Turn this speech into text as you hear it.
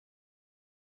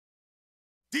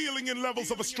Dealing in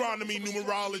levels of astronomy,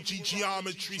 numerology,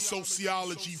 geometry,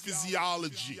 sociology,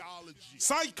 physiology,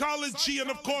 psychology,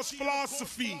 and of course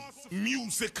philosophy,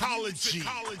 musicology.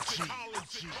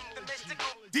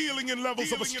 Dealing in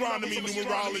levels of astronomy,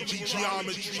 numerology,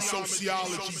 geometry,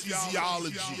 sociology,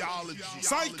 physiology,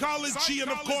 psychology,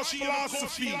 and of course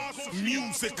philosophy,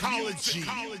 musicology.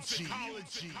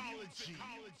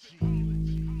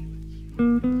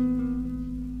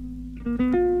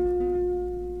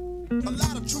 A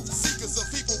lot of truth seekers of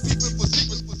people for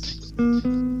secrets.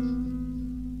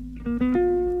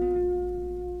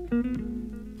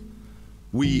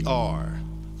 We are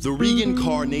the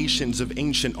reincarnations of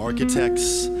ancient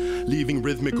architects, leaving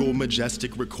rhythmical,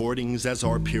 majestic recordings as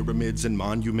our pyramids and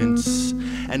monuments,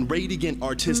 and radiant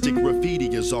artistic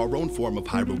graffiti as our own form of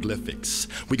hieroglyphics.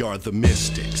 We are the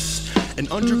mystics, an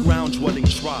underground dwelling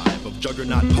tribe of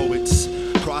juggernaut poets,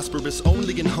 prosperous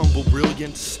only in humble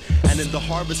brilliance and in the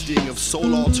harvesting of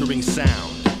soul-altering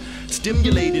sound,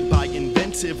 stimulated by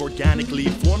inventive, organically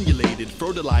formulated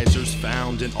fertilizers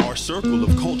found in our circle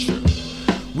of culture.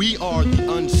 We are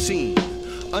the unseen,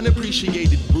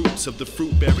 unappreciated roots of the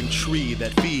fruit-bearing tree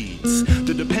that feeds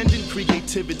the dependent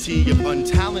creativity of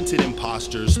untalented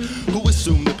imposters who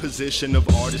assume the position of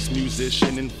artist,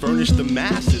 musician, and furnish the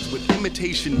masses with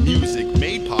imitation music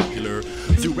made popular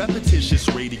through repetitious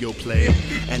radio play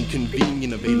and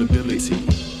convenient availability.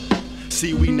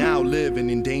 See, we now live an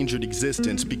endangered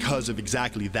existence because of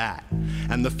exactly that,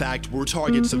 and the fact we're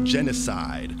targets of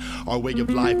genocide. Our way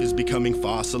of life is becoming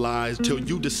fossilized till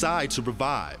you decide to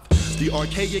revive the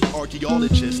archaic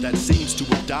archaeologist that seems to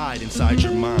have died inside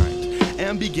your mind,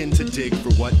 and begin to dig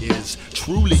for what is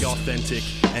truly authentic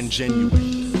and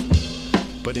genuine.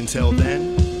 But until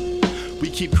then, we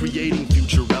keep creating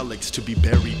future relics to be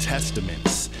buried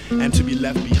testaments and to be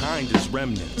left behind as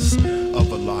remnants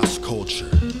of a lost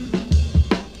culture.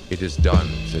 "It is done,"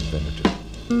 said Venator,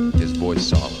 his voice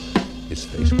solemn, his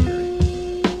face weary.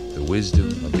 "The wisdom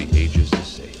of the ages is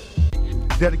safe."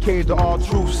 Dedicated to all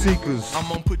truth seekers. I'm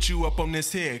gonna put you up on this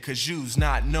here, cause you's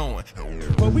not knowing.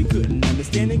 Well, we couldn't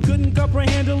understand and couldn't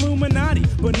comprehend Illuminati,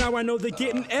 but now I know they're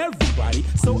getting everybody,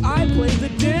 so I play the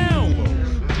down low.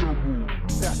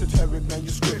 Esoteric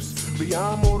manuscripts,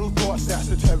 beyond mortal thoughts,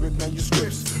 esoteric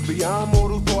manuscripts, beyond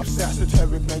mortal thoughts,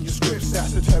 esoteric manuscripts,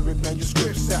 esoteric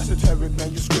manuscripts, esoteric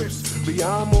manuscripts,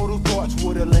 beyond mortal thoughts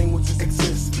where the languages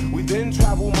exist. We then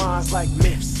travel minds like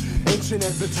myths, ancient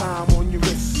as the time on your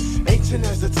wrist, ancient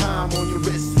as the time on your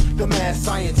wrist. The mad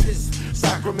scientists,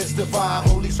 sacraments divide,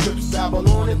 holy scripts,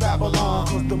 Babylon and Babylon,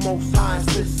 cause the most high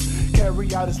insists.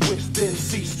 Carry out his wish, then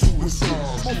cease to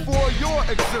exist. Before your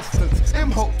existence,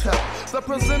 Imhotep, the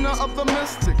presenter of the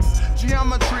mystics,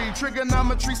 geometry,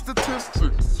 trigonometry,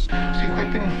 statistics. See,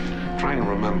 I've been trying to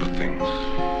remember things,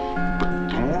 but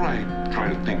the more I try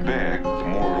to think back, the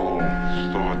more it all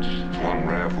starts to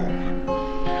unravel.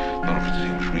 None of it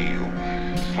seems real.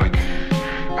 It's like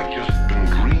I've just been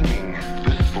dreaming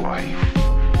this life,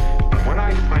 and when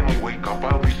I finally wake up,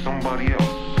 I'll be somebody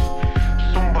else.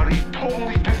 Somebody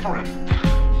totally different.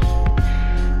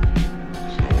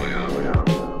 There's no way out.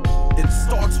 It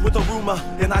starts with a rumor,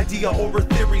 an idea or a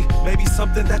theory. Maybe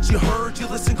something that you heard, you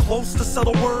listen close to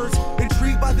subtle words.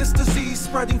 Intrigued by this disease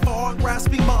spreading far,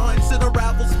 grasping minds. It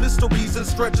unravels mysteries and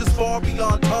stretches far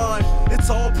beyond time. It's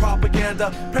all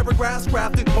propaganda, paragraphs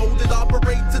grafted, coded,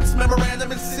 operates. It's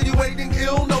memorandum insinuating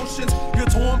ill notions. You're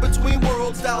torn between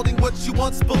worlds, doubting what you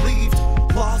once believed.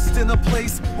 Lost in a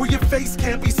place where your face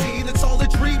can't be seen. It's all a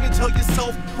dream. You tell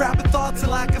yourself rapid thoughts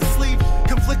and lack of sleep.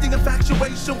 Conflicting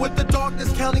infatuation with the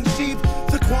darkness, counting sheep.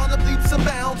 The quantum leaps and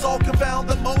bounds all confound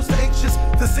the most anxious.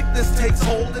 The sickness takes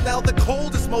hold and now the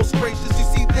cold is most gracious. You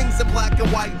see things in black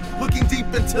and white, looking deep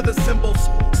into the symbols,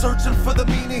 searching for the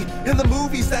meaning in the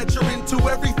movies that you're into.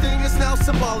 Everything is now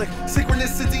symbolic,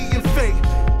 synchronicity and fate.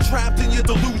 Trapped in your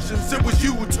delusions, it was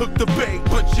you who took the bait.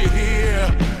 But you're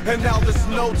here, and now there's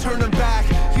no turning back.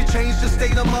 You changed your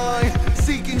state of mind,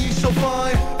 seeking ye shall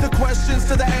find the questions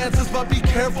to the answers, but be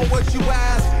careful what you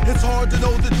ask. It's hard to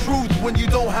know the truth when you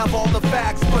don't have all the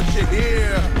facts. But you're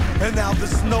here, and now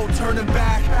there's no turning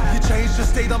back. You changed your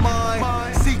state of mind,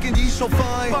 seeking ye shall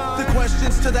find the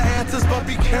questions to the answers, but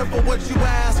be careful what you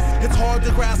ask. It's hard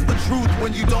to grasp the truth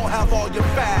when you don't have all your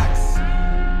facts.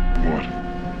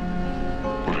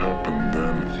 What happened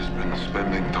then? Just been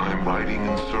spending time writing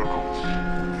in circles,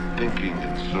 thinking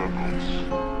in circles.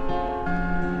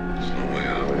 There's no way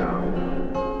out.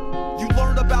 You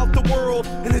learn about the world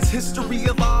and its history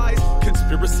of lies.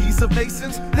 Conspiracies of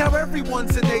Masons, now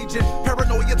everyone's an agent.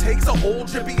 Paranoia takes a hold,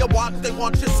 trippy a watch, they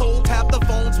want your soul. Tap the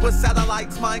phones with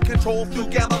satellites, mind control through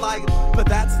gamma light. But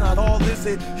that's not all, is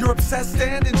it? You're obsessed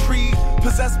and intrigued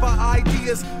possessed by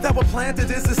ideas that were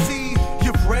planted as a seed.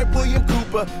 You've read William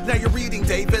Cooper, now you're reading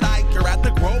David Icke. You're at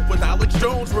the Grove with Alex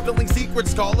Jones, revealing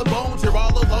secrets, skull and bones. You're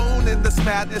all alone in this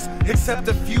madness, except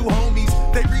a few homies.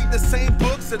 They read the same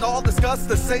books and all discuss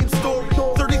the same story.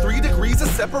 33 degrees of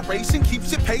separation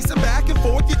keeps you pacing back and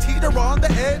forth. You teeter on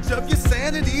the edge of your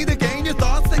sanity to gain your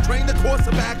thoughts. They drain the course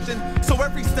of action, so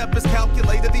every step is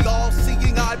calculated. The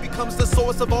all-seeing eye becomes the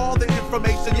source of all the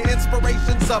information. Your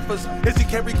inspiration suffers as you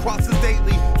carry crosses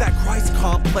daily. That Christ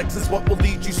complex is what will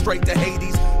lead you straight to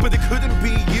Hades. But it couldn't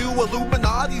be you,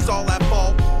 Illuminati's all at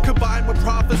fault. Combined with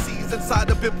prophecies inside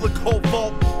a biblical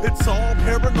vault. It's all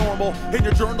paranormal, and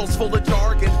your journal's full of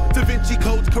jargon. Da Vinci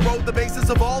codes corrode the basis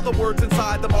of all the words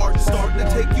inside the margin. Starting to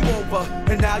take you over,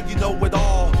 and now you know it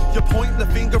all. You're pointing the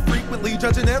finger frequently,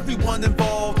 judging everyone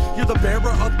involved. You're the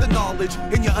bearer of the knowledge,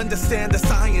 and you understand the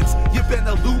science. You've been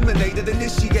illuminated,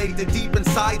 initiated, deep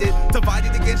inside it.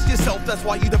 Divided against yourself, that's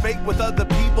why you debate with other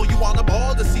people. You want them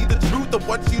all to see the truth of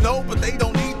what you know, but they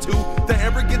don't need to. The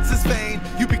arrogance is vain,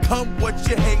 you become what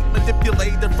you hate.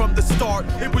 Manipulated from the start,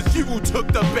 it was you who took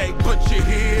the bait. But you're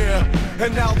here,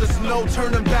 and now there's no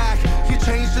turning back. You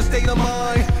changed your state of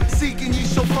mind, seeking you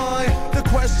shall find the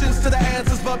questions to the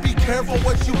answers, but be careful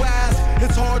what you ask.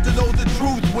 It's hard to know the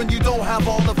truth when you don't have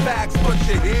all the facts. But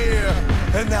you're here,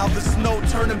 and now there's no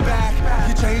turning back.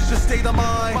 You changed your state of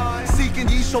mind, seeking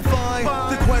ye shall find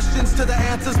the questions to the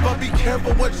answers, but be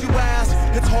careful what you ask.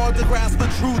 It's hard to grasp the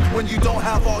truth when you don't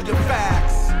have all your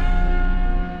facts.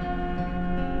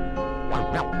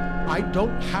 I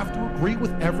don't have to agree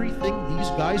with everything these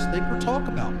guys think or talk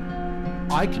about.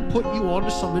 I can put you onto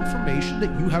some information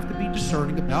that you have to be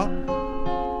discerning about.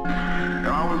 And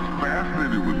I was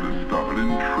fascinated with this stuff. It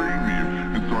intrigued me.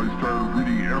 And so I started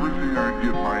reading everything I could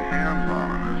get my hands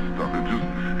on this stuff.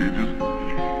 It just,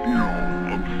 you know,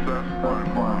 obsessed my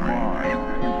mind.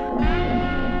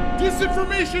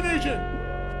 Disinformation agent!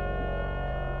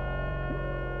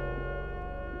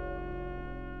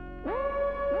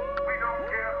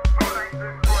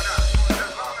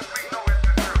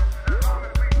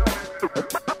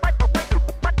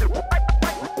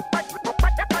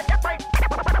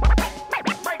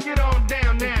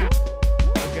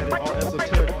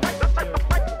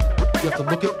 You have to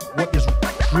look at what is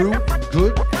true and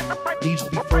good and needs to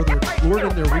be further explored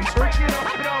in their research.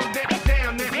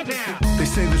 They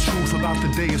say the truth about the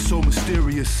day is so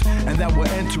mysterious, and that we're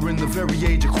entering the very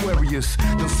age Aquarius.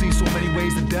 They'll see so many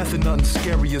ways to death and nothing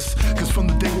scariest. Cause from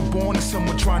the day we're born is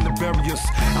someone trying to bury us.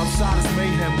 Outside is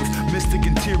mayhem with mystic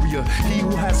interior. He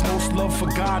who has most love for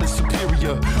God is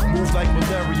superior. Move like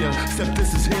malaria, except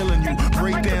this is healing you.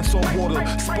 Break dance on water,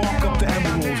 spark up the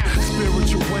emerald.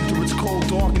 Spiritual winter, it's cold,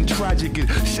 dark, and tragic. It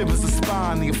shivers the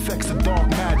spine, the effects of dark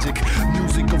magic.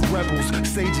 Music of rebels,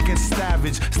 sage against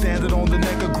savage. Standing on the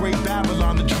neck of great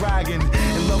Babylon, the dragon.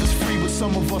 And love is free, but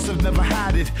some of us have never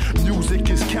had it. Music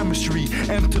is chemistry,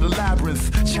 enter the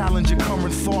labyrinth. Challenge your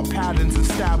current thought patterns and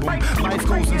stab them. Life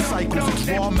goes in cycles, it's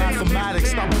raw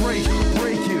mathematics. Now break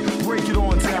it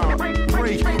on down.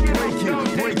 Break it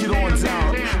on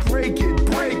down.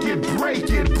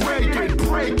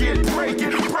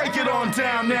 Break it on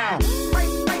down now.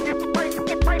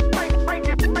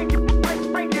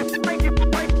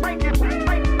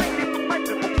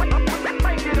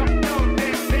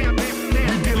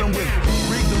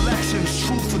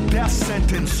 Death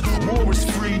sentence, war is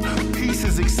free, peace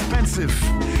is expensive.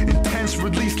 Intense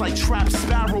release like trapped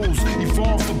sparrows,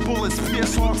 evolve the bullets,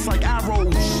 pierce hearts like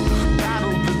arrows. Battle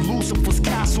with Lucifer's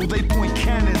castle, they point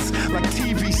cannons like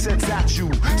TV sets at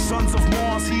you. Sons of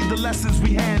Mars, heed the lessons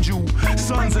we hand you.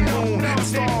 Suns and moon and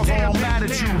stars all mad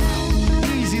at you.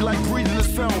 Easy like breathing is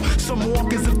fell. Some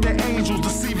walk as if they're angels,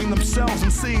 deceiving themselves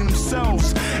and seeing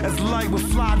themselves as light with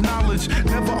fly knowledge.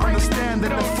 Never understand that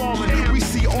they're falling. We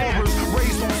see auras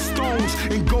raised on stones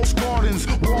in ghost gardens,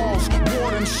 walls,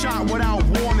 warden shot without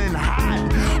warning.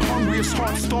 Hot, hungriest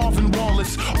heart, starving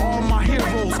Wallace. All my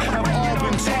heroes have all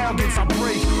been targets. I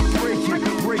break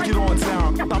it on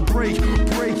down. I break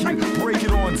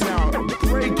it on down.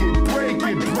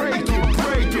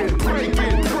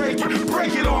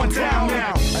 Break it on down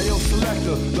now. Ayo,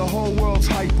 selector, the whole world's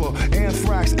hyper.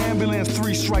 Anthrax, ambulance,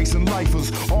 3 strikes and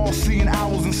lifers. All seeing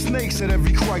owls and snakes at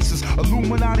every crisis.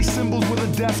 Illuminati symbols where the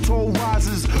death toll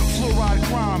rises. Fluoride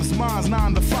crimes, mine's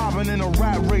 9 to 5 and in a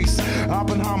rat race.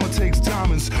 Oppenheimer takes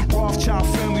diamonds. Rothschild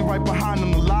family right behind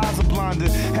them. The lies are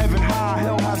blinded. Heaven high,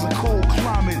 hell has a cold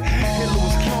climate. Hitler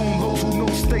was cloned, those who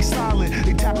know stay silent.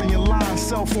 They tapping your lines,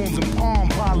 cell phones and palm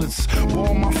pilots.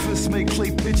 Ball my fists make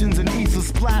clay pigeons and ether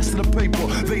splash to the paper.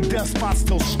 They death spots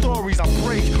tell stories. I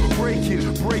break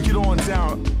it on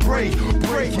down. Break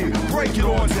it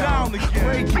on down.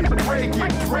 Break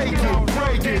it.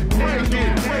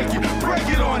 Break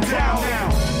it on down now.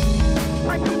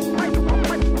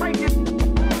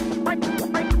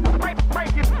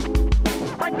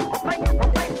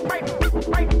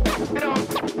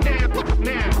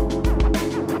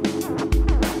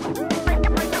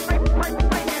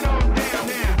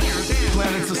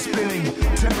 Planets are spinning,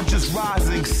 temperatures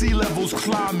rising, sea levels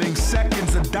climbing,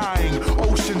 seconds are dying,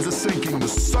 oceans are sinking, the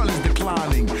sun is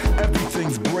declining,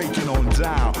 everything's breaking on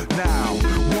down. Now,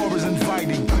 war is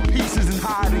inviting, peace is in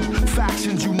hiding,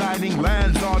 factions uniting,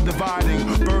 lands are dividing,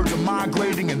 birds are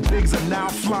migrating and pigs are now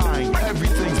flying.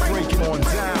 Everything's breaking on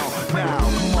down. Now,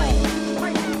 come on.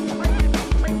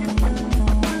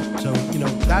 So, you know,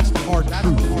 that's the hard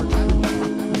truth.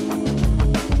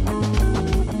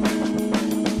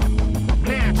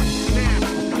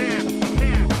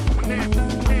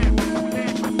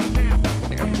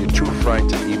 You're too afraid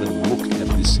to even look at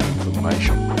this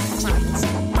information.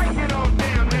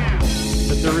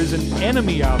 That there is an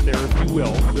enemy out there, if you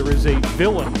will. There is a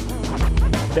villain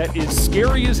that is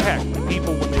scary as heck to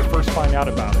people when they first find out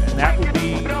about it. And that would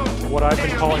be what I've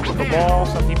been calling the cabal.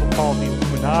 Some people call it the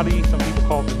illuminati. Some people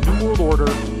call it the New World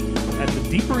Order. And the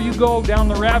deeper you go down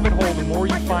the rabbit hole, the more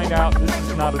you find out this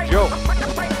is not a joke.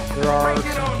 There are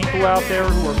some people out there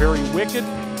who are very wicked,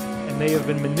 and they have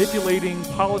been manipulating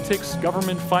politics,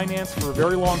 government, finance for a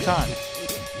very long time.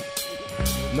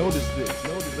 Notice this.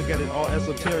 Look at it all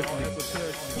esoterically.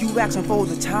 You asking for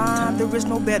the time, there is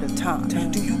no better time.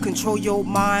 Do you control your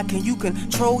mind? Can you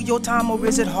control your time, or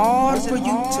is it hard for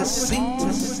you to see?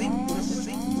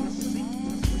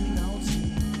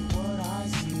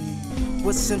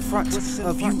 What's in front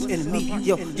of you and me?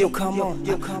 Yo, come on.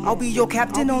 I'll be your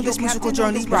captain on this musical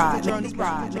journey ride.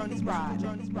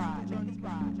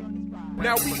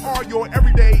 Now we are your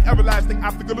everyday, everlasting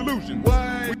optical illusion.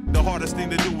 The hardest thing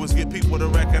to do is get people to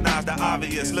recognize the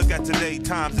obvious. Look at today,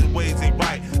 times and ways ain't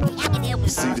right. I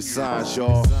see the signs,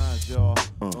 y'all.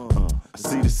 I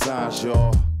see the signs,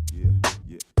 y'all.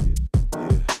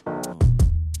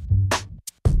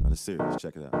 Not serious,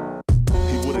 check it out.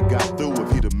 He would've got through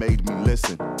if he'd have made me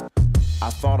listen. I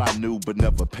thought I knew, but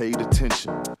never paid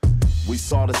attention. We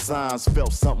saw the signs,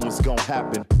 felt something was gonna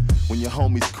happen. When your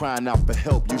homies crying out for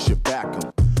help, you should back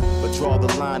them. But draw the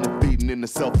line and feeding into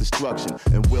self-destruction.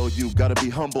 And well, you gotta be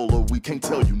humble or we can't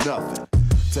tell you nothing.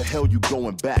 To hell you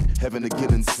going back, heaven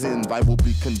again in sin. I will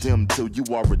be condemned till you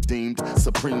are redeemed,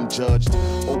 supreme judged,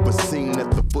 overseen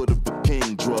at the foot of the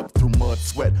king. Drugged through mud,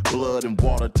 sweat, blood, and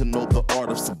water to know the art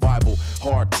of survival.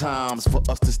 Hard times for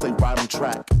us to stay right on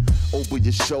track. Over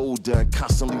your shoulder and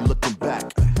constantly looking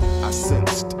back. I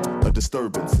sensed a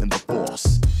disturbance in the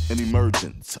force, an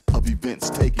emergence of events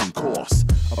taking course.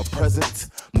 A presence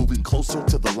moving closer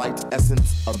to the light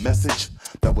essence, a message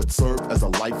that would serve as a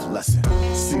life lesson.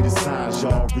 See the signs,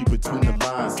 y'all, read between the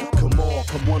lines. Come on,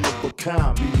 come one of a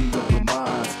kind, meaning of the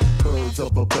minds. Birds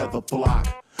of a feather flock,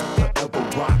 forever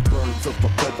rock. Birds of a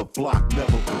feather flock,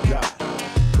 never forgot.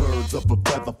 Birds of a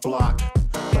feather flock,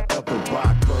 forever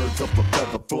rock. Birds of a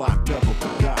feather flock, never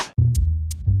forgot.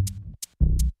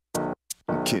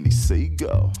 Kenny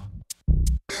Seagull.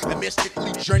 The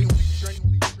mystically journey.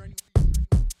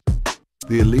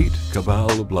 The elite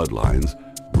cabal of bloodlines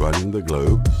running the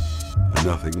globe are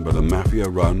nothing but a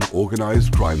mafia-run,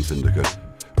 organized crime syndicate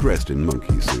dressed in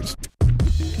monkey suits.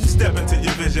 Step into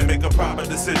your vision, make a proper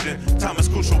decision. Time is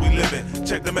crucial, we live in.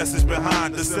 Check the message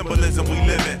behind the symbolism we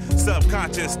live in.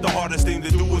 Subconscious, the hardest thing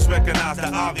to do is recognize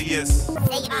the obvious.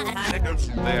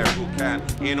 There who can,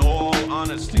 in all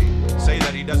honesty, say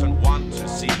that he doesn't want to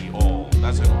see all,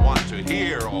 doesn't want to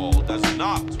hear all, does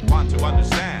not want to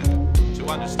understand. To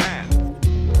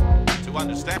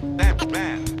understand that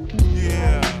man.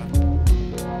 Yeah.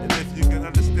 And if you can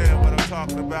understand what I'm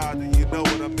talking about, then you know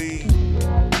what I mean.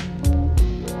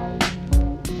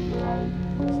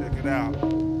 Check it out.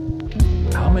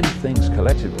 How many things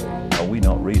collectively are we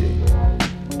not reading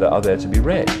that are there to be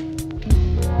read?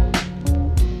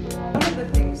 One of the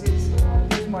things is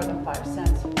there's more than 5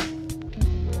 senses.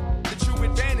 The true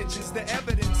advantage is the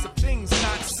evidence of things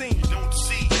not seen. You don't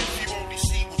see if you only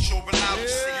see what you're allowed to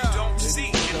see. You don't see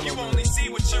if you only see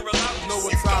what you're allowed to see. Know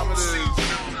what time it is.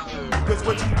 Cause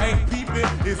what you ain't peeping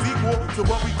is equal to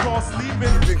what we call sleeping.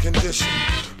 We've been conditioned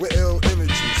with ill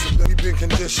images. We've been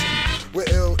conditioned with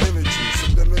ill images.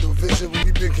 Subliminal vision,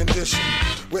 we've been conditioned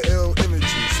with ill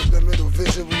images. Subliminal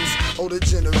visuals. Older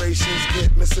generations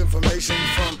get misinformation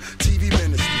from TV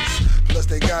ministers. Plus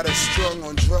they got us strung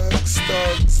on drugs,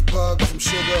 thugs, bugs from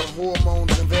sugar,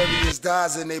 hormones, and various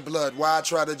dyes in their blood. Why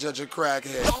try to judge a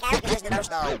crackhead?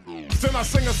 Then I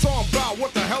sing a song about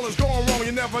what the hell is going wrong.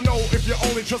 You never know if you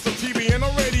only trust a TV and a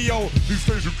radio. These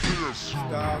days you can't.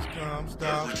 Styles come,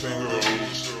 styles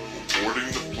go. Supporting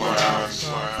the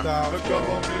plan. The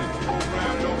government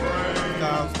program, no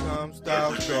brain.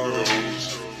 Styles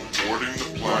goes. Supporting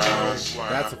the plan.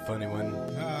 That's a funny one.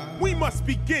 We must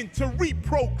begin to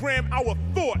reprogram our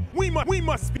thought. We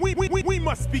must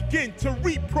begin to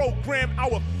reprogram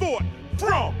our thought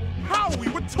from how we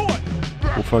were taught.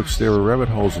 Well, folks, there are rabbit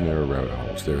holes and there are rabbit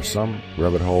holes. There are some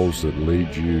rabbit holes that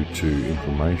lead you to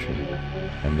information,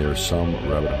 and there are some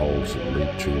rabbit holes that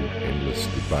lead to endless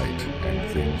debate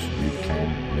and things you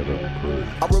can never prove.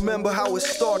 I remember how it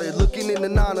started, looking into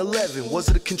 9/11. Was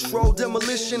it a controlled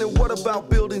demolition, and what about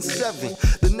Building 7?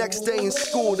 The next day in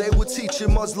school, they were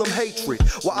teaching Muslim hatred,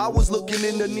 while I was looking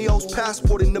into Neo's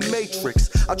passport in the Matrix.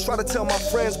 I tried to tell my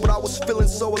friends, but I was feeling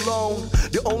so alone.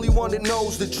 The only one that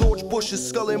knows that George Bush's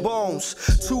skull and bones.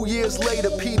 2 years later,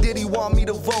 P. Diddy want me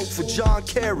to vote for John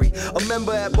Kerry, a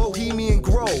member at Bohemian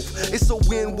Grove. It's a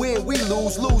win-win, we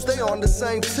lose-lose, they on the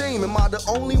same team. Am I the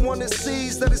only one that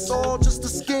sees that it's all just a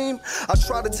scheme? I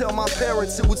tried to tell my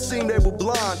parents, it would seem they were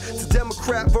blind to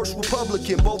Democrat versus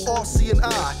Republican, both Aussie and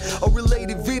I. A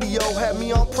related video had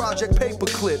me on Project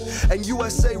Paperclip and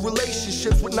USA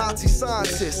relationships with Nazi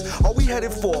scientists. Are we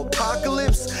headed for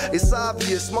apocalypse? It's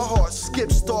obvious, my heart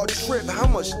skips, start trip. How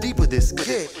much deeper this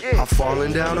get? I'm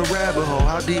falling down a rabbit hole,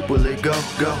 how deep will it go?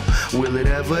 Will it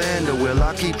ever end, or will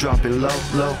I keep dropping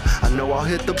low? I know I'll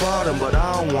hit the bottom, but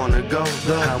I don't wanna go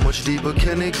though. How much deeper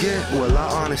can it get? Well, I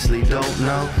honestly don't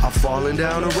know. I'm falling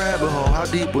down a rabbit hole, how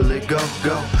deep will it go?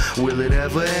 Will it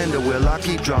ever end, or will I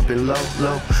keep dropping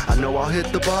low? I know I'll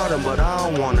hit the bottom, but I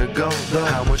don't wanna go though.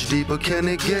 How much deeper can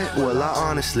it get? Well, I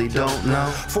honestly don't know.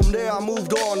 From there I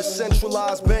moved on to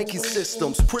centralized banking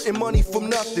systems, printing money from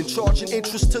nothing, charging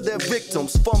interest to their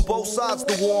victims. Fund both sides of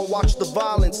the war and watch the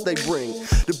violence they bring.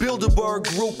 The Bilderberg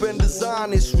Group and the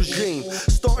Zionist regime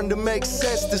starting to make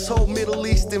sense, this whole Middle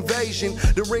East invasion.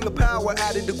 The ring of power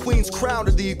added the Queen's crown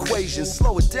to the equation.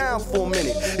 Slow it down for a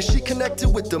minute. Is she connected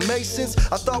with the Masons?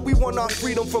 I thought we won our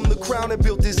freedom from the crown and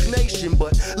built this nation,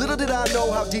 but little did I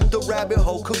know how deep the rabbit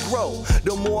hole could grow.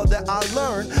 The more that I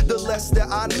learn, the less that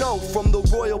I know. From the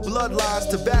royal bloodlines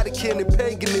to Vatican and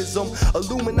paganism,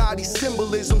 Illuminati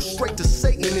symbolism, straight to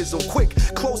Satanism. Quick,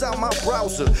 close out my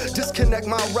browser, disconnect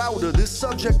my router. This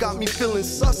subject got me feeling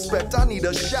suspect. I need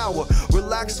a shower,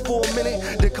 relax for a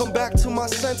minute, then come back to my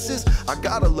senses. I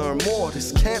gotta learn more,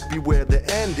 this can't be where the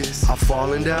end is. I'm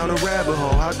falling down a rabbit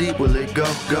hole, how deep will it go?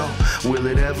 Will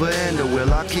it ever end, or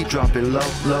will I keep dropping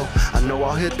low? I know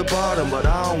I'll hit the bottom, but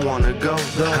I don't wanna go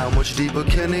though. How much deeper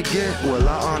can it get? Well,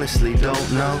 I honestly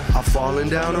don't know. I'm falling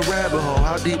down a rabbit hole,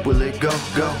 how deep will it go?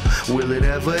 Will it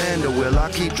ever end, or will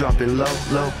I keep dropping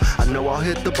low? I know I'll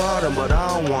hit the bottom, but I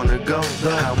don't wanna go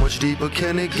though. How much deeper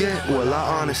can it get? Well,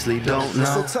 I honestly don't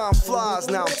know. So time flies,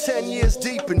 now I'm 10 years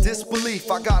deep in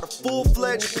disbelief. I got a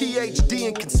full-fledged PhD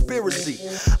in conspiracy.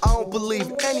 I don't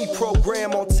believe any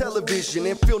program on television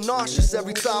and feel nauseous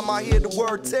every time I hear the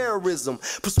word terrorism.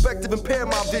 Perspective impair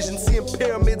my vision, seeing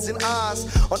pyramids and eyes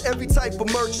on every type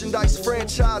of merchandise,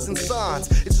 franchise, and signs.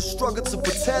 It's a struggle to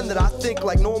pretend that I think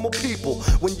like normal people.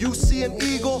 When you see an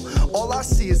eagle, all I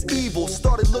see is evil.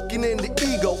 Started looking into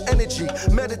ego, energy,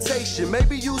 meditation.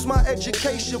 Maybe use my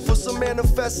education for some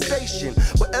manifestation.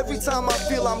 But every time I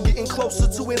feel I'm getting closer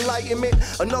to enlightenment,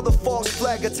 another false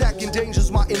flag attack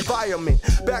endangers my environment.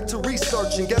 Back to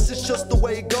researching, guess it's just the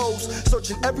way it goes.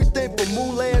 Searching everything from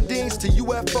moon landings to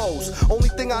UFOs. Only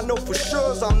thing I know for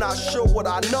sure is I'm not sure what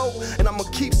I know, and I'ma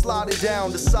keep sliding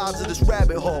down the sides of this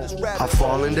rabbit hole. I'm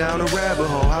falling down a rabbit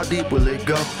hole, how deep will it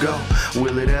go?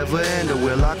 Will it ever end, or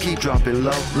will I keep dropping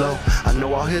low? I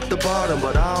know I'll hit the bottom,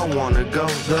 but I don't wanna go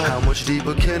though. How much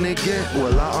deeper can it get?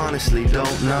 Well, I honestly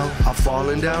don't know. I'm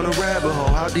falling down a rabbit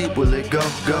hole, how deep will it go?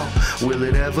 Will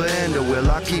it ever end, or will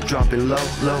I keep dropping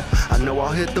low? I know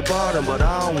I'll hit the bottom, but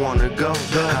I don't wanna go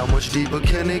though. How much deeper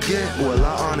can it get? Well,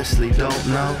 I honestly don't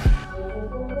know.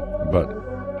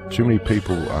 But too many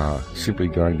people are simply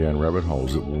going down rabbit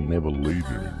holes that will never leave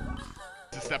you.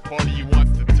 Just that part of you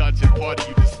wants to touch and part of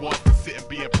you just wants to sit and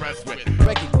be impressed with.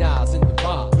 Recognizing the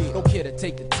vibe, don't care to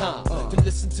take the time to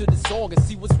listen to the song and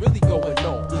see what's really going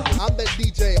on. I'm that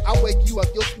DJ, I wake you up,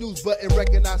 your snooze button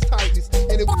recognize tightness.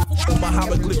 And it my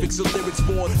hieroglyphics and lyrics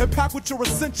born and packed with your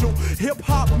essential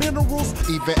hip-hop minerals.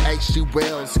 Even H.G.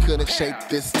 Wells couldn't shape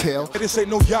this tale. This ain't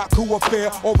no Yaku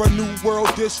affair or a new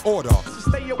world disorder.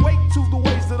 So stay awake to the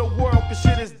ways of the world, cause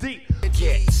shit is deep. It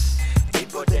gets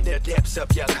deeper than the depths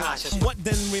of your consciousness. What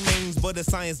then remains but a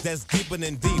science that's deeper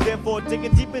than deep? Therefore,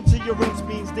 digging deep into your roots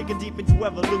means digging deep into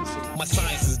evolution. My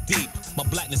science is deep, my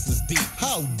blackness is deep.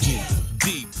 How deep?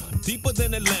 deep, deeper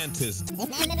than Atlantis.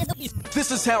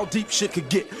 This is how deep shit could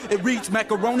get. It reads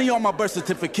macaroni on my birth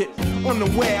certificate.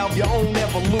 Unaware of your own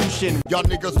evolution. Y'all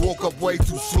niggas woke up way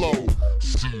too slow.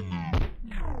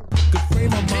 The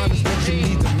frame of mind is what you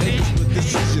need to make a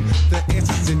decision. The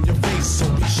answer's in your face, so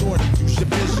be sure to use your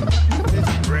vision.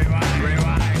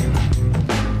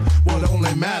 What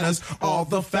only matters, all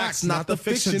the facts, not the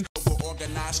fiction.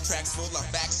 Organized tracks full of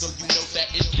facts, so you know that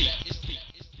it's deep.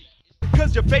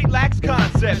 Cause your fate lacks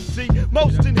concept. See,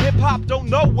 most in hip-hop don't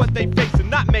know what they facing.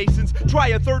 Not Masons, try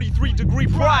a 33-degree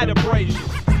pride abrasion.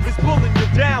 It's pulling you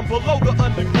down below the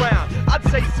underground. I'd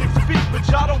say 6 feet, but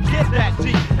y'all don't get that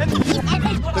deep.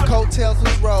 The coattails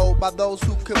was rolled by those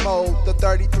who could mold the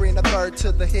 33 and a third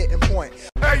to the hitting point.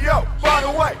 Hey yo, by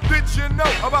the way, did you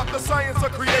know about the science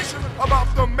of creation? About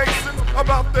the Masons,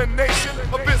 about the nation?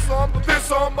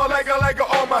 This on my leg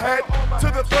on my head, to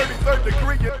the 33rd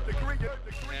degree.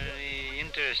 Very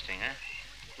interesting, huh?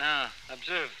 Now,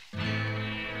 observe.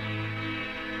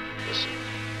 Listen,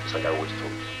 it's like I always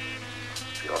told you.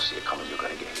 If you don't see it coming, you're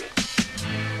gonna get hit.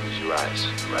 Use your eyes,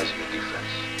 rise of your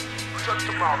defense. Shut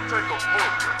your mouth, take a look.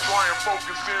 Try and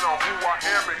focus in on who I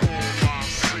am and who I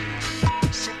see.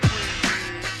 Supreme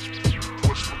being,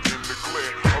 push within the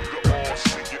glare of the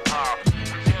all-seeing eye.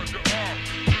 Return the eye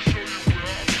to show you where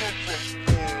I come from.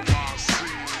 All I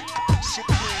see.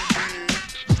 Supreme being,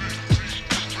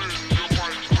 you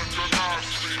might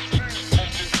recognize me. I'm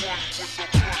the one with the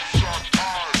bloodshot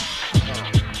eyes.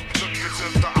 Look into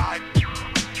the eye.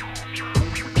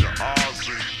 Open your eyes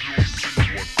and you'll see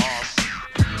what I see.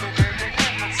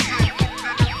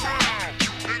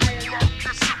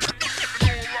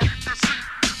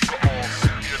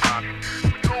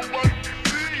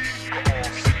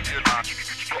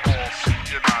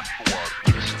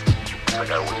 Like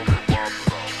I always do.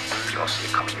 If you don't see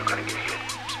it coming, you're gonna get hit.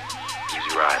 Use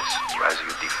your eyes, rise of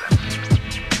your defense.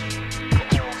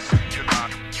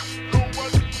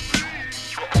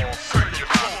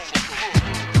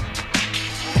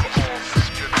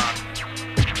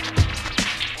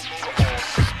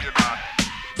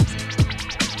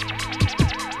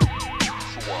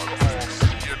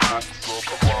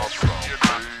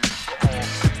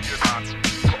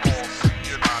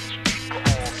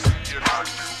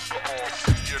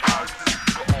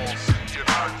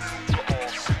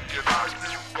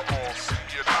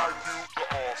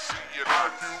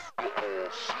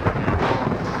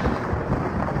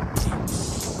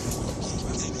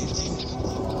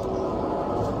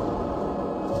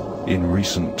 In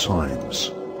recent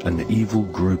times, an evil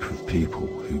group of people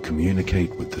who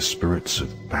communicate with the spirits of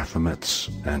Baphomets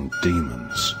and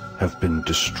demons have been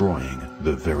destroying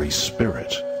the very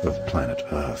spirit of planet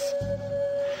Earth.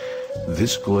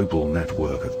 This global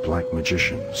network of black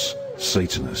magicians,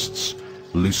 Satanists,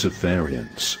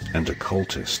 Luciferians, and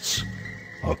occultists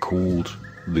are called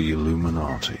the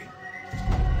Illuminati.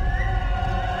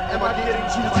 Am I getting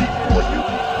too deep for you?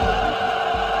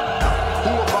 Who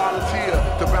will volunteer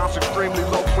to bounce extremely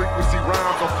low frequency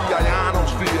rhymes on the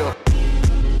ionosphere?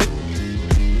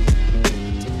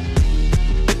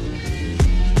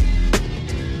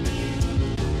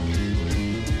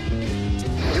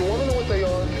 You want to know what they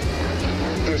are?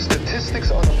 They're statistics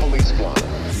on a police blotter.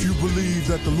 If you believe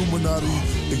that the Illuminati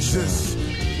exists,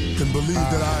 then believe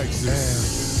that I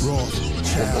exist. Ross,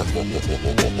 child.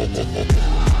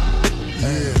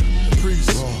 Yeah,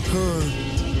 priest, heard.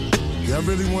 Y'all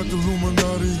really want the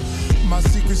Illuminati? My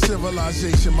secret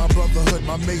civilization, my brotherhood,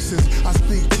 my masons. I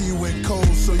speak to you in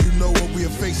code so you know what we are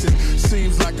facing.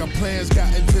 Seems like our plans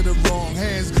got into the wrong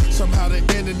hands. Somehow the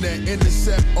internet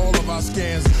intercept all of our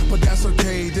scans. But that's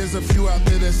okay, there's a few out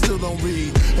there that still don't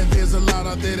read. And there's a lot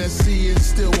out there that see and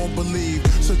still won't believe.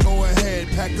 So go ahead,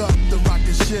 pack up the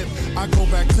rocket ship. I go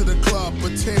back to the club,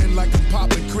 pretend like I'm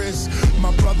popping Chris.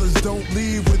 My brothers don't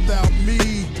leave without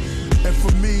me. And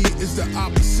for me, it's the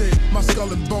opposite. My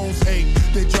skull and bones ache.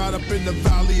 They dried up in the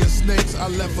valley of snakes. I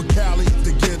left for Cali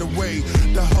to get away.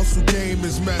 The hustle game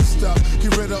is messed up.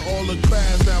 Get rid of all the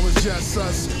crabs, now it's just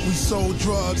us. We sold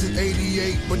drugs in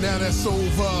 '88, but now that's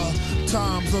over.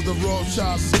 Times of the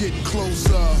Rothschilds is getting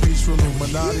closer. Peace for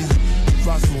Illuminati,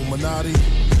 Ross Illuminati,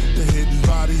 the hidden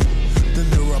body, the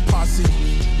Neuro Posse.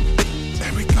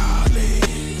 Everybody.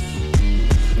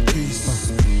 Peace.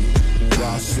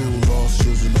 Rasul, lost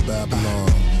children of Babylon.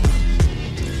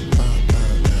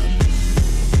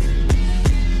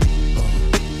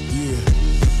 Yeah.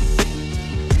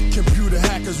 Computer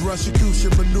hackers, Russian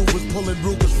maneuvers, pulling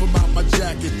rumors from out my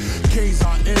jacket. K's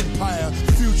our empire,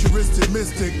 futuristic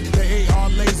mystic. The AR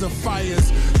laser fires,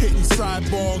 hitting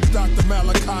cyborgs, Dr.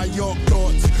 Malachi York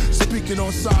thoughts. speaking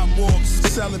on sidewalks,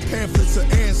 selling pamphlets of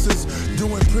answers,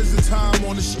 doing prison time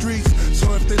on the streets.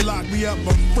 So if they lock me up,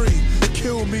 I'm free.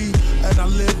 Kill me and I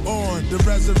live on. The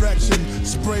resurrection,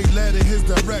 spray lead in his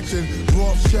direction.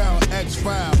 Rothschild,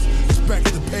 X-Files,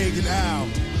 respect the pagan owl.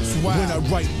 Wow. When I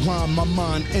write rhyme, my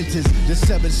mind enters the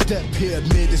 7-step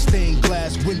pyramid. The stained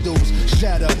glass windows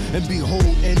shatter, and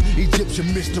behold an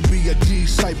Egyptian mystery, a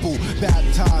disciple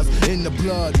baptized in the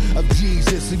blood of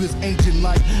Jesus. He was ancient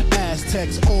like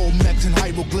Aztecs, Olmecs, and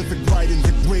hieroglyphic writings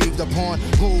engraved upon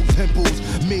gold temples.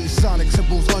 Masonic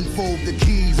symbols unfold the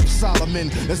keys of Solomon.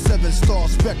 The 7-star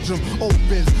spectrum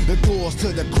opens the doors to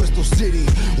the crystal city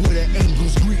where the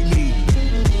angels greet me.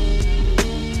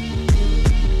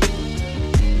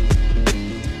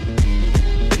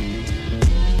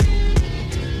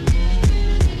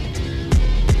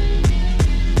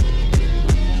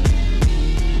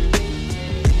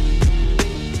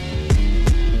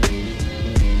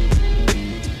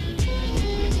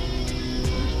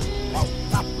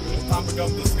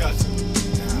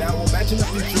 Imagine a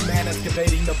future man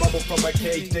excavating the bubble from a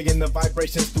cage, digging the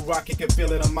vibrations through rock, he can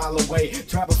feel it a mile away.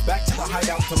 Travels back to the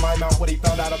hideout to mime out what he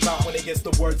found out about. When he gets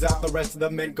the words out, the rest of the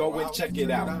men go and check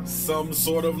it out. Some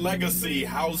sort of legacy,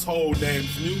 household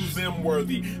names, museum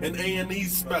worthy, an A&E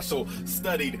special,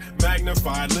 studied,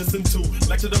 magnified, listened to,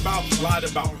 lectured about, lied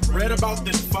about, read about,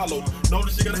 then followed.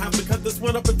 Notice you're gonna have to cut this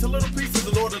one up into little pieces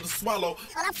in order to swallow.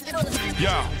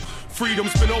 Yeah.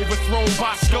 Freedom's been overthrown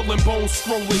by skull and bone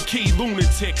scrolling key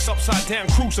lunatics, upside down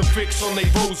crucifix on their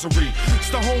rosary. It's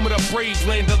the home of the brave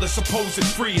land of the supposed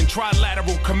free and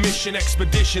trilateral commission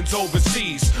expeditions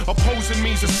overseas. Opposing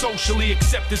me's a socially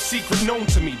accepted secret known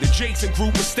to me. The Jason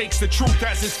group mistakes the truth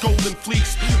as its golden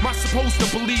fleece. Am I supposed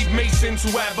to believe Masons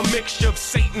who have a mixture of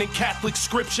Satan and Catholic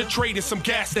scripture trading some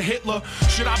gas to Hitler?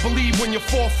 Should I believe when your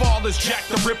forefathers Jack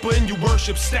the Ripper and you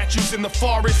worship statues in the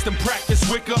forest and practice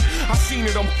Wicca? I seen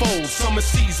it unfold. Summer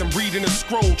season, reading a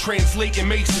scroll, translating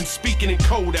Mason, speaking in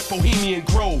code at Bohemian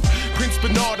Grove. Prince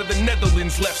Bernard of the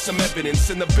Netherlands left some evidence,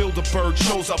 and the Bilderberg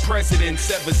shows our presidents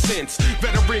ever since.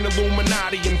 Veteran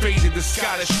Illuminati invaded the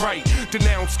Scottish Rite,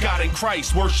 denounced God and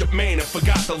Christ, worship man and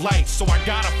forgot the lights. So I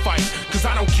gotta fight, cause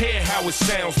I don't care how it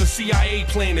sounds. The CIA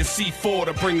planning C4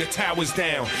 to bring the towers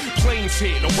down. Planes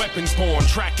hit, a weapons born,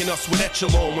 tracking us with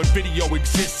echelon when video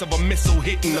exists of a missile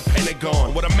hitting the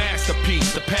Pentagon. What a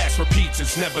masterpiece, the past repeats,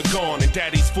 it's never gone. In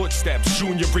daddy's footsteps,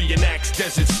 Junior reenacts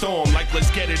Desert Storm like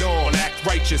let's get it on. Act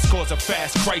righteous, cause a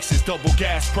fast crisis, double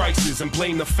gas prices, and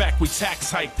blame the fact we tax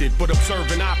hiked it. But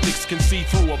observant optics can see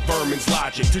through a vermin's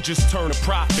logic to just turn a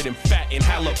profit and fatten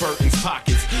Halliburton's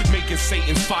pockets, making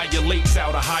Satan's fire lakes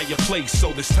out a higher place.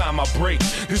 So this time I break,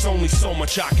 there's only so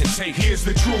much I can take. Here's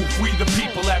the truth, we the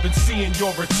people have been seeing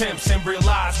your attempts and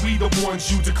realize we the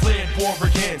ones you declared war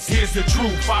against. Here's the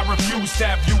truth, I refuse to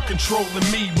have you controlling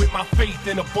me with my faith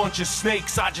in a bunch of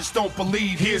snakes, I just don't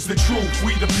believe. Here's the truth,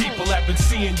 we the people have been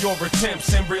seeing your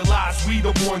attempts and realize we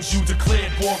the ones you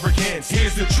declared war against.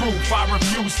 Here's the truth, I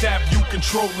refuse to have you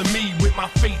controlling me with my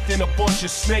faith in a bunch of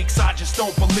snakes, I just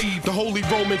don't believe. The Holy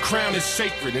Roman crown is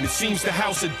sacred, and it seems the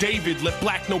house of David left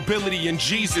black nobility and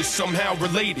Jesus somehow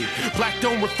related. Black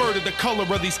don't refer to the color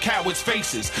of these cowards'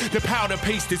 faces. Their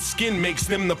powder-pasted skin makes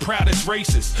them the proudest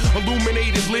races.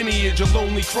 Illuminated lineage of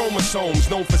lonely chromosomes,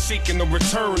 known for seeking the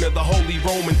return of the Holy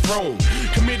Roman throne.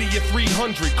 Committee of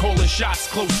 300, calling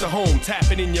shots close to home,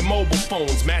 tapping in your mobile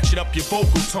phones, matching up your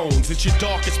vocal tones. It's your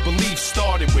darkest beliefs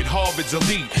started with Harvard's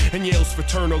elite and Yale's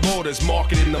fraternal orders,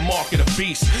 marketing the market of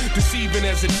beasts. Deceiving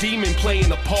as a demon, playing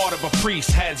the part of a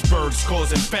priest. Habsburgs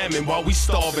causing famine while we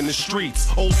starve in the streets.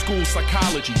 Old school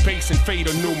psychology, basing fate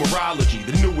on numerology.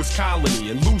 The newest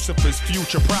colony and Lucifer's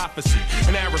future prophecy.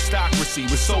 An aristocracy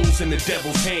with souls in the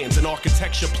devil's hands. An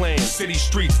architecture plan, city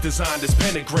streets designed as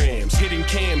pentagrams. Hidden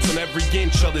cams on every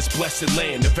inch of this blessed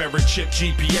land. A very chip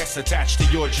GPS attached to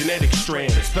your genetic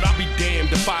strands. But I'll be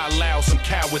damned if I allow some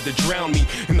coward to drown me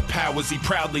in the powers he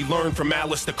proudly learned from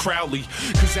Aleister Crowley.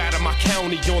 Cause out of my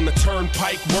county on the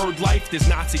turnpike, word life, there's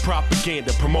Nazi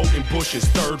propaganda promoting Bush's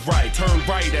Third Reich. Turn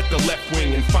right at the left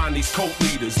wing and find these cult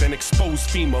leaders, then expose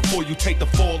FEMA before you take the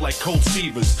fall like Colt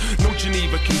Seavers. No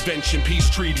Geneva Convention, peace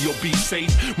treaty, you'll be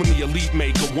safe when the elite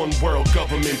make a one world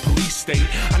government police state.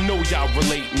 I know y'all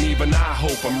relate and even I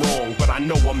hope I'm wrong, but I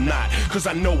know I'm not, cause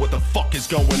I know what the fuck is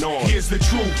going on. Here's the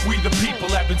truth, we the people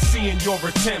have been seeing your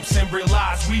attempts and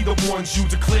realize we the ones you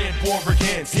declared war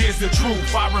against. Here's the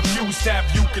truth, I refuse to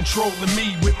have you controlling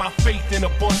me with my faith in a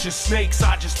bunch of snakes,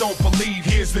 I just don't believe.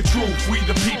 Here's the truth, we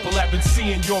the people have been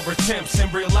seeing your attempts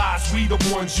and realize we the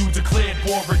ones you declared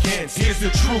war against. Here's the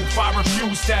truth, I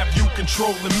refuse to have you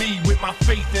controlling me with my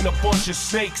faith in a bunch of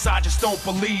snakes, I just don't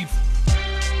believe.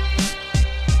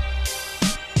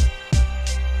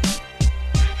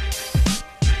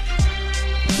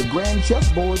 The Grand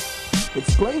Chessboard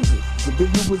explains it. The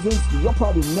Big Lou Brzezinski. Y'all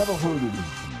probably never heard of it.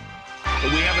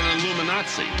 We have an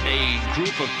illuminati, a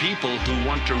group of people who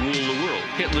want to rule the world.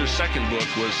 Hitler's second book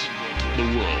was The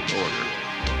World Order,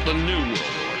 the New World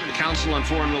Order. The Council on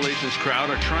Foreign Relations crowd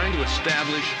are trying to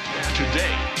establish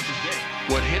today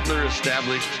what Hitler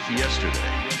established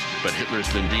yesterday. But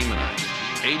Hitler's been demonized.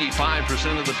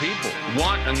 85% of the people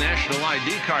want a national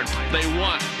ID card. They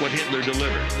want what Hitler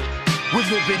delivered. We're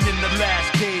living in the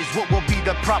last days, what will be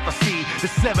the prophecy? The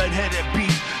seven-headed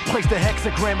beast, place the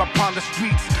hexagram upon the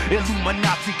streets.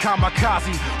 Illuminati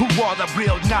kamikaze, who are the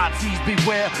real Nazis?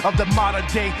 Beware of the modern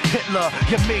day Hitler.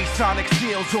 Your Masonic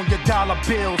seals on your dollar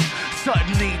bills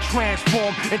suddenly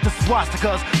transform into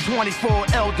swastikas.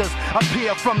 24 elders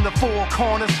appear from the four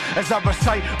corners as I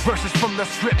recite verses from the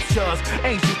scriptures.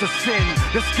 Angels descend,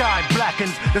 the sky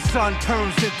blackens, the sun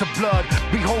turns into blood.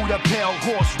 Behold a pale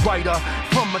horse rider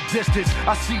from a distance.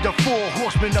 I see the four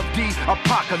horsemen of the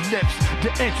apocalypse. The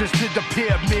entrance to the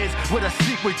pyramids where the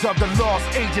secrets of the lost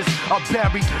ages are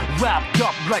buried, wrapped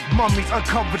up like mummies,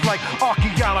 uncovered like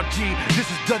archaeology. This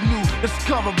is the new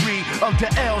discovery of the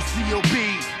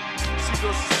LCOB.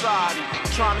 Secret society,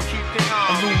 trying to keep the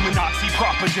Illuminati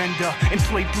propaganda,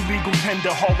 enslaved through legal tender,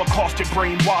 holocaustic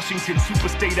brain, Washington,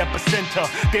 superstate epicenter.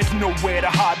 There's nowhere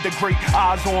to hide the great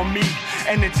eyes on me.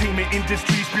 Entertainment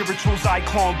industry, spiritual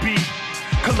Zyklon B.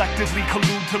 Collectively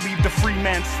collude to leave the free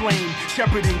man slain,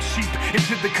 shepherding sheep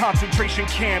into the concentration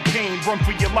campaign. Run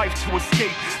for your life to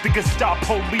escape the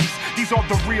Gestapo police. These are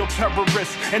the real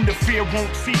terrorists, and the fear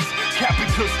won't cease.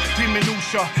 Capitus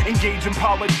diminutia, engage in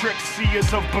politics.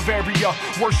 Seers of Bavaria,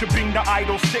 worshipping the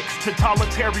idol six.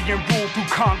 Totalitarian rule through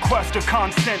conquest of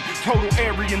consent. Total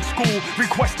Aryan school,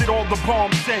 requested all the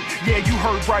bombs sent. Yeah, you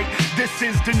heard right, this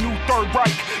is the new Third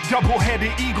Reich.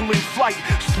 Double-headed eagle in flight,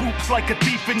 swoops like a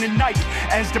thief in the night.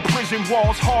 As the prison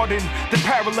walls harden, the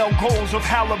parallel goals of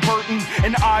Halliburton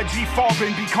and IG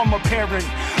Farben become apparent.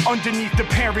 Underneath the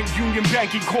parent Union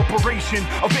Banking Corporation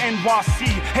of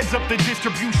NYC heads up the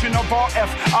distribution of our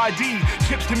FID.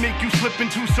 Chips to make you slip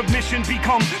into submission,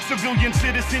 become civilian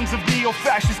citizens of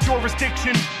neo-fascist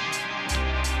jurisdiction.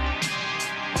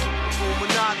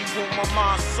 Illuminati want my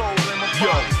mind, soul, and my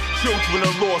body. Children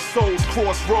of lost souls,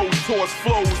 crossroads, towards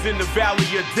flows in the valley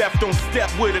of death. Don't step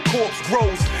where the corpse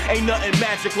grows. Ain't nothing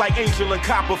magic like Angel and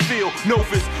Copperfield.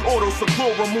 Novus, Auto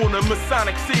Seclorum on a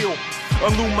Masonic seal.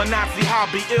 Illuminati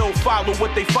hobby ill, follow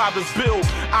what they fathers build.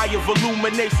 Eye of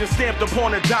illumination stamped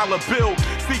upon a dollar bill.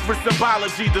 Secret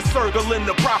symbology, the circle in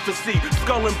the prophecy.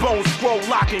 Skull and bones, scroll,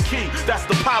 lock and key, that's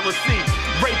the policy.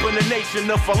 Raping the nation,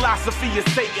 the philosophy is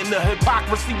Satan. The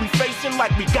hypocrisy we facing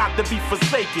like we got to be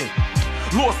forsaken.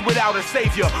 Lost without a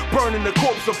savior, burning the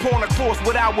corpse upon a cross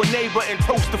with our neighbor and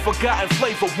toast the forgotten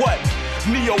flavor. What?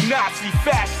 Neo-Nazi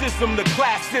fascism, the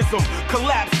classism,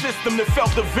 collapse system that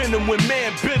felt the venom when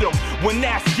man bit him. When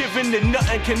that's given, then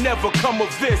nothing can never come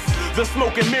of this. The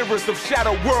smoke and mirrors of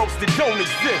shadow worlds that don't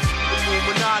exist.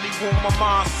 Illuminati want my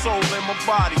mind, soul, and my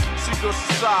body. Secret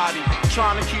society,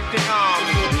 trying to keep the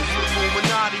army.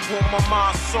 Illuminati want my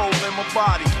mind, soul, and my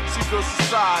body. Secret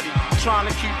society,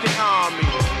 trying to keep the army.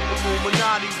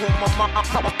 Illuminati want my mind,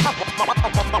 soul, and my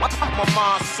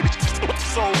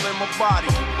body.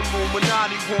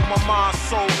 Illuminati want my mind,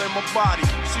 soul, and my body.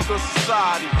 Secret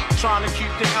society, trying to keep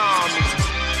the army.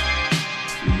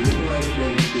 Remember I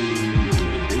said to you,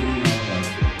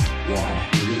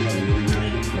 watch, we're going to have an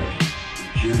international crisis, a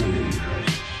generating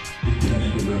crisis, to test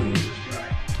the metal of this guy.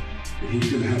 And he's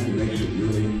going to have to make some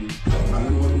really tough, I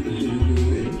don't know what the decision's going to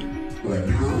be, but I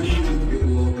promise you it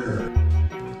will occur.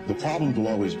 The problems will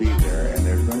always be there, and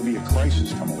there's going to be a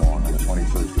crisis come along on the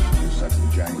 21st or 22nd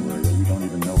of January that we don't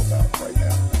even know about right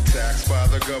now. Taxed by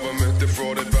the government,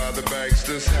 defrauded by the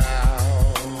banksters,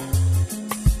 how?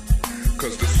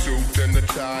 Cause the suit and the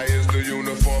tie is the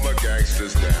uniform of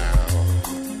gangsters now.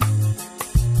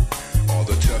 All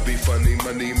the chubby, funny,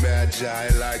 money magi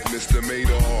like Mr.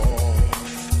 Madoff.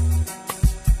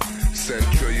 Sent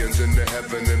trillions into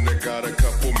heaven and they got a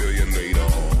couple million laid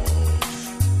off.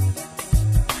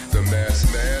 The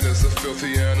masked man is a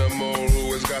filthy animal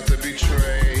who has got to be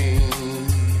trained.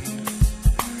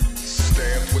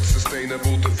 Stamped with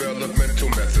sustainable developmental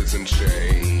methods and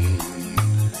change.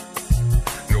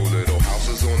 No little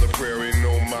houses on the prairie,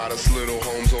 no modest little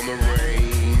homes on the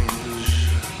range.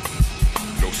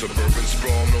 No suburban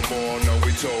sprawl no more, no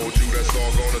we told you that's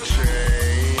all gonna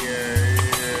change.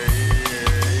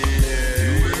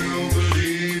 You will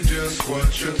believe just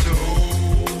what you're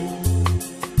told.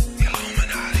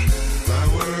 Illuminati. My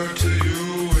word to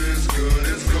you is good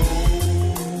as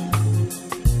gold.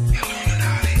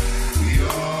 Illuminati. We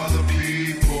are the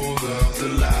people of the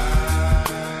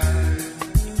light.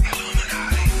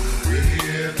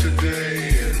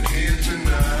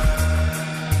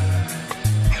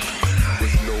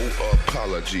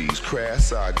 apologies.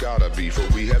 Crass I gotta be, for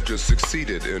we have just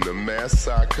succeeded in the mass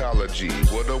psychology.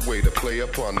 What a way to play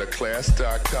upon the class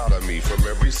dichotomy, from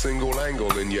every single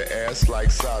angle in your ass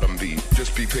like Sodom be.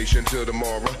 Just be patient till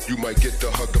tomorrow, you might get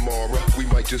to hug tomorrow. We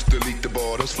might just delete the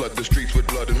borders, flood the streets with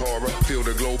blood and horror. Feel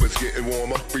the globe is getting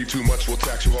warmer, breathe too much will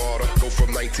tax you harder. Go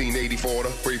from 1984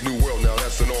 to brave new world, now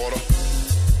that's an order.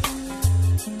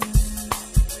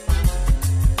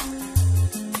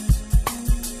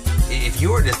 If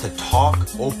you were just to talk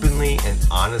openly and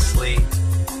honestly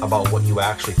about what you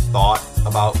actually thought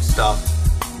about stuff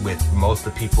with most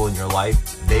of the people in your life,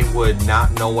 they would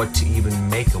not know what to even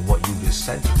make of what you just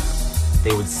said to them.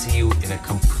 They would see you in a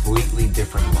completely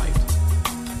different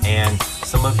light. And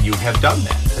some of you have done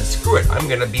that. And screw it, I'm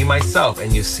gonna be myself.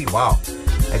 And you see, wow,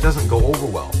 that doesn't go over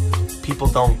well. People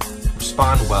don't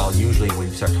respond well usually when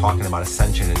you start talking about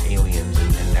ascension and aliens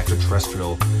and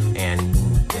extraterrestrial and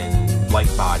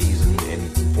light bodies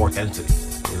and fourth entity.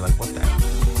 You're like, what the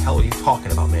hell are you talking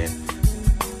about, man?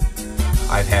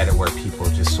 I've had it where people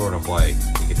just sort of like,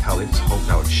 you could tell they just hoped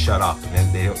I would shut up,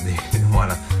 and then they didn't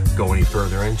want to go any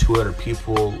further into it, or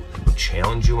people would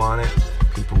challenge you on it.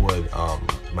 People would,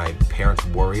 my parents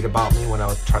worried about me when I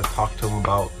would try to talk to them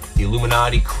about the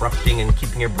Illuminati corrupting and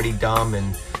keeping everybody dumb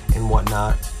and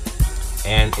whatnot.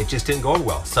 And it just didn't go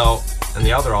well. So, and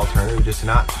the other alternative is just to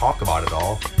not talk about it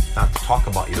all, not to talk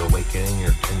about your awakening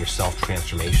and your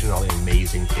self-transformation, all the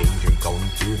amazing things you're going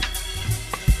through.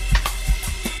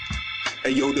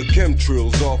 Hey yo, the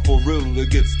chemtrails are for real, it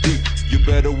gets deep. You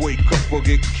better wake up or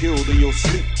get killed in your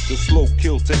sleep. The slow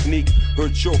kill technique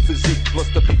hurts your physique. Plus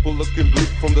the people looking bleak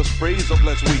from the sprays of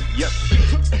last week. Yes.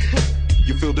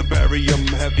 You feel the barium,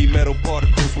 heavy metal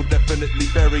particles will definitely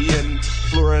bury in.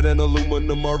 Fluoride and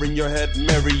aluminum are in your head,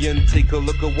 Marion. Take a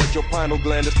look at what your pineal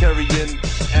gland is carrying.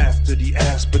 After the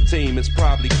aspartame, it's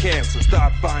probably cancer.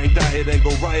 Stop buying diet and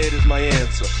go riot is my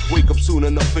answer. Wake up soon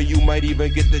enough and you might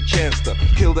even get the chance to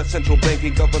kill that central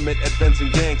banking government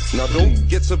advancing gangs. Now don't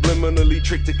get subliminally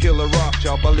tricked to kill a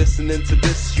Rothschild. By listening to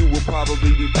this, you will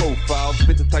probably be profiled.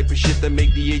 Spit the type of shit that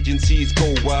make the agencies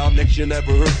go wild. Next you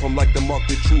never heard from, like the Mark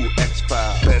the True X-Files.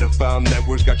 Pedophile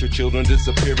networks got your children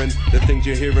disappearing. The things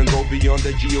you're hearing go beyond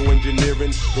that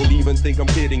geoengineering. Don't even think I'm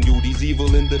kidding you. These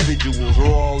evil individuals are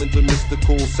all into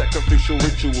mystical sacrificial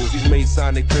rituals. These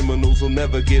Masonic criminals will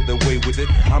never get away with it.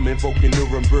 I'm invoking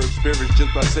Nuremberg spirits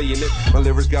just by saying it. My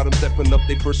lyrics got them stepping up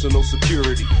their personal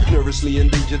security. Nervously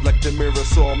endangered like the mirror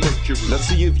saw Mercury. Let's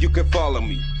see if you can follow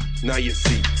me. Now you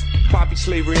see. Poppy,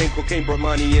 slavery, and cocaine brought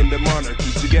money in the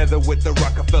monarchy. Together with the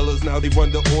Rockefellers, now they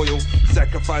run the oil.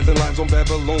 Sacrificing lives on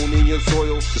Babylonian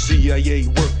soil. The CIA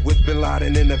worked with Bin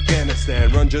Laden in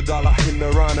Afghanistan. Run Jadallah in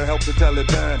Iran and help the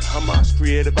Taliban. Hamas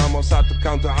created by Mossad to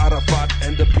counter Arafat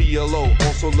and the PLO.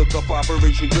 Also look up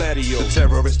Operation Gladio. The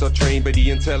terrorists are trained by the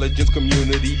intelligence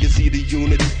community. You see the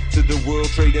unity to the World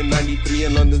Trade in 93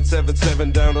 and London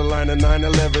 7-7 down the line of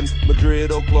 9/11.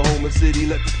 Madrid, Oklahoma City,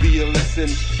 let this be a lesson.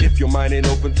 If your mind ain't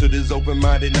open to this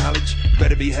open-minded knowledge,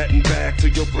 better be heading back to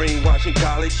your brainwashing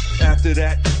college. After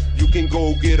that, you can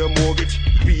go get a mortgage.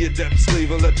 Be a debt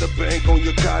slave and let the bank own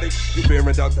your cottage. You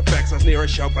bearing out the facts, I snare a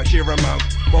shout by sheer amount.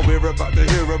 While we're about to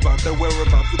hear about their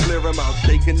whereabouts to clear them out.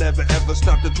 They can never ever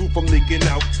stop the truth from leaking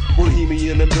out.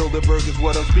 Bohemian and Bilderberg is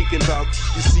what I'm speaking about.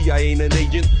 You see, I ain't an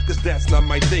agent, cause that's not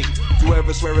my thing. To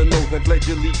ever swear an oath and pledge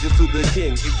allegiance to the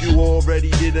king. If you already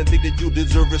didn't think that you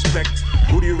deserve respect,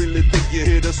 who do you really think you're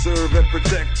here to serve and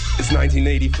protect? It's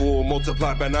 1984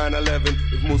 multiplied by 9/11.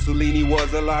 If Mussolini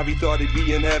was alive, he thought he'd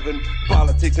be in heaven.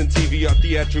 Politics and TV are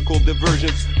theatrical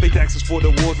diversions. Pay taxes for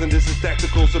the wars and this is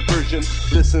tactical subversion.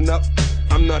 Listen up,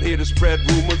 I'm not here to spread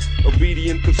rumors.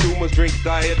 Obedient consumers drink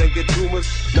diet and get tumors.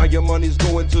 Now your money's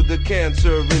going to the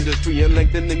cancer industry and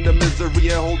lengthening the misery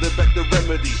and holding back the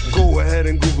remedy. Go ahead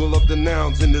and Google up the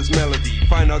nouns in this melody.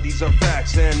 Find out these are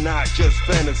facts and not just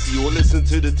fantasy. Or listen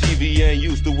to the TV and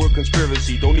use the word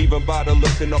conspiracy. Don't even bother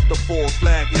looking up the false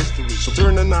flag history. So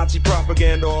turn the Nazi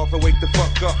propaganda off and wake the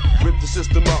fuck up. Rip the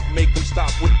system up, make them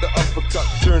stop with the uppercut.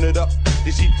 Turn it up,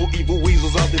 deceitful evil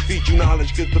weasels, I'll defeat you.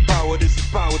 Knowledge gives the power, this is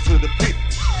power to the people.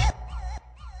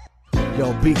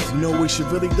 Yo, Beats, you know what we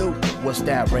should really do? What's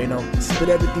that, Reno? Spit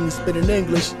everything you spit in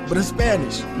English, but in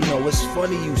Spanish. You know, it's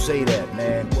funny you say that,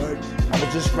 man. Word. I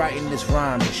was just writing this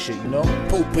rhyme and shit, you know?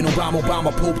 Pope and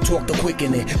Obama, Pope talk the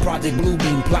quickening. Project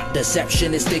Bluebeam, plot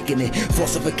deception is thickening.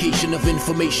 Falsification of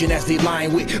information as they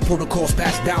line with protocols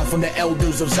passed down from the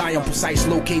elders of Zion. Precise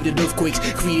located earthquakes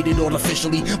created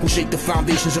artificially will shake the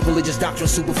foundations of religious doctrine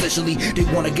superficially. They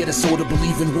want to get us all to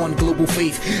believe in one global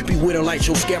faith. Beware the light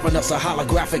show scaring us of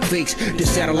holographic fakes. The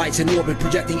satellites in orbit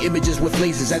projecting images with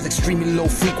lasers as extremely low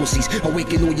frequencies.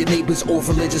 Awaken all your neighbors, all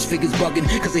religious figures bugging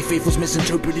cause they faith was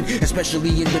misinterpreted, especially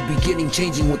in the beginning,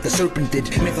 changing what the serpent did.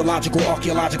 Mythological,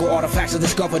 archaeological artifacts are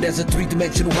discovered as a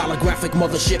three-dimensional holographic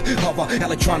mothership of a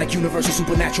electronic universal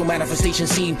supernatural manifestation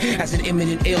seen as an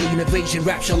imminent alien invasion,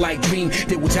 rapture-like dream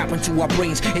that will tap into our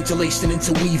brains, interlaced and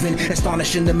interweaving,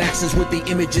 astonishing the masses with the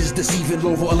images, deceiving.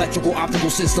 Rover electrical optical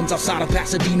systems outside of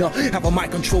Pasadena have a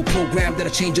mind control program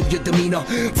that'll change up your demeanor.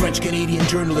 French-Canadian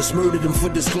journalists murdered him for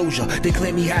disclosure. They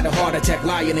claim he had a heart attack,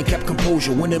 lying and kept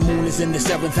composure. When the moon is in the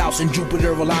 7th house and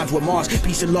Jupiter aligns with Mars,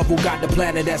 peace and love will guide the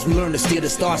planet as we learn to steer the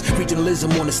stars.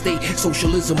 Regionalism on the state,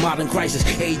 socialism, modern crisis.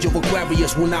 Age of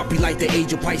Aquarius will not be like the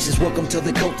age of Pisces. Welcome to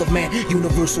the cult of man,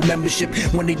 universal membership.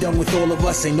 When they done with all of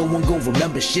us, ain't no one gon'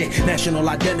 remember shit. National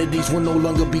identities will no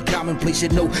longer be commonplace.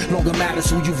 It no longer matters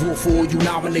who you vote for or you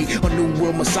nominate. A new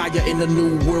world messiah in a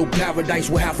new world paradise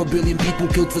where 500 million people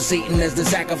killed for Satan as the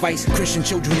sacrifice. Christian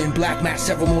children in black mass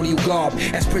ceremonial garb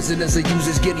as prisoners or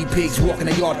users, guinea pigs walking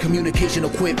a yard. Communication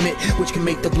equipment which can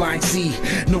make the blind see.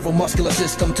 Neuromuscular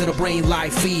system to the brain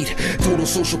live feed. Total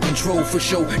social control for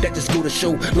show that just go to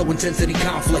show. Low intensity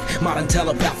conflict, modern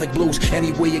telepathic blows.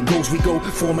 Any way it goes we go,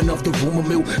 forming of the rumor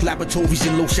mill. Laboratories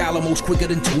in Los Alamos quicker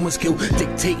than tumors kill.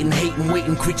 Dictating, hating,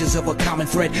 waiting, creatures of a common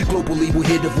thread. Globally we'll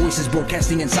hear the voices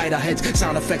broadcasting inside our heads.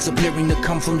 Sound effects appearing to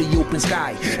come from the open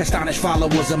sky. Astonished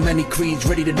followers of many creeds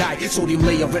ready to die. Sodium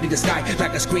layer ready to sky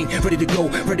like a screen, ready to go,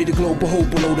 ready to glow. Behold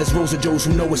below there's rows of Joes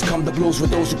who know it's come to blows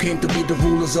with those who came to be the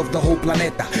rulers of the whole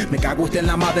planeta. Me cago en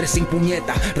la madre sin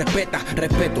puñeta. Respeta,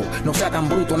 respeto, no sea tan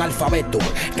bruto analfabeto.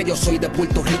 Que yo soy de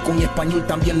Puerto Rico y español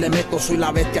también le meto. Soy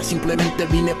la bestia, simplemente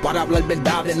vine para hablar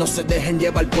verdades. No se dejen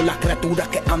llevar por las criaturas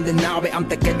que anden nave.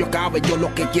 Antes que yo acabe, yo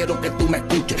lo que quiero es que tú me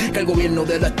escuches. Que el gobierno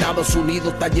de los Estados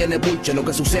Unidos está lleno de buche. Lo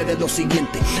que sucede es lo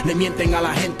siguiente: le mienten a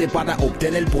la gente para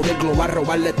obtener poder global,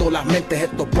 robarle todas las mentes.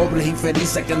 Estos pobres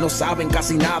infelices que no saben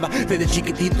casi nada. Desde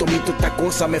chiquitito mi todas estas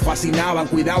cosas me fascinaban.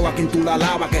 Cuidado a quien tú la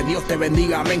lavas, que Dios te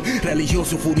bendiga, amén.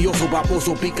 Religioso, furioso,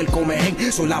 paposo, pica el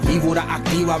comején. Soy la víbora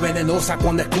activa, venenosa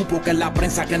cuando escupo, que es la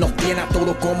prensa que nos tiene a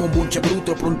todos como un bunche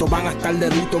bruto. Pronto van a estar de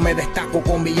luto, me destaco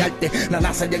con mi arte. La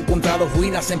NASA ya ha encontrado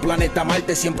ruinas en planeta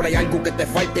Marte. Siempre hay algo que te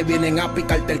falte, vienen a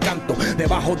picarte el canto.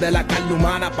 Debajo de la carne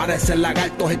humana parecen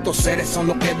lagartos. Estos seres son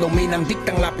los que dominan,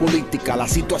 dictan la política. La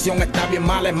situación está bien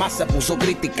mala, es más, se puso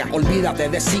crítica. Olvídate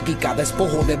de psíquica,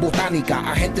 despojo de botánica.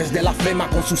 Agentes de la FEMA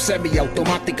con su semilla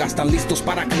automática están listos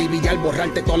para acribillar,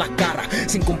 borrarte todas las caras.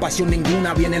 Sin compasión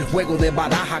ninguna viene el juego de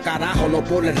baraja, carajo. Lo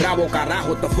por el rabo,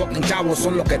 carajo. Estos fucking chavos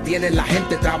son los que tienen la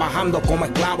gente trabajando como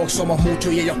esclavos. Somos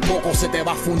muchos y ellos pocos. Se te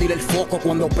va a fundir el foco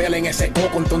cuando pelen ese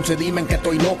coco. Entonces dime que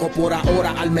estoy loco. Por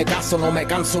ahora hazme caso, no me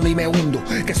canso ni me hundo.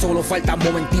 Que solo faltan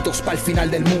momentitos para el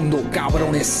final del mundo,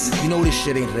 cabrones. You know this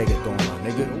shit ain't reggaeton, my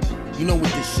nigga. You know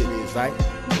what this shit is, right?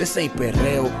 This ain't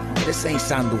perreo, this ain't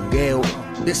sandungueo,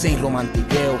 this ain't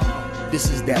romantiqueo. This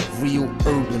is that real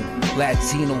urban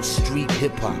Latino street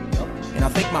hip hop. And I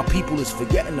think my people is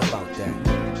forgetting about that.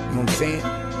 You know what I'm saying?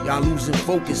 Y'all losing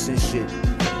focus and shit.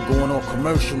 Going all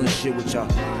commercial and shit with y'all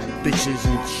bitches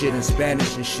and shit in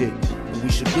Spanish and shit. And we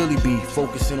should really be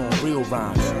focusing on real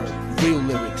rhymes, real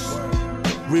lyrics,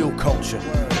 real culture.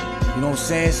 You know what I'm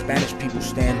saying? Spanish people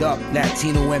stand up.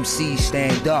 Latino MCs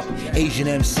stand up. Asian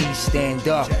MCs stand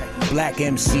up. Black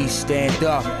MCs stand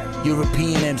up.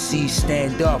 European MCs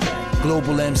stand up.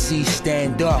 Global MCs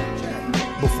stand up.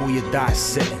 Before you die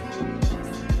sitting.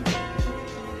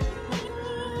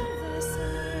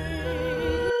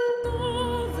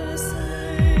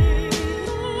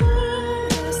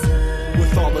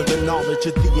 All of the knowledge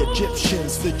of the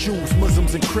Egyptians, the Jews,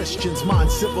 Muslims, and Christians,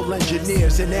 mind civil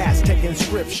engineers and Aztec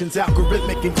inscriptions,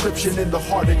 algorithmic encryption in the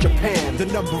heart of Japan. The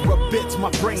number of bits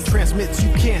my brain transmits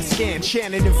you can't scan.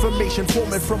 Shannon information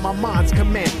forming from my mind's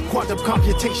command. Quantum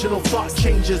computational thought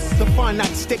changes the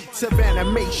finite states of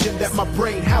animation that my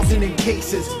brain housing in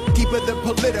cases. Deeper than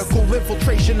political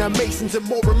infiltration of Masons, and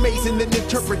more amazing than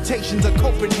interpretations of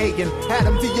Copenhagen.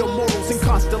 Atom the immortals and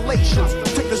constellations.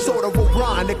 Took the sword of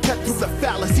Orion to cut through the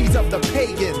fallacies of the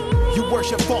pagan. You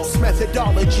worship false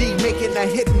methodology, making a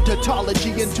hidden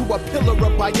tautology into a pillar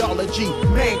of biology.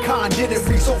 Mankind didn't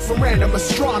result from random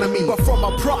astronomy, but from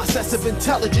a process of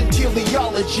intelligent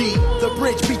teleology. The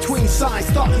bridge between science,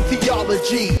 thought, and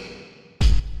theology.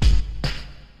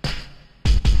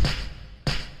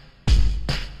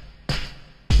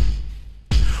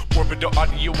 Subliminal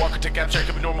audio, architect, abstract,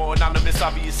 abnormal, anonymous,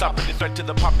 obvious, operative threat to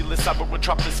the populace.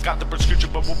 Cyber-metropolis got the prescription,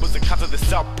 but what was the cause of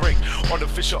this outbreak?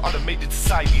 Artificial, automated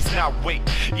societies now wait.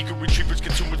 Eager retrievers,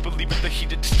 consumers believe in the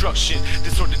heat of destruction.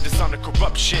 Disorder, dishonor,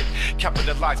 corruption.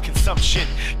 Capitalized consumption.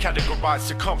 Categorized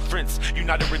circumference.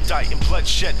 United, indict, and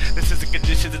bloodshed. This is a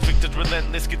condition that's victims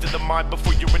relentless. Get to the mind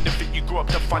before you're an infant. You grow up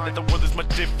to find that the world is much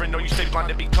different. Or you stay blind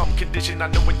and become conditioned. I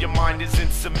know when your mind is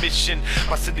in submission.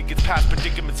 My city gets past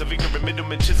predicaments of ignorant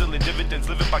middlemen, chiseling dividends,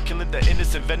 living by killing the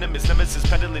innocent, venomous nemesis,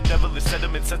 peddling devilish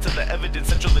sediments, sense of the evidence,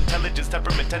 central intelligence,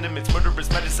 temperament, tenements, murderous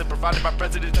medicine provided by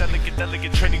presidents,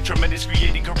 delegate training, tremendous,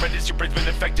 creating horrendous. Your brain's been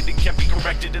infected, it can't be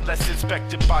corrected unless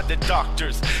inspected by the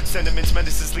doctors. Sentiments,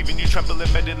 menaces, leaving you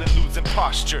trembling, meddling, losing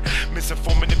posture.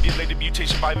 Misinformed, manipulated,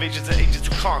 mutation by invasions of agents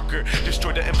who conquer,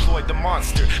 destroy the employ, the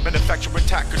monster, manufacturer,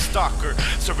 attacker, stalker,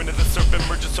 servant of the serpent,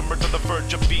 merger, submerged on the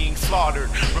verge of being slaughtered.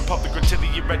 Republic,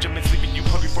 reptilian regiments, leaving you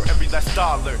hungry for every last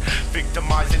dollar.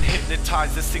 Victimize and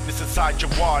hypnotize the sickness inside your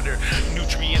water.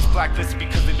 Nutrients blacklisted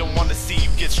because they don't want to see you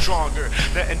get stronger.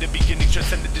 The end of beginning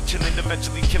transcended to chilling,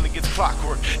 eventually killing its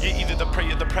clockwork. You're either the prey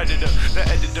or the predator, the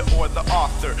editor or the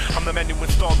author. I'm the man who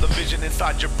installed the vision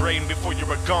inside your brain before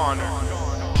you're a goner.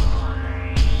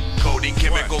 Coding,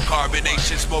 chemical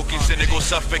carbonation, smoking, cynical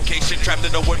suffocation, trapped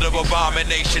in a world of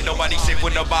abomination. Nobody's safe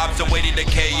when the bombs are waiting to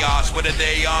chaos. What are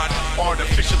they on?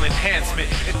 Artificial enhancement,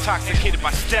 intoxicated by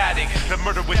static, the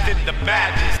murder within the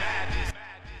madness.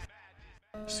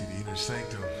 See, the inner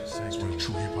sanctum is where the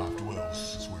true hip hop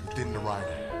dwells. It's where within the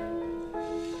writer.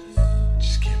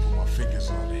 Just can't put my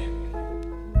fingers on it.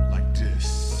 Like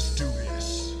this. Let's do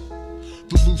this.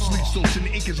 The loose leaf soaks in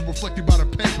the ink is reflected by the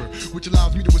paper, which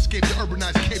allows me to escape the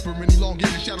urbanized caper and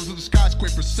elongated shadows of the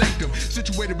skyscraper sanctum.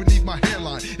 Situated beneath my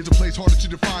hairline is a place harder to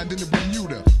define than the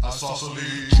Bermuda.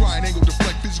 Try and angle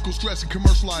deflect physical stress and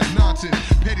commercialized nonsense.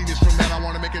 Pettiness from that, I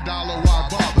want to make $1, why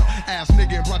bother? Ass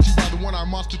nigga, and brought to you by the one-eye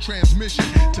monster transmission,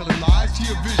 telling lies to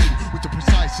your vision with a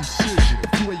precise incision.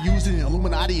 If you are using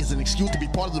Illuminati as an excuse to be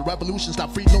part of the revolution,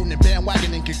 stop freeloading and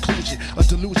bandwagon in conclusion. A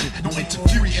delusion, no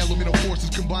interference. Three elemental forces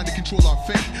combined to control our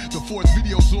fate. The fourth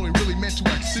video is only really meant to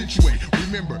accentuate.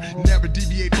 Remember, never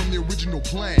deviate from the original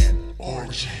plan.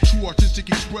 Origin. True artistic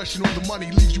expression on the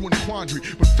money leaves you in a quandary,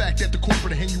 but fact at the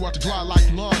corporate hang you out to dry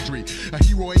like laundry. A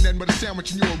hero ain't nothing but a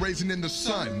sandwich and you're a raisin in the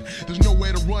sun. There's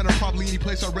nowhere to run or probably any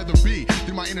place I'd rather be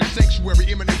than my inner sanctuary.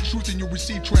 Emanate truth and you'll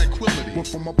receive tranquility. We're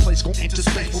from a place going into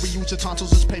space where we use your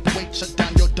tonsils as paperweight. Shut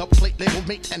down your dub plate, label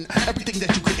mate, and everything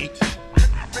that you create.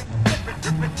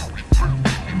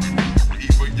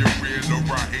 Either you're real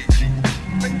or I hate you.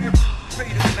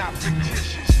 Fate is not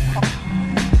fictitious.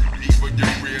 Either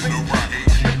you're real or I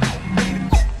hate you.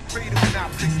 Fate is not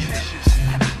fictitious.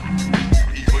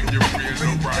 Either you're real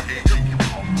or I hate you.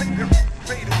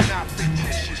 Fate is not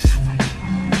fictitious.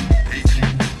 Hate you.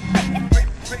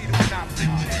 Fate is not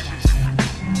fictitious.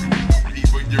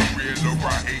 Either you're real or I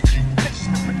hate you.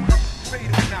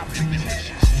 Fate is not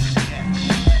fictitious.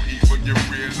 Either you're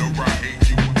real or I hate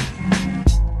you.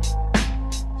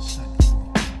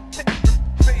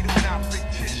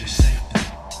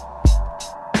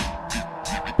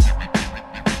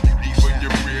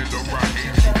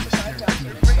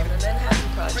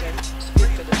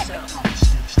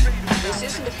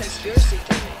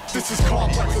 This is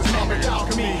complex atomic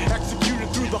alchemy, executed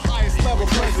through the highest level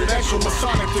presidential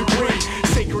Masonic degree.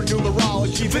 Sacred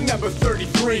numerology, the number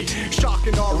 33.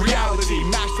 Shocking our reality,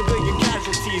 mass civilian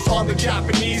casualties on the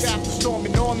Japanese after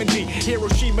storming Normandy,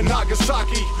 Hiroshima,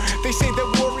 Nagasaki. They say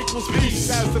that war equals peace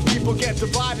as the people get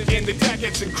divided and the debt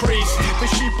gets increased. The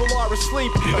sheeple are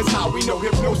asleep, that's how we know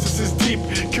hypnosis is deep.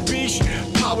 Kabish,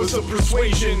 powers of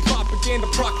persuasion, propaganda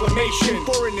proclamation,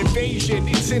 foreign invasion,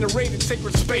 incinerated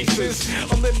sacred spaces,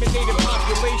 eliminated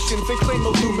populations, they claim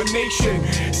illumination.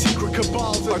 Secret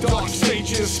cabals of dark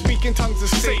sages, speaking tongues of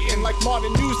Satan like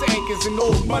modern news anchors and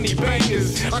old money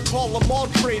bankers. I call them all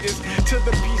traitors to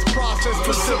the peace process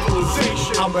for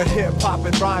civilization. I'm a hip-hop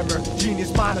and rhymer,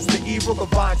 genius minus the evil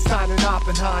of Einstein and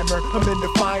Oppenheimer. I'm in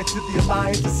defiance of the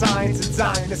alliance of science and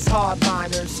Zionist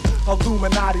hardliners.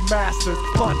 Illuminati masters,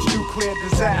 launch nuclear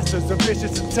disasters, a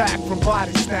vicious attack from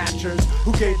body snatchers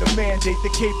who gave the mandate the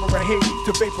caper of Haiti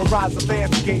to vaporize the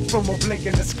landscape from a blink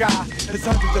in the sky. As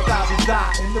hundreds of thousands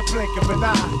die in the blink of an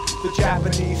eye. The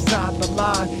Japanese signed the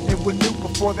line and were nuked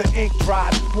before the ink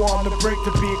dried. War on the brink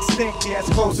to be extinct, yeah, it's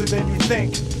closer than you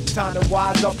think. Time to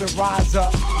wise up and rise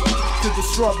up to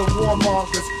destroy the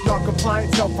warmongers.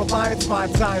 Non-compliant, self-reliance,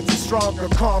 mind science is stronger.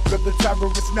 Conquer the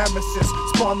terrorist nemesis,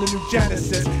 spawn the new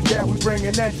genesis. Yeah, we bring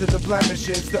an end to the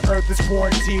blemishes. The earth is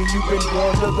quarantined, you've been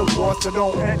warned of the war, so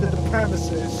don't enter the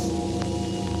premises.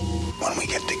 When we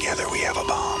get together, we have a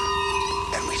bomb,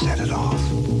 and we set it off.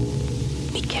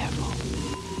 careful.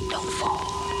 Don't fall.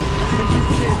 And you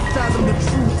can't fathom the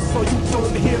truth, so you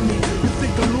don't hear me. You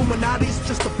think Illuminati's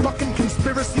just a fucking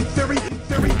conspiracy theory?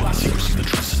 Secrecy, the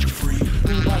truth set you free.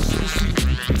 Secrecy,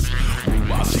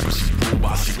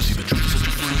 the truth set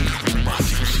you free.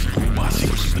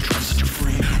 Secrecy, the truth set you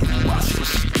free.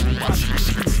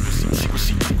 Secrecy,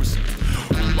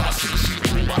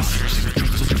 the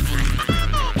truth set you free.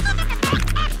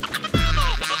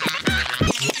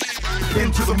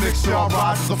 Into the mix, y'all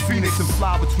rise as a phoenix and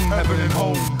fly between heaven and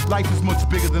home. Life is much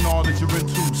bigger than all that you're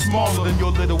into, smaller than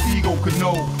your little ego could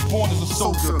know. Born as a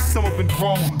soldier, some have been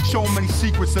grown, shown many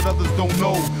secrets that others don't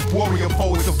know. Warrior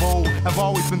poets of old have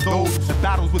always been those that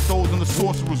battles with those in the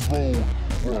sorcerer's role.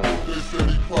 They said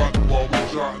he plotted while we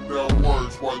jotting down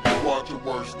words, while you watching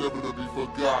words never to be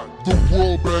forgotten. The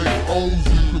World Bank owns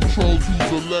you, controls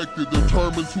who's elected,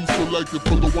 determines who's selected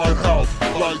for the White House.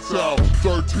 Lights out,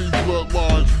 13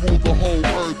 bloodlines rule the whole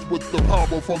earth with the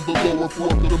power from the lower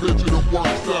fourth dimension and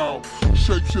works out.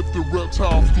 Shape-shifting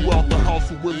reptiles throughout the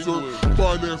House of Windsor,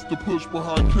 finance the push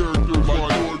behind characters like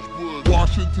George Bush.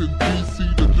 Washington, D.C.,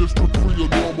 the district free of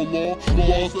normal law,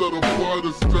 laws that apply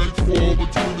to states fall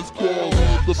between its claws.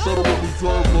 The Federal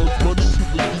Reserve loans money to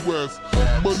the U.S.,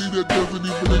 money that doesn't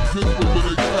even exist, but then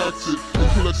they tax it and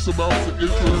collects amounts of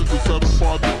interest to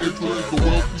satisfy the interest of the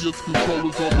wealthiest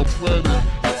controllers on the planet.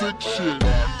 Sick shit.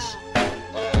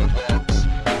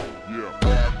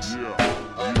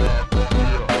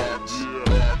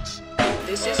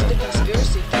 This isn't a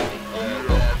conspiracy theory.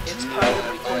 It's part of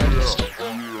recorded history.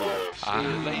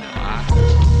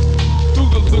 Through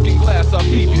the looking glass I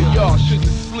peep you. Y'all shouldn't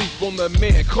sleep on the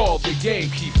man called the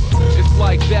gamekeeper. It's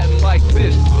like that and like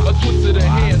this. A twist of the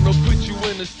hand will put you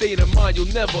in a state of mind you'll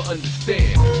never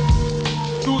understand.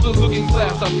 Through the looking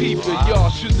glass I peep you. Y'all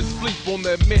shouldn't sleep on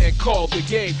that man called the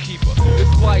gamekeeper.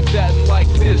 It's like that and like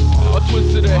this. A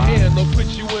twist of the hand will put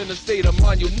you in a state of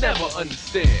mind you'll never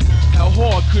understand. How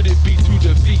hard could it be to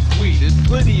defeat we? There's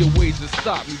plenty of ways to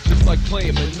stop me, just like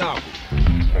playing Monopoly.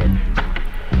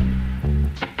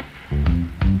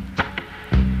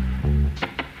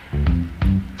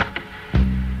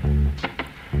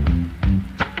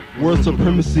 World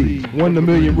supremacy, 1 in a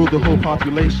million rule the whole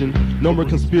population. No more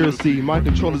conspiracy, mind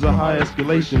control is a high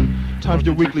escalation. Time for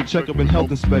your weekly checkup and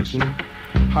health inspection.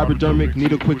 Hypodermic,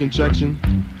 needle quick injection.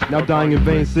 Now dying in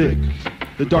vain sick.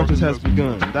 The darkness has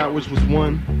begun, that which was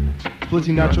one.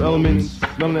 Splitting natural elements,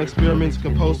 melanin experiments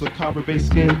composed of copper-based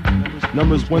skin.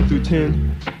 Numbers 1 through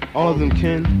 10, all of them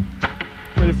kin.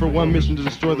 Created for one mission to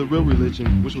destroy the real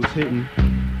religion, which was hidden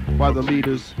by the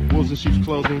leaders, wolves in sheep's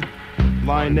clothing.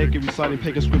 Lying naked, reciting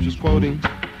pagan scriptures, quoting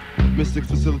mystic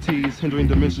facilities, hindering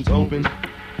dimensions open.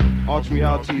 Altering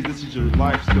realities, this is your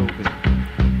life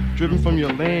scoping. Driven from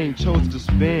your lane, chose to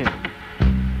disband,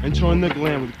 and join the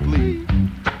gland with glee.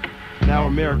 Now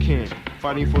American,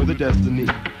 fighting for the destiny.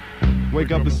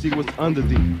 Wake up and see what's under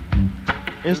thee.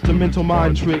 Instrumental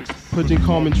mind tricks, putting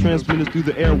common transmitters through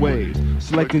the airwaves,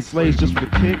 selecting slaves just for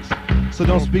the kicks. So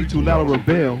don't speak too loud or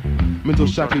rebel. Mental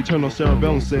shock, eternal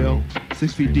cerebellum cell,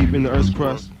 6 feet deep in the earth's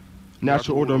crust.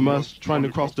 Natural order must, trying to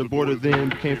cross the border then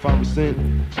became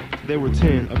 5%. They were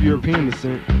 10 of European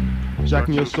descent,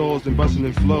 jacking your souls and busting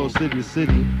in flows, city to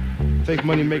city. Fake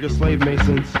money maker slave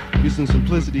masons, using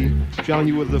simplicity, drowning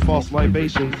you with the false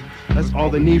libations. That's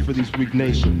all they need for these weak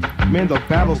nations. Man the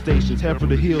battle stations, head for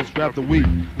the hills, grab the weak,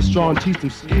 the strong teach them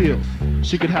skills.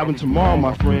 Shit could happen tomorrow,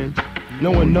 my friend.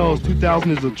 No one knows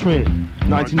 2000 is a trend.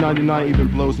 1999 even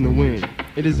blows in the wind.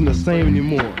 It isn't the same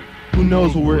anymore. Who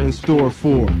knows what we're in store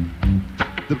for?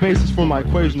 The basis for my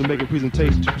equation to make a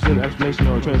presentation, to present an explanation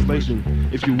or a translation,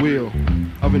 if you will,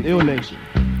 of an ill nation.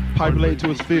 Pipe related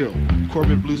to its field.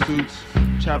 Corporate blue suits,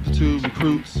 chapter 2,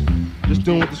 recruits. Just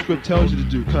doing what the script tells you to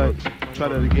do, cut. Try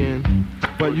that again.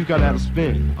 But you gotta add a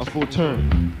spin, a full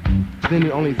turn. Then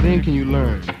and only then can you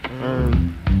learn,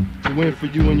 earn, to win for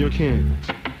you and your kin.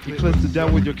 Eclipse the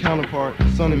devil with your counterpart,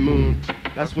 sun and moon.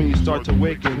 That's when you start to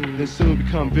awaken, then soon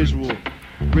become visual.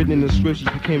 Written in the scriptures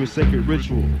became a sacred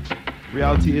ritual.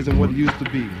 Reality isn't what it used to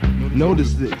be.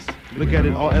 Notice this, look at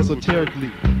it all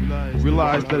esoterically.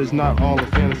 Realize that it's not all a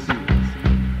fantasy.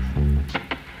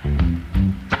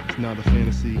 It's not a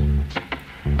fantasy.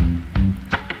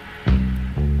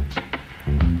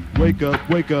 Wake up,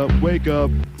 wake up, wake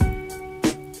up.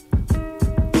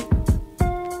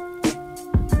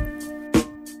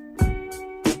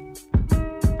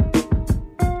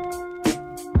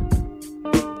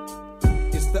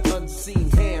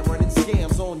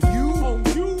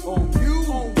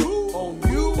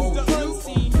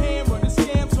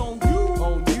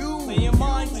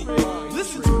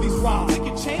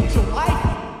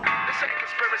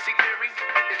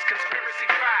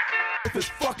 stuff is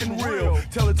fucking real.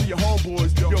 Tell it to your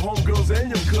homeboys, your homegirls, and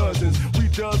your cousins. We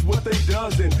does what they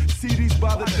doesn't. CDs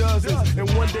by the dozens, and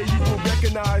one day you will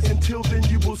recognize. Until then,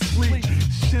 you will sleep.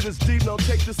 Shit is deep. Now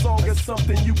take the song as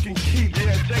something you can keep.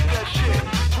 Yeah, take that shit,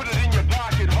 put it in your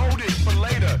pocket, hold it for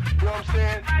later. You know what I'm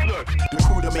saying? Look, the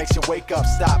crew that makes you wake up,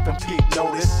 stop and peep.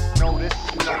 Notice.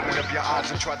 Open up your eyes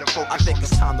and try to focus. I think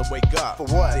it's time to wake up. For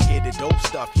what? To hear the dope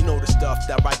stuff. You know the stuff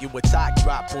that right you with tie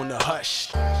drop on the hush.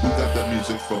 We got that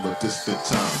music from a distant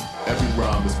time. Every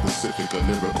rhyme is specific, a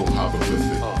lyrical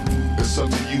hieroglyphic. It's up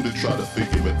to you to try to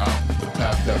figure it out. The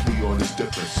path that we on is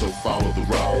different, so follow the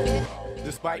route.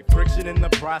 Despite friction in the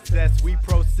process, we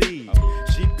proceed.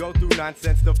 Sheep go through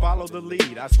nonsense to follow the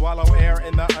lead. I swallow air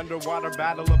in the underwater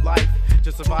battle of life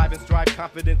to survive and strive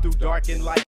confident through dark and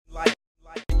light.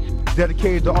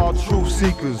 Dedicated to all truth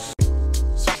seekers.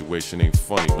 Situation ain't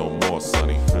funny no more,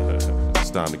 sonny.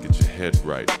 It's time to get your head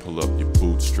right. Pull up your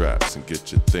bootstraps and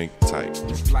get your think tight.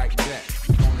 Just like that,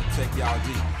 wanna take y'all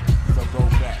deep, so go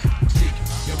back. Deep,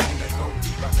 you wanna go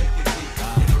deep, I take it deep.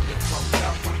 You know you fucked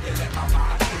up when you let my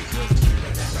mind free. You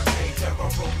let the page ever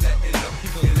roll, let me look.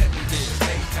 You let me get the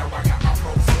stage, now I got my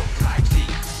pros look like deep.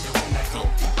 You wanna go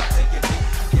deep, I take it deep.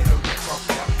 You know you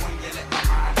fucked up when you let my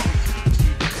mind free.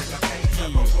 You let the page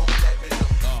ever roll, let me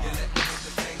look. You let me get the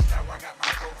stage, now I got my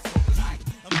pros look like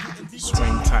deep.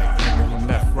 Swing tight, from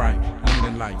left, right,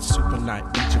 leaning light, super night,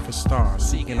 reaching for stars,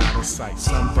 seeking out of sight,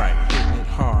 sun bright, hitting it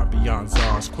hard, beyond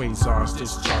czars, quasars,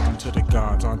 discharging to the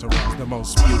gods, entourage, the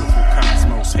most beautiful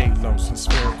cosmos, halos, and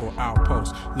spherical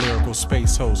outposts, lyrical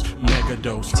space hosts,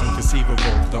 megadose,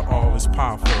 inconceivable, the all is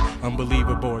powerful,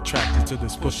 unbelievable, attracted to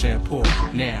this push and pull,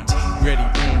 now, ready,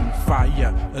 aim,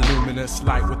 fire, illuminous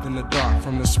light within the dark,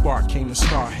 from the spark came the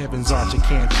star, heaven's arch, it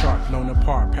can't chart, blown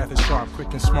apart, path is sharp,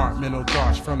 quick and smart, mental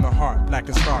darts from the heart, black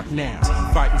and stark now,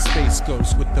 fighting space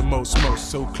ghosts with the most,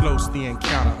 so close the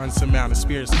encounter, unsurmounted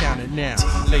spirits counted now,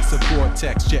 lace of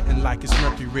vortex, jetting like it's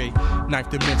mercury, ninth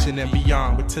dimension and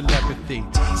beyond with telepathy,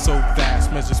 so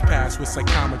vast, measures past with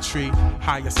psychometry,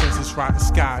 higher senses right the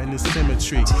sky in the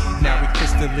symmetry, now we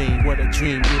crystalline, what a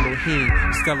dream, Elohim,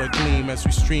 stellar gleam as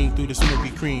we stream through this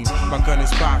milky cream, my gun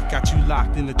is back, got you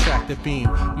locked in the tractor beam,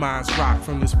 minds rock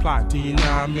from this plot, do you know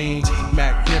what I mean,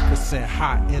 magnificent,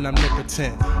 hot and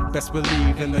omnipotent, best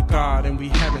believe in the God and we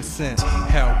heaven sent,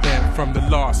 hell bent from the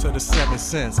loss of the seven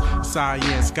sense,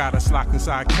 science got us locked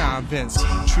inside convents,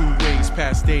 true ways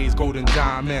past days, golden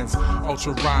diamonds,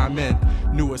 ultra rhyming,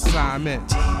 new assignment,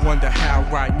 wonder how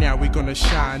right now we gonna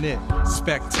shine it,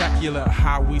 spectacular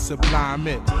how we sublime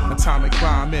it, atomic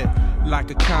bomb it,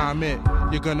 like a comet,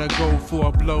 you're gonna go for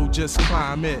a blow, just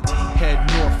climb it, head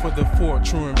north for the fort,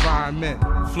 true environment,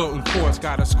 floating ports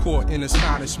got us caught in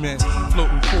astonishment,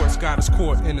 floating ports got us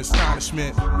caught in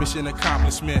astonishment, mission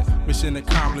accomplishment,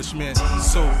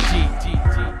 so deep.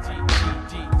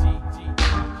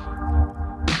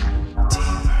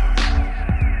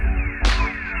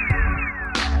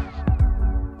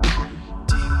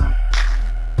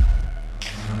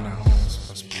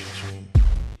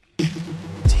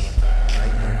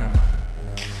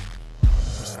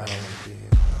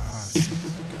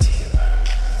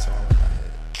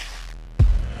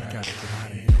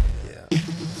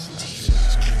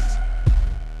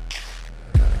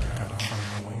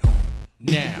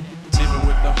 Now, living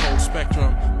with the whole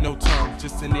spectrum, no tongue,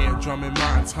 just an ear drumming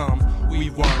minds hum. We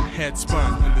one head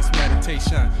spun in this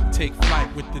meditation. Take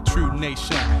flight with the true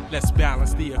nation. Let's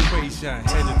balance the equation.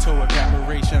 Headed to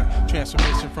evaporation.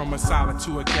 Transformation from a solid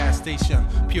to a gas station.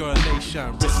 Pure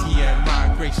elation, risky and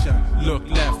migration. Look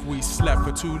left, we slept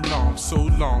for too long, so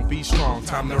long. Be strong,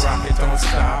 time to rock it, don't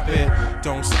stop it.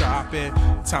 Don't stop it.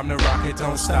 Time to rock it,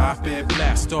 don't stop it.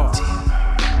 Blast off.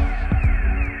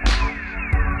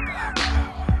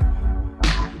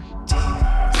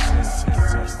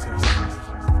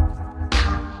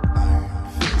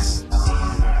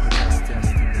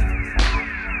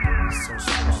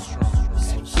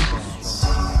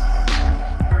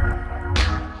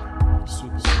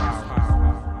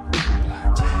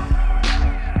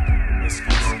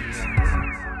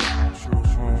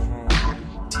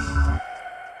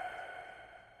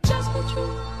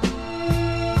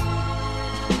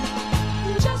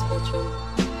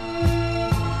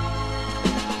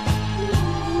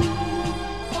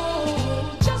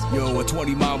 A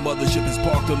 20-mile mothership is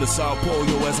parked on the South Pole,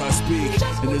 yo, as I speak.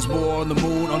 And there's more on the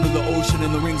moon, under the ocean,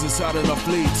 and the rings inside of our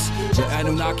fleets. The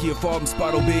Anunnaki are farm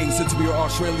spiral beings since we are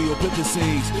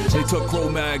Australopithecines. They took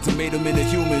Cro-Mags and made them into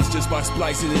humans just by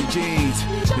splicing their genes.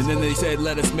 And then they said,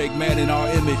 let us make man in our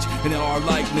image and in our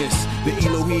likeness. The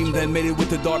Elohim then made it with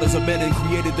the daughters of men and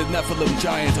created the Nephilim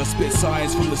giants. I spit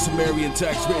science from the Sumerian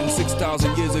text written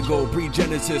 6,000 years ago,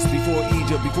 pre-Genesis, before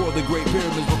Egypt, before the Great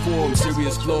Pyramids were formed.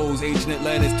 Serious flows, ancient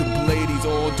Atlantis to Pleiades,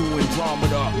 all doing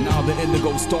Andromeda. Now the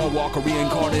Indigo Starwalker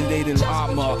reincarnated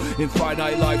Atma. In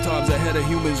finite lifetimes ahead of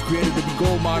humans, created to be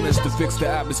gold miners to fix the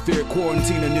atmosphere.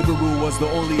 Quarantine and Nibiru was the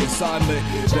only assignment.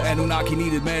 The Anunnaki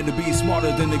needed man to be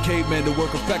smarter than the caveman to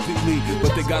work effectively,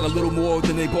 but they got a little more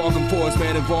than they bargained for as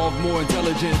man evolved more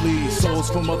intelligently. Souls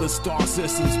from other star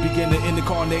systems began to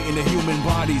incarnate into human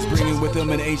bodies, bringing with them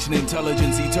an ancient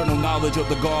intelligence, eternal knowledge of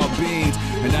the God beings,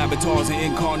 and avatars and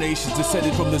incarnations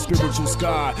descended from the spiritual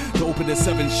sky to open the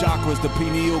 7 chakras, the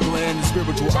pineal gland, the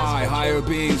spiritual eye. Higher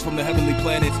beings from the heavenly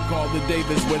planets called the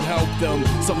Davis would help them.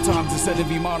 Sometimes descending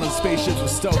Vimanas spaceships were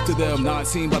stealth to them, not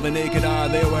seen by the naked eye.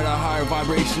 They were at a higher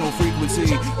vibrational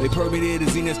frequency. They permeated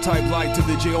a zenith type light to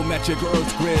the geometric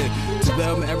earth grid. To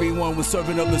them, everyone was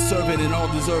servant of the servant and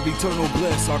all deserve eternal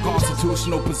bliss. Our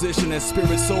constitutional position as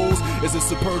spirit souls is a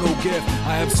supernal gift.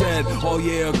 I have said, all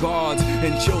ye are gods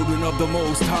and children of the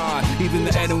Most High, even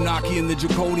the Anunnaki and the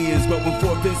Draconians. But when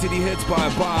fourth density hits,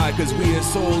 bye-bye, cause we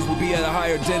as souls will be at a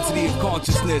higher density of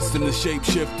consciousness than the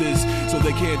shapeshifters. So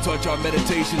they can't touch our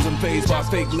meditations. I'm phased by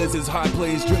fake lizards, high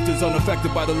plains drifters,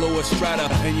 unaffected by the lower strata.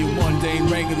 And you mundane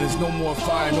wranglers, no more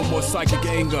fire, no more psychic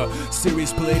anger.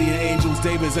 Serious Palladian angels,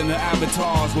 Davids, and the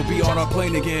avatars will be on our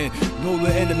plane again. No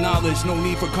the end of knowledge, no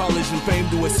need for college and fame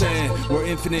to ascend. We're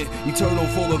infinite, eternal,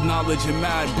 full of knowledge and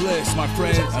mad bliss, my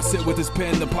friend. I sit with this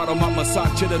pen, the Padamama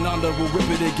Satchitananda will rip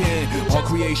it again. All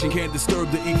creation can't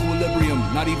disturb the equilibrium,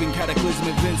 not even cataclysm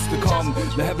events to come.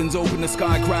 The heavens open, the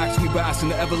sky cracks, we bask in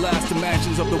the everlasting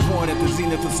mansions of the one at the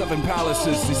zenith of 7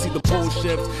 palaces. You see the pole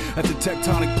shift as the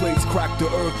tectonic plates crack the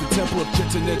earth. The temple of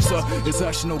Chichen Itza is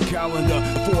Eshno calendar.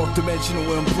 The 4th dimensional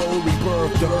implode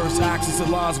rebirth. The earth's axis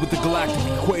aligns with the galactic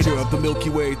equator of the Milky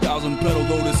Way. 1,000-petal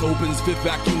lotus opens, 5th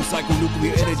vacuum cycle,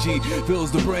 nuclear energy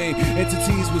fills the brain.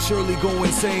 Entities will surely go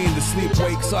insane. The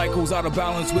sleep-wake cycles out of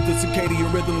balance with the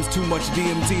circadian rhythms. Too much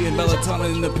DMT and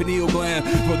melatonin in the pineal gland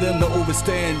for them to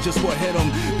overstand just what hit them.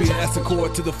 Be an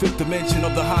escort to the 5th dimension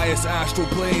of the highest astral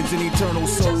planes. An eternal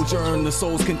sojourn. The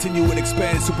souls continue and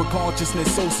expand. Super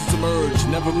consciousness, sources emerge.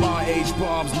 Never mind H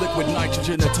bombs, liquid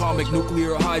nitrogen, atomic,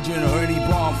 nuclear, hydrogen, or any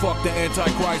bomb. Fuck the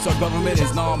Antichrist. Our government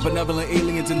is non-benevolent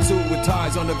aliens in suit with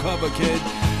ties undercover, kid.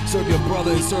 Serve your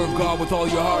brother and serve God with all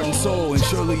your heart and soul, and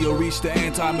surely you'll reach the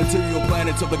anti-material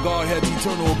planets of the Godhead's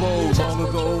eternal abode. Long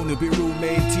ago, Nibiru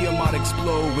made Tiamat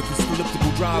explode with its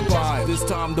elliptical drive-by. This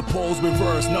time the poles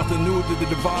reverse, nothing new to the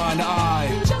divine eye.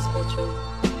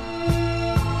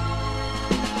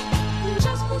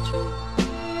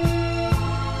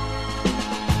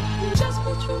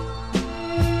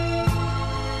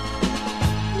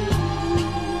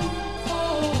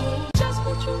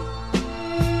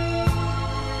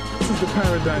 The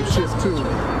paradigm shift too,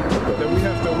 that we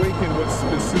have to awaken what's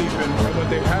been sleeping and what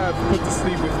they have put to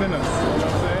sleep within us, you know what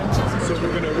I'm saying? So we're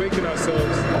going to awaken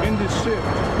ourselves in this shift,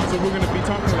 so we're going to be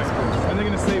talking like this, and they're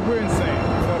going to say we're insane,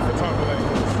 you know, for talking like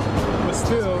this. But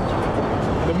still,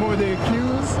 the more they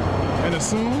accuse and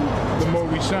assume, the more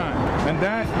we shine, and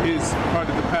that is part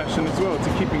of the passion as well, to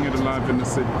keeping it alive in the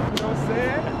city. You know what I'm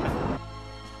saying?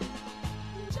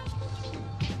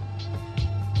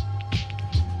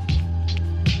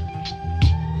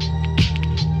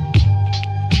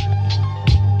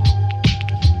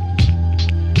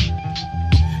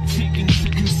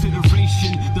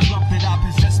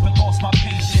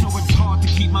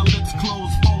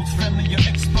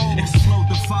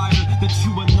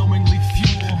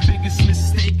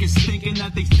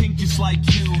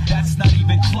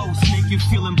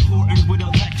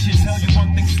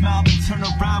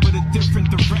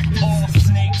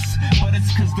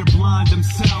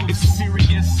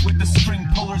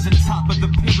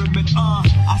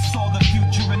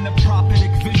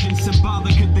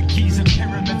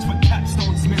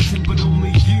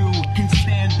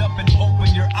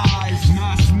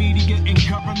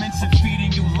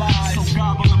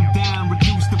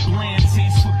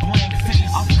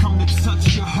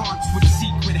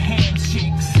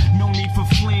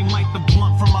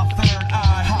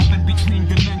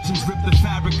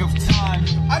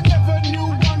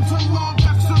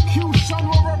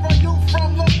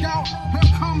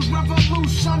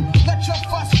 Revolution, let your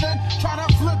fuss then try to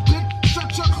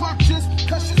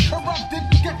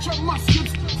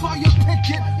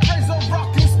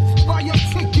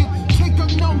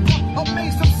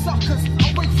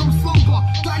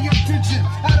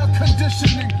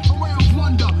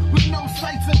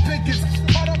tickets.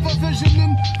 Part of a vision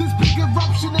in this big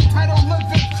eruption entitled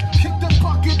living. Kick the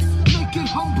buckets, make it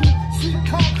humble. Sweet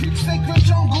concrete, sacred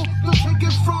jungle. They'll take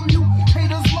it from you.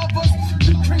 Haters love us.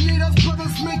 You create us,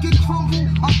 brothers make it crumble.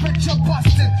 I bet you're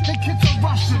busted. The kids are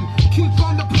rushing. Keep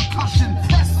on the percussion.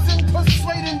 Pressing,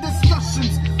 persuading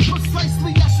discussions.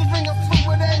 Precisely ushering a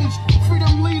fluid age.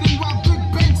 Freedom leading while big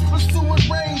banks pursuing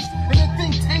range. And the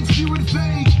think tanks view it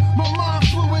vague. My mind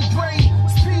fluid gray.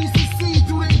 Speeds to see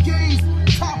through their gaze.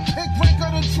 Top pick rank of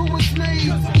the truest names.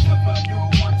 Cause I never knew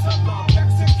what to love.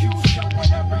 Execution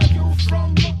wherever you from.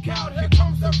 Look out, here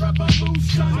comes the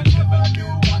revolution. I never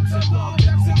knew what to love.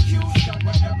 Execution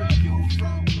wherever you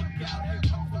from. Look out, here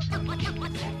comes the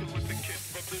revolution.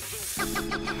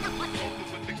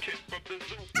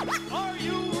 Are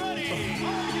you ready?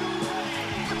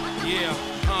 Yeah,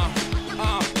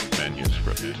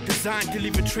 Manuscript. Designed to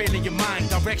leave a trail in your mind.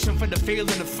 Direction for the fail and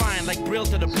the fine. Like Brill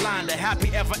to the blind. A happy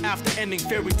ever after ending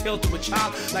fairy tale to a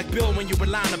child. Like Bill when you were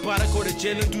lying about it. Go to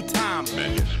jail and do time.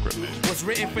 Manuscript. Was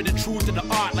written for the truth of the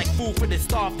art. Like food for the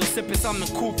starved. The sipping something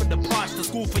cool for the posh. The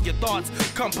school for your thoughts.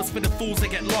 Compass for the fools that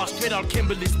get lost. Straight out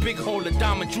Kimberly's big hole. A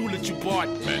diamond jewel that you bought.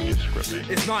 Manuscript.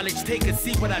 It's knowledge. Take a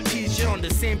seat what I teach. It on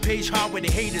the same page. Hard where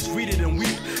the haters read it and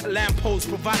weep. A lamppost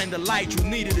providing the light you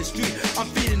need in the street. I'm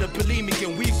feeding the bulimic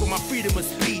and weak with my freedom of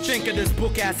speech. Think of this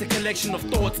book as a collection of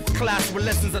thoughts. Class where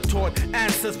lessons are taught.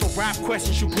 Answers for rap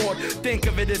questions you brought. Think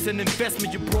of it as an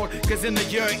investment you brought. Cause in a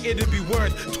year it'll be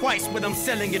worth twice what I'm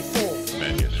selling it for.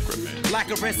 Manuscript. Like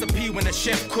a recipe when a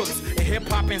chef cooks. A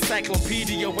hip-hop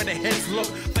encyclopedia where the heads look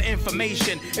for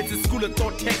information. It's a school of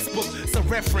thought textbook. It's a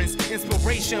reference,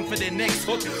 inspiration for the next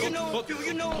hook.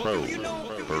 Pro,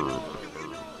 verb,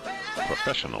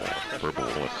 professional,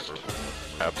 verbalist,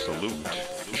 absolute,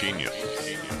 genius,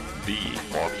 the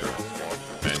author.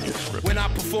 Manuscript. When I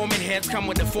perform in heads come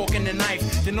with a fork and a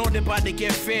knife. They know they're about to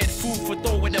get fed. Food for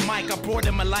thought with a mic. I brought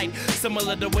them a light.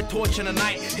 Similar to with torch in the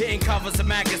night. Hitting covers of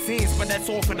magazines, but that's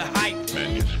all for the hype.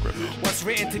 Manuscript. What's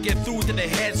written to get through to the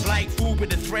heads like food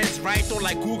with the threads right. Or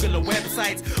like Google or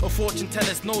websites. Or fortune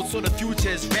teller's notes so the future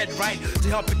is read right. To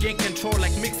help you gain control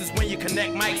like mixes when you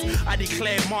connect mics. I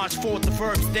declare March 4th the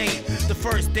verb's day. The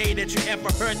first day that you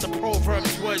ever heard the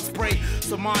proverbs word spray.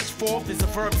 So March 4th is the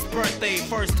verb's birthday.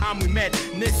 First time we met.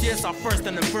 And this year's our first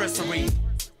anniversary.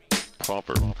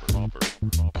 Proverb,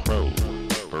 pro,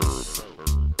 verb,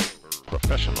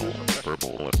 professional,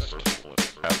 verbalist,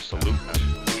 absolute,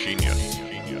 genius,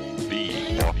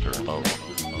 the author of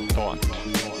thought,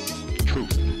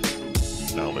 truth,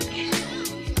 knowledge,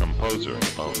 composer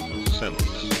of sense,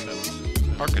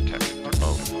 architect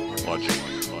of logic,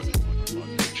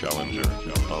 challenger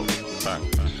of fact,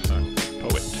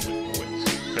 poet,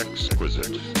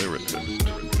 exquisite lyricist,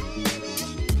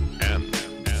 and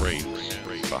phrase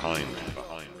behind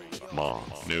ma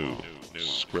new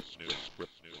script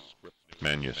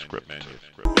manuscript. A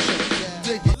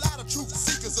lot of truth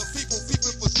seekers of people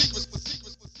for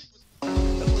secrets.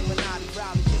 Illuminati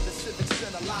rally in the civic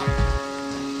center live.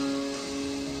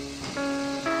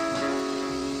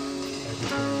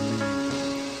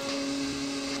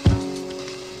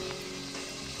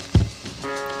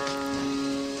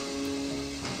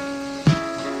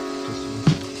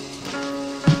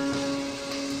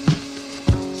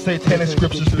 Satanic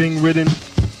scriptures being written,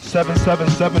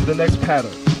 777 the next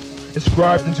pattern,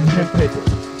 inscribed into hemp paper.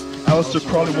 Aleister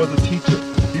Crowley was a teacher,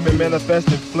 demon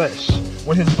manifest in flesh.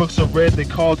 When his books are read, they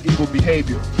cause evil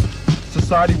behavior.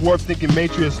 Society warped thinking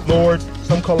Matrix Lord,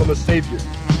 some call him a savior,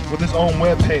 with his own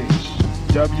webpage,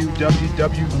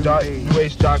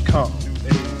 www.newage.com,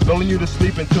 lulling you to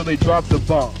sleep until they drop the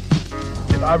bomb.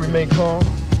 If I remain calm,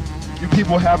 you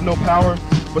people have no power,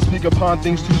 but speak upon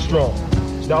things too strong.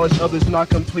 Knowledge others not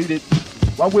completed.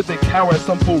 Why would they cower at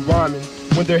some fool rhyming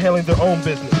when they're handling their own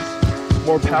business?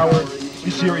 More power,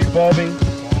 each year evolving,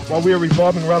 while we are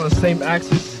revolving around the same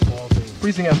axis,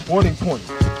 freezing at boiling point,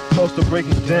 close to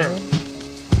breaking down.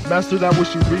 Master that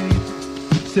which you read,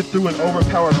 sift through and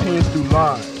overpower opinions through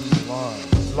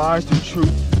lies through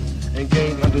truth, and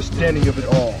gain understanding of it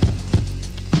all.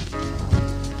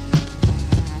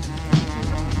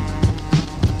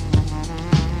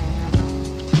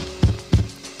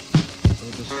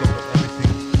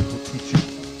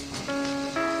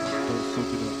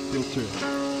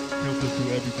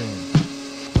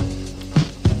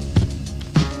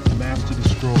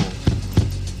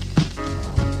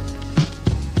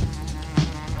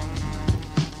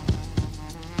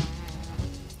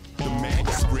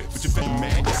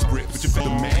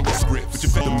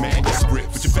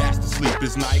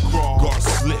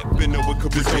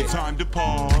 Time to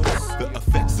pause. The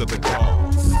effects of the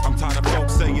cause. I'm tired of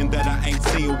folks saying that I ain't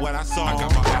seeing what I saw. I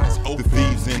got my eyes open. The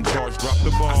thieves in charge drop the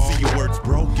ball. I see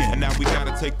we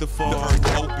gotta take the fall. The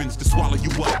earth opens to swallow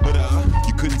you up, but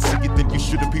you couldn't see it, then you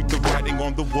should've peeped the writing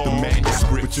on the wall. The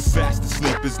manuscript, but you're fast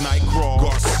asleep as night crawls.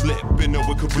 Guards slip, and know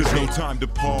it could there's no time to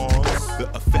pause. The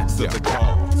effects of the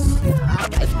cause.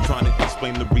 Trying to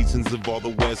explain the reasons of all the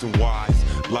wheres and whys.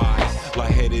 Lies,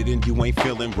 lightheaded and you ain't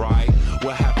feeling right.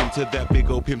 What happened to that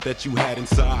big old pimp that you had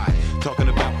inside? Talking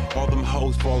about all them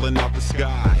hoes falling out the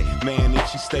sky. Man, if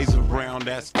she stays around,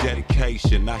 that's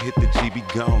dedication. I hit the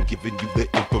GB gone, giving you the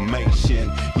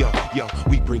information. Yo,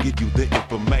 we bringing you the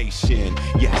information.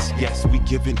 Yes, we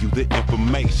giving you the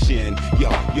information.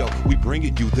 Yo, we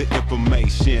bringing you the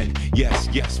information.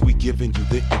 Yes, we giving you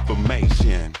the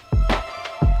information.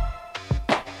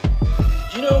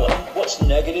 You know what's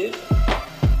negative?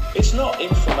 It's not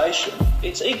information,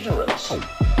 it's ignorance.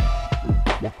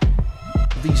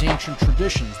 These ancient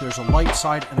traditions, there's a light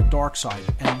side and a dark side,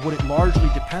 and what it largely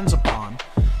depends upon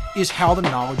is how the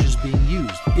knowledge is being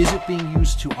used. Is it being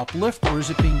used to uplift, or is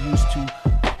it being used to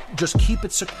just keep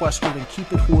it sequestered and keep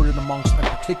it hoarded amongst a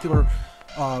particular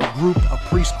group, a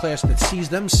priest class that sees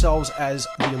themselves as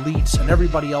the elites and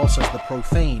everybody else as the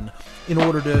profane, in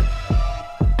order to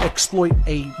exploit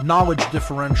a knowledge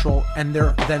differential and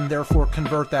then therefore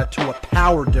convert that to a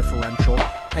power differential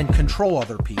and control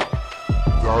other people.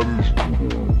 That is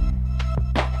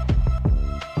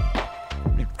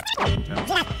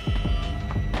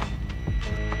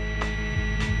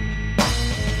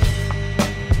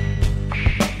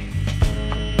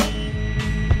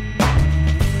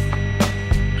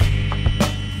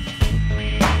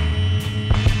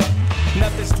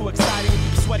Nothing's too exciting,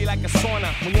 sweaty like a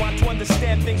sauna. When you want to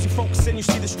understand things, you focus and you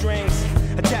see the strings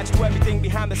attached to everything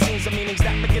behind the scenes, the meanings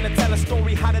that begin to tell a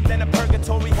story hotter than a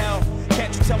purgatory hell.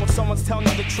 Can't you tell when someone's telling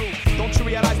you the truth? Don't you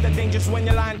realize the danger's when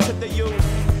you're lying to the youth?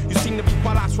 You seem to be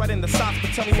quite right in the sauce,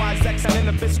 but tell me why is X and in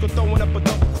the biscuit throwing up a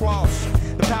double cross?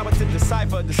 The power to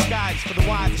decipher, disguise for the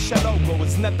wise, the shell logo,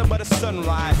 it's nothing but a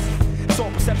sunrise. It's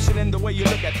all perception in the way you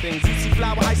look at things. You see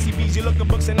flower, I see bees, you look at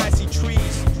books and I see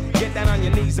trees. Get down on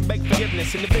your knees and beg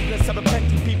forgiveness. In the business of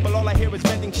repenting people, all I hear is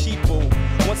vending sheeple.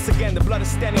 Once again, the blood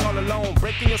is standing all alone,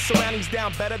 breaking your surroundings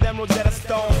down better than Rosetta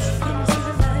Stones.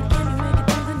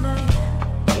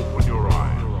 Open your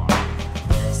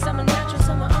eyes. Some are natural,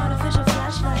 some are artificial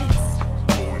flashlights.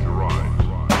 Close your eyes.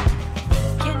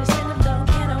 Can you stand up, though?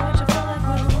 Can I watch you fall like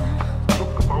room?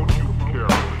 Look about you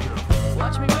carefully.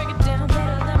 Watch me break it down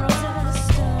better than Rosetta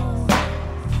Stone.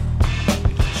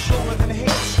 Stronger than hate,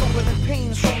 stronger than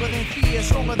pain, stronger than fear,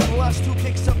 stronger than lust. Who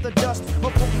kicks up the dust?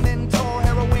 More potent than tall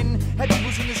heroin. Had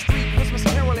evils in the street, Christmas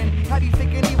caroling. How do you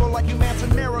think an evil like you,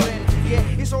 Manson, Maryland? Yeah,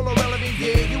 it's all irrelevant,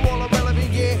 yeah, you all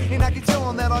irrelevant, yeah. And I can tell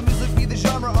them that our music be the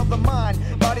genre of the mind.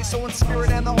 Body, soul, and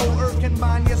spirit, and the whole earth can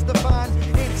mind. Yes, divine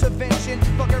intervention.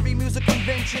 Fuck every music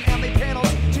convention and they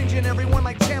panels, changing everyone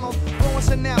like channels. Blowing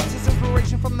synapses,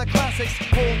 inspiration from the classics.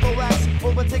 Hold the racks,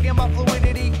 overtaking my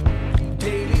fluidity.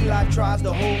 Daily life tries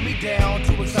to hold me down.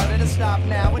 Too excited to stop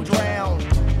now and drown.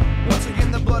 Once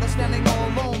again, the blood is standing all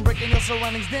alone, breaking your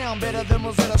surroundings down better than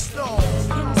Rosetta Stone.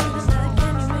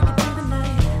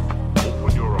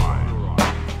 Open your eyes.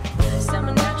 Some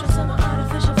are natural, some are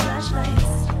artificial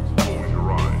flashlights. Close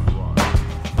your eyes.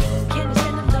 Can you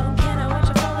stand up, though? Can I watch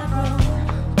you fall like room?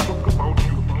 Look about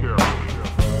you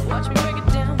carefully. Watch me break it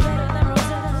down better than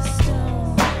Rosetta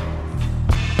Stone.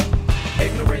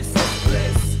 Ignorance is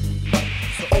bliss,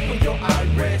 so open your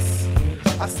iris.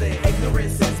 I say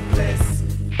ignorance is bliss,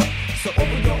 so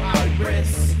open your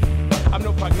iris. I'm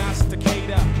no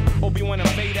prognosticator, Obi-Wan and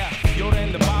Vader, Yoda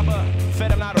and the Baba.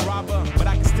 Fed I'm not a robber, but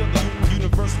I can still the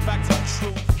universal facts of the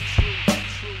truth.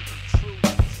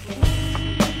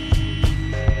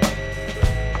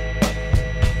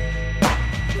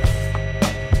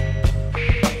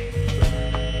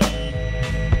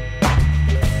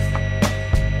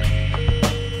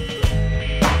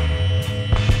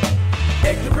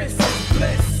 Ignorance is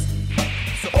bliss,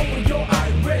 so open your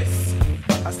iris.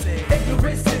 I say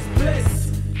ignorance is bliss,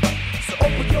 so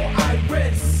open your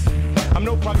iris. I'm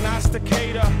no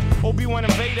prognosticator, Obi-Wan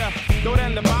and Vader, Yoda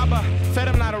and the Baba. Fed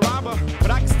I'm not a robber,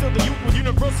 but I can still the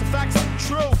universal facts of the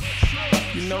truth.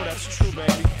 You know that's true,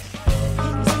 baby.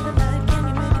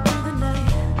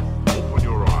 Open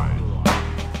your eyes.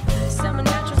 Some are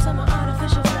natural, some are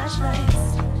artificial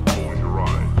flashlights. Close your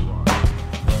eyes.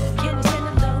 Can you stand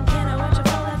up, though? Can I watch you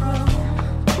fall like room?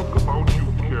 Look about you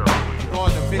carefully. On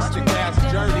the mystic ass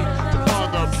journey to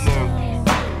find our blood.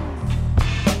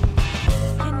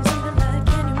 Can you see the light?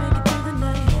 Can you make it through the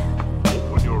night?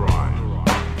 Open your eyes.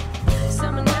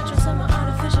 Some are natural, some are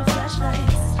artificial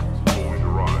flashlights. Close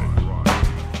your eyes.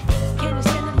 Can you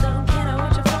stand up,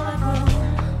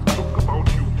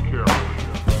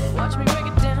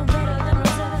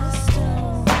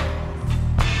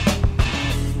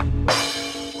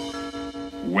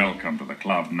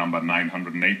 number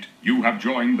 908, you have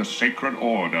joined the sacred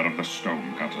order of the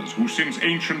Stonecutters, who since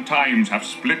ancient times have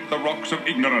split the rocks of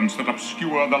ignorance that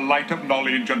obscure the light of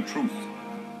knowledge and truth.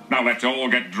 Now let's all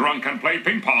get drunk and play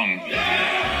ping pong.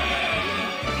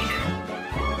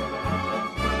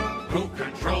 Who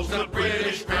controls the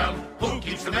British crown? Who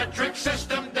keeps the metric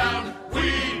system down?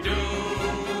 We do.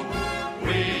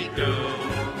 We do.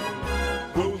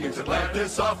 Who keeps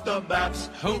Atlantis off the maps?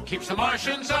 Who keeps the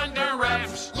Martians under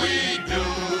wraps? We do.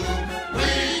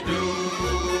 We do.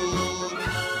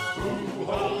 Who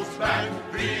holds back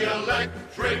the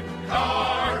electric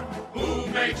car? Who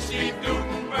makes Steve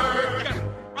Gutenberg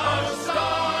a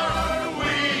star?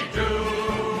 We do.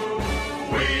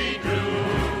 We do.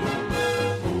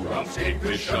 Who robs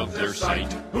Kingfish of their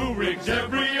sight? Who rigs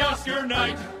every Oscar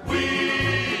night?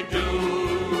 We do.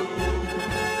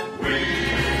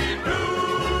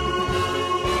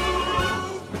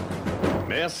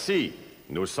 Merci.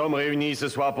 Nous sommes réunis ce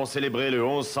soir pour célébrer le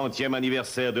 1100e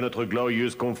anniversaire de notre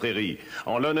glorieuse confrérie.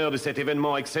 En l'honneur de cet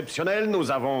événement exceptionnel,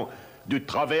 nous avons du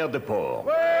travers de porc.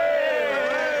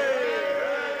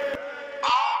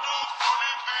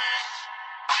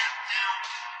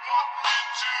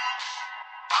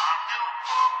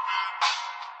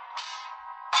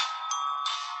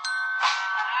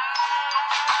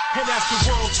 And as the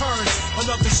world turns,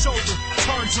 another shoulder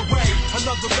turns away.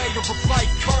 Another layer of life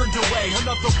burned away.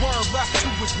 Another worm left to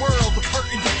his world of hurt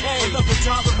and decay. Another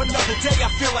dollar, another day,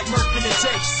 I feel like murking it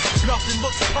takes. Nothing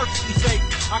looks perfectly fake.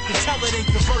 I can tell it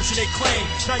ain't the version they claim.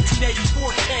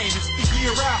 1984 came, it's the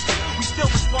year after. We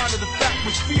still respond to the fact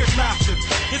with feared laughter.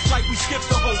 It's like we skipped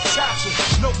the whole chapter.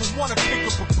 No one wanna pick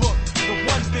up a book. The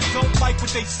ones that don't like what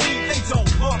they see, they don't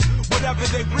look. Whatever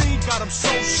they read got them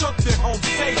so shook, they're home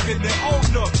safe in their own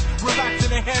nook. Relax in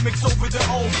their hammocks over their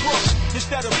own book.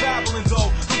 Instead of babbling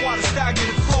though, the water stagnant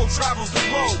and flow travels the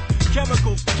globe.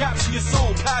 Chemicals capture your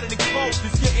soul, pattern exposed,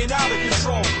 it's getting out of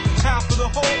control. Half of the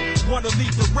whole wanna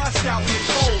leave the rest out in the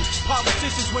cold.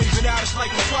 Politicians waving at us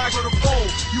like a flag on a pole.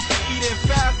 You can eat it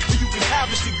fast, or you can have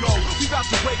it to go. We about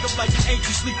to wake up like an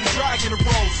ancient sleeping dragon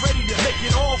arose, ready to make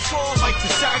it all fall like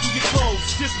the sagging your clothes.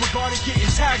 Disregarding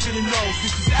getting tagged in the nose.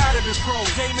 This is adamant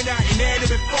pros, aiming at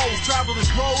inanimate foes. Travel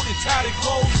this road in tattered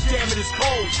clothes, damn it it's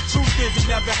cold. Truth is it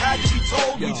never had to be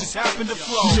told, we just happen to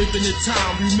flow. We live in a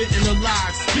time, remitting our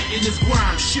lives, spitting this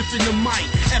grime, shifting the mic,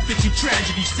 epic and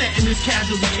tragedy, setting this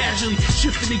casually,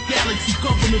 shifting the galaxy,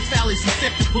 government fallacy, set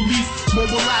the police,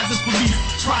 mobilizing police,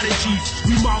 prodigies,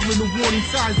 remodeling the warning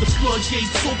signs, the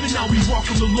floodgates open, now we walk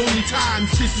on the lonely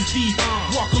times, this is deep,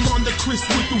 walk along the cliffs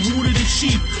with the wounded and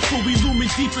sheep, for we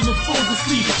looming deep in the foes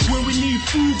asleep, where we need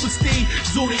food but stay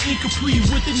zoned incomplete,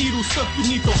 with the needle stuck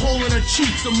beneath the hole in our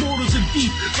cheeks, immortals are deep,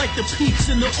 like the peaks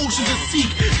in the oceans of seek,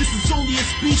 this is only a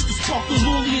speech to spark the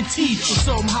lonely and teach, or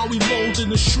somehow we lulled in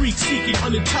the shriek, seeking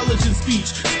unintelligent speech,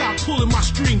 stop pulling my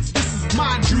strings, this is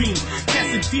my dream,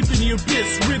 casting deep in the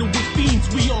abyss, riddled with fiends,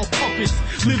 we all puppets,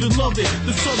 live and love it,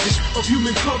 the subject of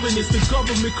human covenants, the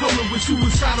government coming with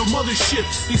suicidal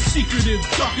motherships, they secretive,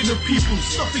 ducking the people,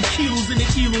 stuffing kilos in the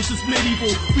elos, it's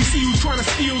medieval, we see you trying to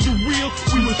steal the real,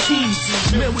 we were kings,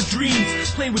 men with dreams,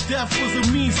 playing with death was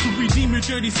a means to redeem your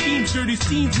dirty schemes, dirty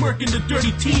scenes, murking the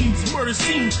dirty teens, murder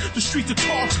scenes, the streets of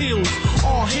tall tales,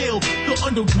 all hail, the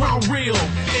underground rail,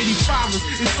 85ers,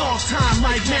 it's all time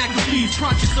like Maccabees,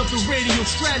 projects of the radio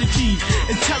strategy,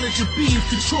 intelligent beings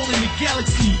controlling the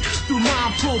galaxy, through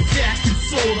mind probe that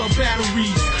control our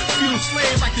batteries, feel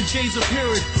slave like the days of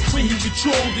Herod, when he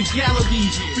controlled the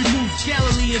Galilee, we moved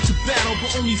Galilee into battle,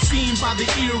 but only seen by the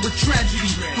ear of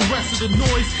tragedy, the rest of the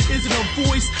noise isn't a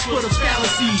voice, but a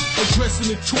fallacy,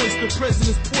 addressing the choice, the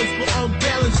president's poised but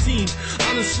unbalancing,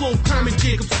 on a slow time in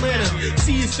Jacob's ladder,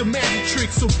 see it's the magic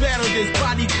trick, so battle this,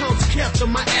 body counts kept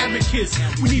on my advocates,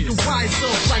 we need to rise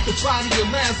up like the body of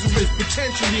Lazarus,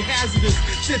 potentially hazardous,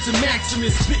 sense of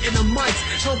Maximus, spitting the mics,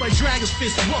 held by dragon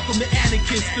fists, welcome to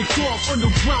Atticus, the dark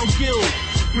underground guild,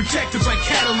 protected by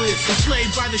catalysts,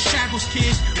 enslaved by the shackles,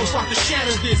 kid, about to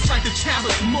shatter this, like the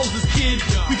tablets of Moses, kid,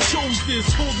 we chose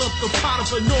this, hold up the pot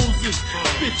of our noses,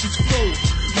 bitches flow,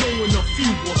 knowing a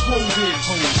few will hold it,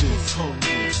 hold this, hold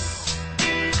this.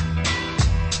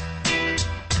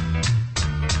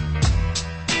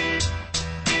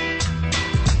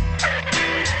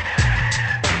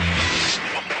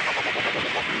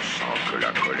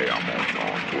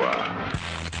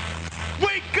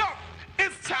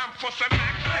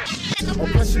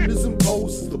 Oppression is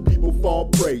imposed as the people fall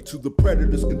prey to the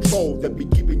predators' control that be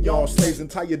keeping y'all slaves.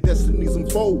 Entire destinies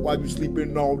unfold while you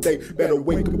sleeping all day. Better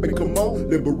wake up and come on,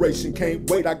 liberation can't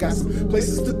wait. I got some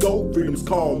places to go, freedom's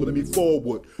calling me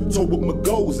forward. So with my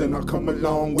goals and I've come a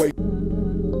long way.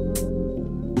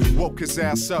 Woke his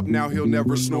ass up, now he'll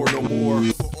never snore no more.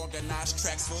 Organized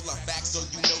tracks full of facts, so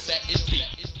you know that it's deep.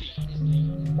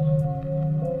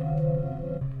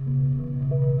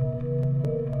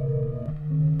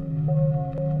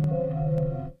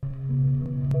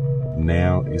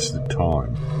 Now is the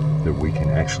time that we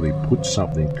can actually put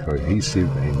something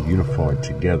cohesive and unified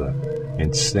together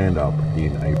and stand up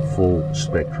in a full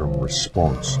spectrum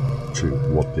response to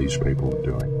what these people are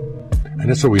doing. And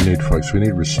that's what we need, folks. We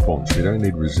need response. We don't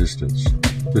need resistance.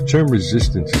 The term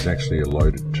resistance is actually a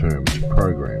loaded term. It's a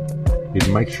program. It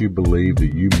makes you believe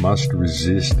that you must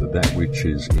resist that which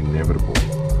is inevitable.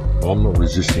 Well, I'm not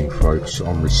resisting, folks.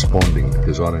 I'm responding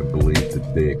because I don't believe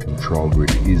that their control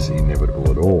grid is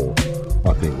inevitable at all.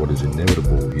 I think what is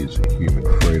inevitable is human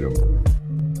freedom.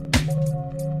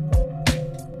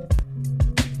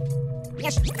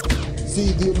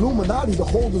 See, the Illuminati, the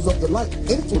holders of the light,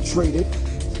 infiltrated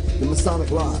the Masonic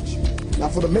Lodge. Now,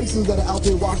 for the Masons that are out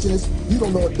there watching this, you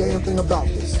don't know a damn thing about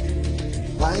this.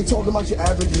 I ain't talking about your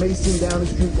average Mason down the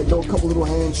street that know a couple little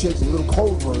handshakes and little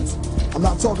code words. I'm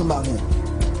not talking about him.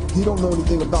 He don't know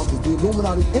anything about this. The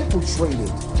Illuminati infiltrated.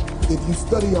 If you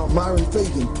study Myron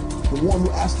Fagan, the one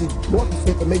who actually brought this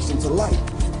information to light,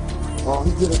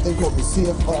 he did a thing called the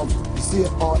CFR. The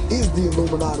CFR is the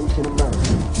Illuminati in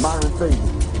America. Myron Fagan.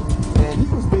 And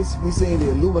he was basically saying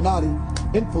the Illuminati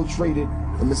infiltrated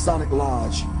the Masonic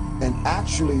Lodge and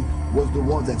actually was the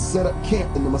ones that set up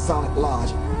camp in the Masonic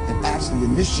Lodge and actually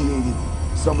initiated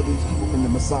some of these people in the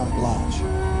Masonic Lodge.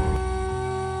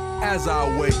 As I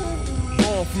wake,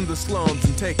 born from the slums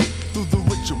and take it through the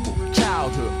ritual,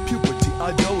 childhood, puberty,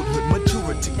 adulthood,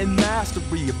 maturity, and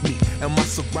mastery of me and my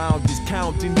surroundings,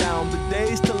 counting down the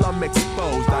days till I'm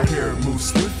exposed. I hear it move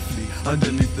swiftly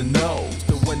underneath the nose.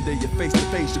 Then one day you're face to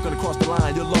face, you're gonna cross the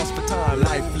line, you're lost for time.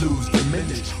 Life lose,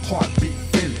 diminish, heartbeat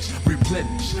finish,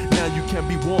 replenish. Now you can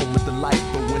be warm with the light,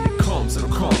 but when it comes, it'll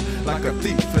come like a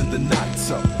thief in the night.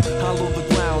 So hollow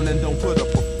the ground and don't put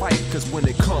up a fight, cause when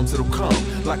it comes, it'll come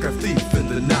like a thief in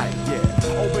the night. Yeah,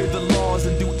 obey the laws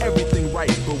and do everything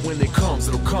right, but when it comes,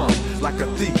 it'll come like a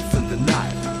thief in the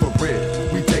night. For real,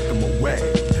 we take them away,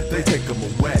 they take them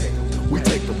away, we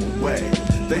take them away,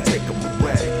 they take them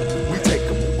away, we take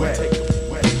them away.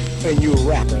 And you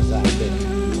rappers out there,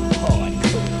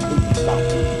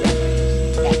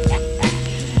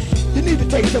 you need to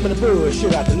take some of the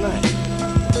bullshit out tonight.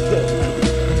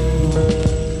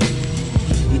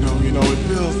 You know, it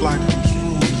feels like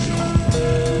intrusion.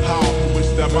 How I wish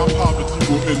that my poverty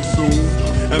will end soon,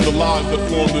 and the lies that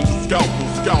formed into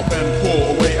scalpels scalp and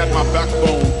pull away at my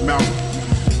backbone's mouth.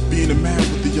 Being a man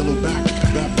with the yellow back,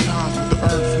 baptized with the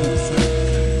earth's new sack.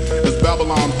 As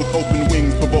Babylons with open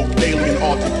wings provoke alien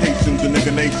altercations and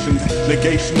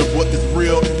negation of what is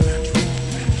real and natural.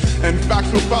 And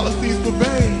factual fallacies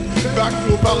pervade.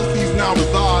 Factual fallacies now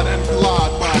reside and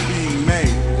collide by being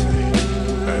made.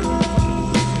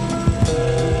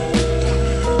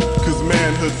 Cause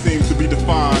manhood seems to be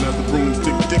defined as a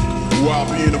broomstick dick, while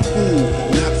being a fool,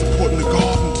 not supporting the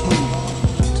garden too.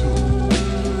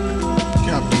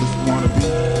 Capitalist wannabe,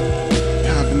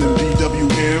 having them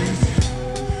DWMs,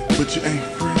 but you ain't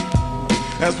free.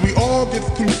 As we all get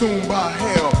consumed by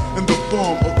hell in the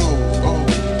form of those old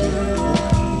dead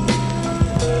ones.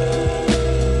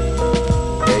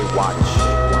 They watch,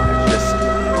 listen,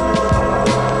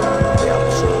 they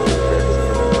observe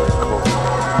everything very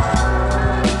closely.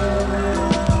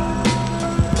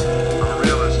 I'm a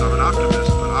realist, I'm an optimist,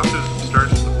 but optimism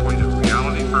starts from the point of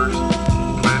reality first,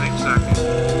 planning second,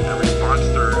 and response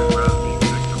third, rather than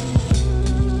being victim.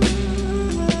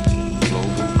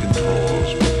 Global controls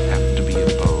will have to be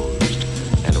imposed,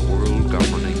 and a world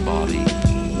governing body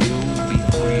will be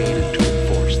created to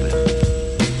enforce them.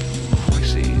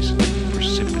 Crises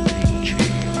precipitate change.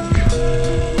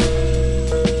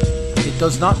 It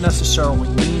does not necessarily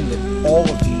mean that all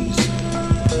of these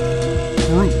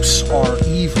groups are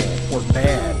evil or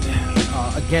bad.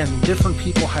 Again, different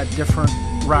people had different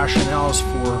rationales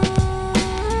for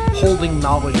holding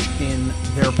knowledge in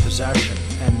their possession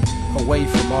and away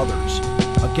from others.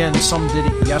 Again, some did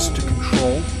it, yes, to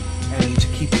control and to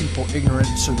keep people ignorant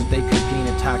so that they could gain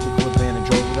a tactical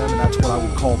advantage over them, and that's what I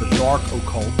would call the dark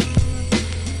occult,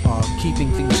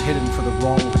 keeping things hidden for the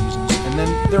wrong reasons. And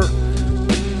then there,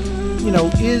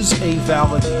 is a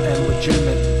valid and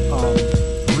legitimate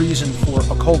reason for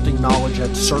occulting knowledge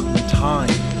at certain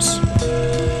times.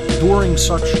 During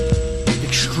such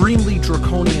extremely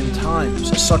draconian times,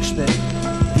 such that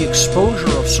the exposure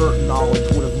of certain knowledge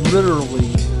would have literally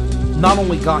not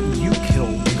only gotten you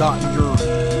killed, gotten your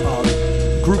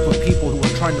group of people who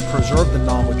are trying to preserve the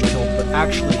knowledge killed, but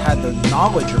actually had the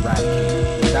knowledge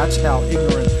eradicated. That's how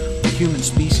ignorant the human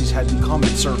species had become at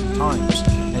certain times,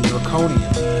 and draconian,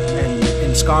 and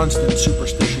ensconced in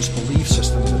superstitious belief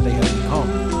systems that they had become.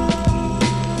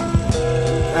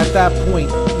 At that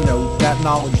point, you know, that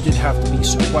knowledge did have to be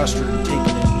sequestered and taken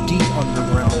in deep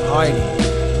underground hiding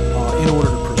in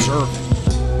order to preserve it.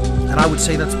 And I would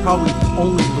say that's probably the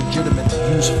only legitimate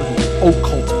use for the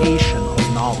occultation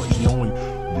of knowledge, the only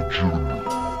legitimate.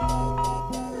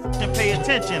 Pay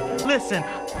attention, listen.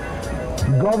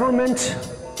 Government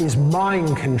is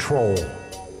mind control.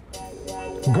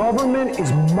 Government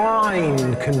is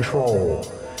mind control.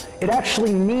 It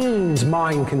actually means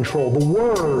mind control. The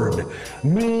word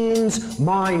means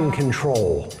mind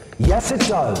control. Yes, it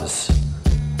does.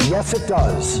 Yes, it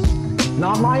does.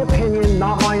 Not my opinion,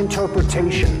 not my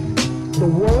interpretation. The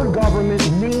word government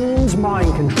means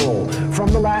mind control. From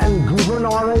the Latin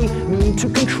gubernare, meaning to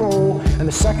control, and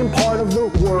the second part of the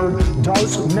word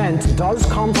does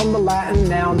come from the Latin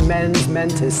noun mens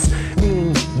mentis,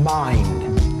 meaning mind.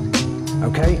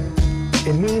 Okay?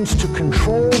 It means to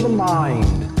control the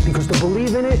mind, because to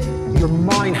believe in it, your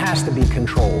mind has to be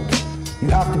controlled. You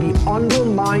have to be under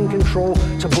mind control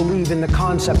to believe in the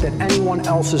concept that anyone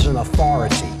else is an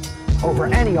authority over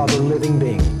any other living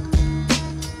being.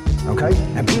 Okay?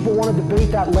 And people want to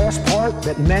debate that last part,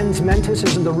 that mens mentis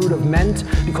isn't the root of ment,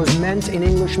 because ment in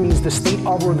English means the state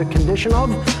of or the condition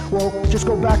of. Well, just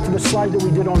go back to the slide that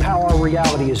we did on how our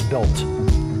reality is built.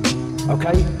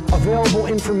 Okay? Available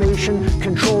information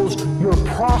controls your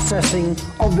processing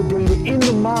of the data in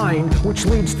the mind, which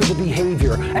leads to the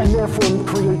behavior, and therefore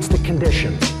creates the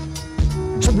condition.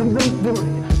 So the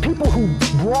people who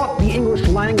brought the English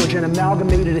language and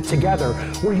amalgamated it together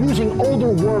were using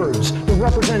older words that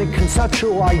represented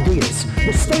conceptual ideas.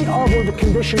 The state of or the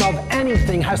condition of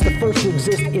anything has to first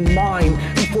exist in mind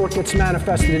before it gets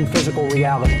manifested in physical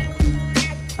reality.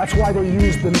 That's why they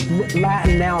use the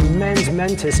Latin noun mens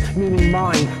mentis, meaning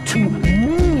mind, to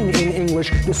mean in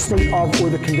English the state of or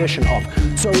the condition of.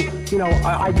 So, you know,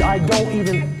 I don't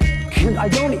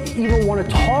even want to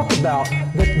talk about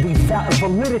the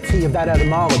validity of that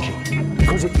etymology,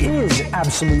 because it is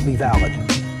absolutely valid.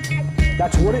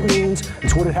 That's what it means,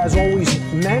 it's what it has always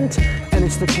meant, and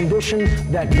it's the condition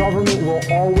that government will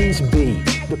always be,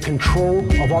 the control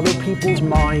of other people's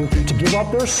mind, to give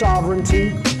up their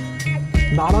sovereignty,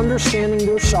 not understanding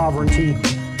their sovereignty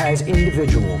as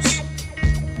individuals,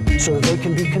 so that they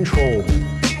can be controlled.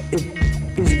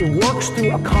 It works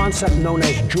through a concept known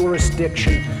as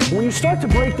jurisdiction. When you start to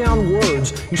break down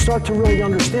words, you start to really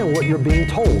understand what you're being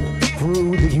told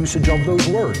through the usage of those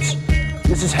words.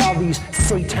 This is how these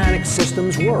satanic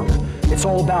systems work. It's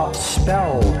all about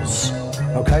spells,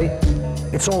 okay?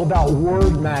 It's all about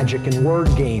word magic and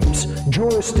word games.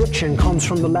 Jurisdiction comes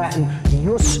from the Latin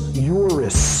jus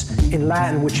juris in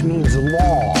Latin, which means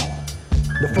law.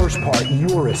 The first part,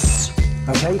 juris,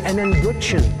 okay? And then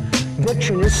diction.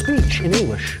 Diction is speech in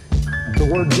English. The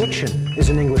word diction is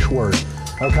an English word,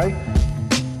 okay?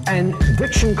 And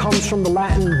diction comes from the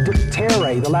Latin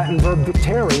dictere. The Latin verb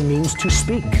dictere means to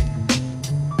speak,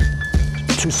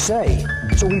 to say.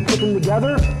 So we put them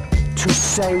together to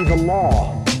say the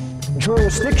law.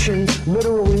 Jurisdiction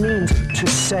literally means to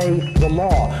say the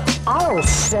law. I'll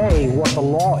say what the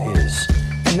law is,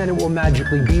 and then it will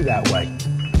magically be that way.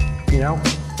 You know?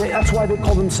 That's why they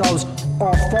call themselves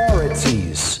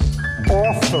authorities.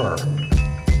 Author.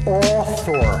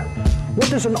 What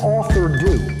does an author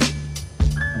do?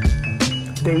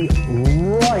 They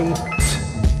write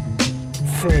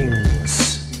things.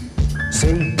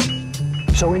 See?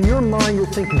 So in your mind, you're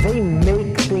thinking they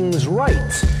make things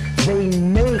right. They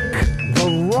make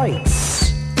the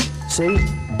rights. See?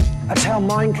 That's how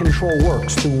mind control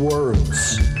works, through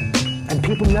words. And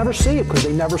people never see it because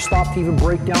they never stop to even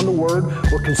break down the word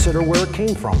or consider where it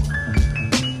came from.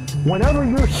 Whenever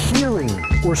you're hearing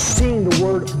or seeing the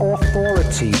word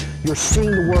authority, you're seeing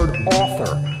the word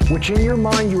author, which in your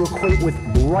mind you equate with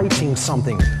writing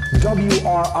something.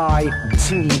 W-R-I-T-I-N-G,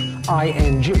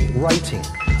 writing.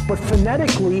 But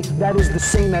phonetically, that is the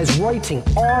same as writing.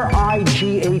 R-I-G-H-T-I-N-G,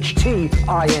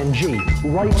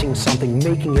 writing something,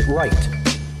 making it right.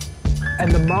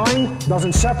 And the mind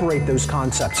doesn't separate those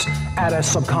concepts at a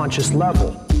subconscious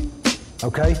level,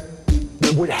 okay?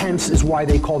 Hence is why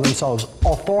they call themselves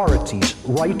authorities,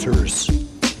 writers.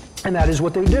 And that is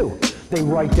what they do. They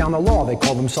write down the law. They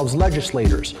call themselves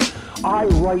legislators. I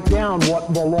write down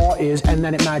what the law is, and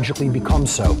then it magically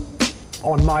becomes so,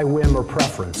 on my whim or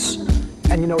preference.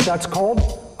 And you know what that's called?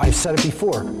 I've said it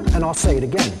before, and I'll say it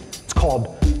again. It's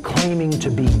called claiming to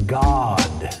be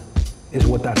God, is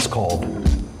what that's called.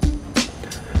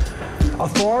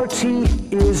 Authority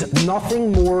is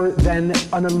nothing more than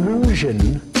an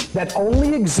illusion that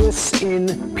only exists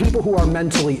in people who are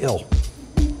mentally ill.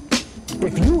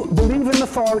 If you believe in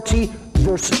authority,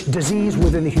 there's disease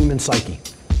within the human psyche,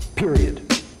 period.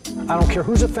 I don't care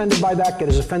who's offended by that, get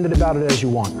as offended about it as you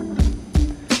want.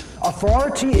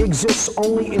 Authority exists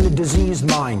only in a diseased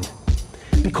mind,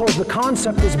 because the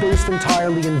concept is based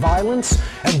entirely in violence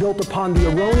and built upon the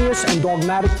erroneous and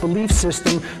dogmatic belief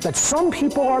system that some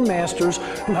people are masters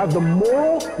who have the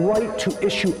moral right to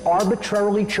issue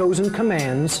arbitrarily chosen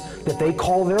commands that they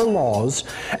call their laws,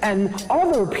 and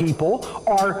other people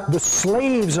are the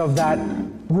slaves of that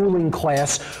ruling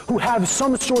class who have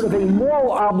some sort of a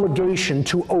moral obligation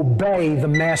to obey the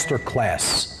master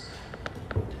class.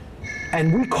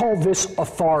 And we call this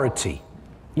authority.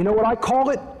 You know what I call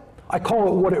it? I call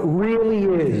it what it really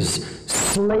is,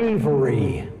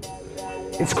 slavery.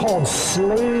 It's called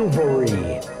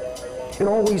slavery. It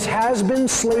always has been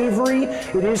slavery,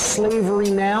 it is slavery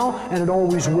now, and it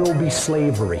always will be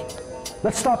slavery.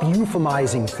 Let's stop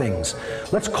euphemizing things.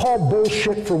 Let's call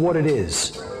bullshit for what it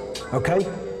is, okay?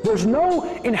 There's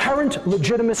no inherent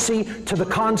legitimacy to the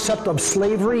concept of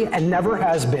slavery, and never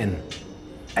has been,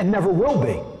 and never will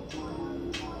be.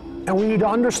 And we need to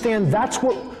understand that's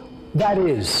what that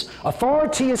is.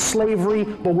 Authority is slavery,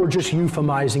 but we're just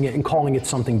euphemizing it and calling it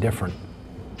something different.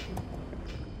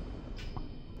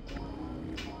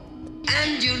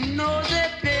 And you know they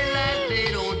play like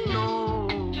they don't know.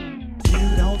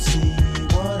 You don't see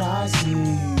what I see.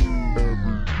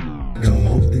 No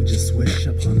hope, then just wish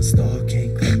upon a star.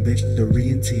 Can't claim victory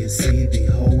until you see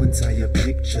the whole entire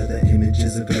picture. The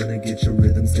images are gonna get your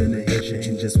rhythms, gonna hit you.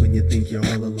 And just when you think you're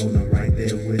all alone, I'm right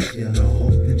there with you. No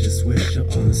hope, then just wish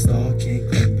upon a star. Can't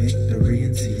claim victory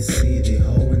until you see the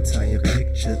whole entire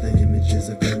picture. The images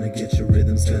are gonna get your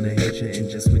rhythms, gonna hit you. And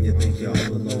just when you think you're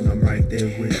all alone, I'm right there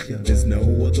with you. There's no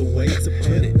other way to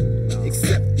put it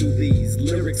except through these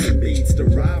lyrics and beats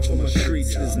derived from my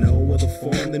streets. There's no other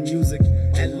form than music,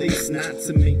 at least not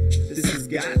to me. This has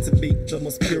got to be the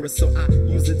most purest, so I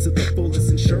use it to the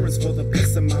fullest. Insurance for the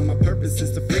peace of mind. My purpose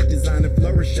is to free design and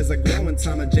flourish as I grow in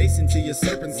time. Adjacent to your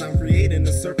serpents, I'm creating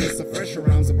a surface of fresher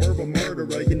rounds of herbal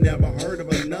murderer. You never heard of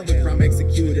another crime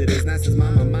executed as nice as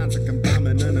mine. My mind's a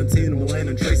confinement, unattainable and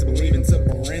untraceable, even to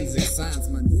forensic science.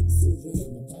 My Nick's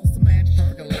supposed to match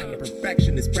percolating.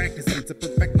 Perfection is practicing to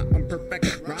perfect my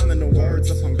imperfect rhyming the words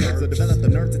upon words. I develop the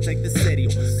nerve to take the city.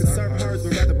 Conserve herds,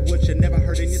 but rather what you never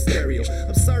heard in your stereo.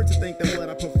 Absurd to think that what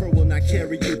I prefer will not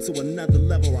carry you to another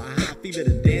level. A high fever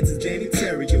to dance is Danny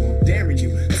Terry. I'm daring you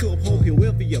to uphold your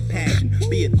will for your passion.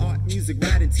 Be it art, music,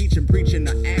 writing, teaching, preaching,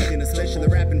 or acting, especially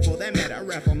rapping for that matter. I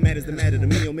rap on matters that matter to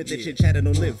me. Omit that chit chatter,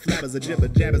 don't live flappers or jibber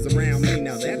jabbers around me.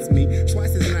 Now that's me.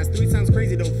 Twice as nice, 3 times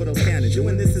crazy though for those counting.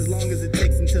 Doing this as long as it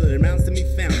takes until it amounts to me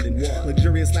founding.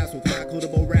 Luxurious laughs with high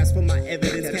quotable raps for my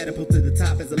evidence. Catapult to the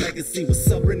top as a legacy with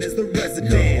sovereign as the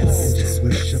residence. Just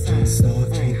wish upon a star,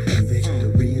 can't claim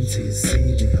victory until you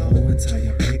see the whole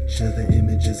entire picture. The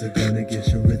images are gonna get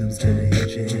your rhythms, gonna hit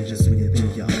you. And just when you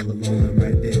think you're all alone, I'm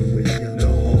right there with you. No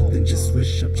hope, then just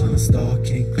wish upon a star,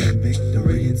 can't claim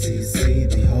victory until you see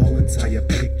the whole entire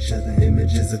picture. The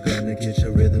images are gonna get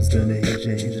your rhythms, gonna hit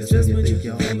you. And just when you think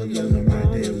you're all alone, I'm right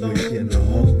there with you. No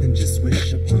hope, then just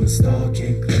wish upon a star,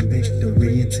 can't claim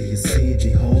victory until you see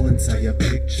the whole entire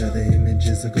picture. The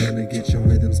images are gonna get your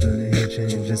rhythms, gonna hit you.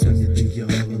 And just when you think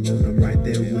you're all alone, I'm right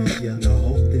there with you. No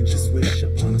hope, then just wish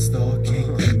upon a star, can't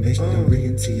claim victory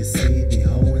until you see the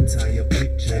whole entire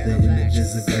picture. The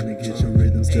images are gonna get your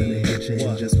rhythms, gonna hit you.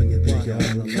 And just when you think you're all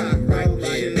alone, I'm right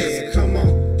there. Come on.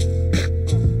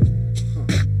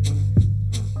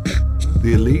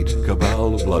 The elite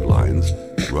cabal bloodlines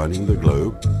running the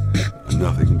globe are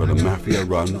nothing but a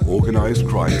mafia-run organized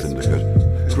crime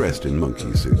syndicate dressed in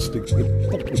monkey suits to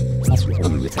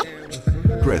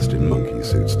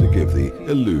give the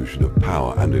illusion of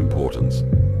power and importance.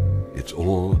 It's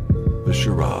all a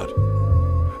charade.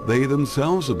 They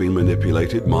themselves have been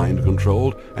manipulated,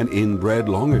 mind-controlled, and inbred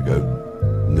long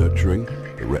ago, nurturing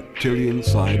the reptilian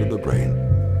side of the brain,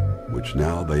 which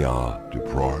now they are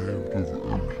deprived of.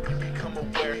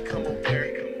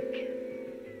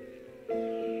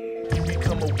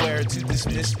 Become aware to this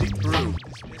mystic brew.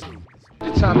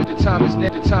 The time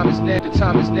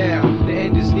is now. The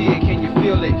end is near, can you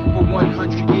feel it? For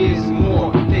 100 years and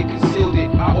more, they concealed it.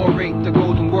 I orate the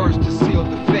golden words to seal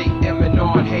the fate.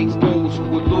 Emanon hates those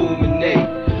who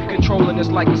illuminate. Controlling us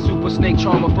like a super snake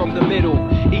charmer from the middle.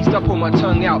 East, I pull my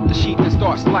tongue out, the sheep that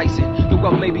start slicing. The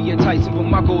wealth may be enticing, but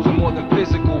my goals are more than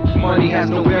physical. Money has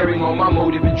no bearing on my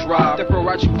motive and drive. Therefore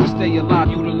I choose to stay alive,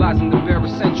 utilizing the bare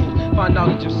essentials. Find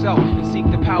knowledge of self and seek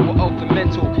the power of the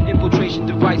mental. Infiltration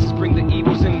devices bring the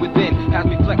evils in within. Has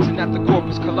me flexing at the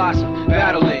corpus colossum,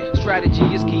 battling. Strategy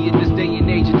is key in this day and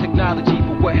age of technology.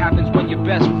 But what happens when your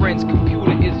best friend's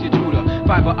computer is your tutor?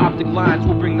 Fiber optic lines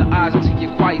will bring the eyes into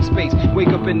your quiet space. Wake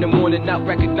up in the morning not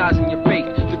recognizing your fate.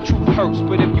 The truth hurts,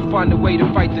 but if you find a way to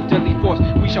fight the deadly force,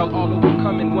 we shall all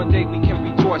overcome, and one day we can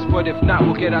rejoice. But if not,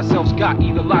 we'll get ourselves got,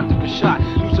 either locked up or shot.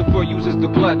 Lucifer uses the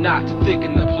blood knot to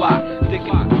thicken the plot.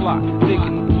 Thicken the plot,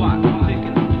 thicken the plot,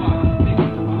 thicken the plot, thicken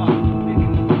the plot,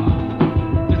 thicken the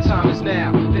plot. The time is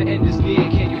now, the end is near,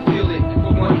 can you feel it?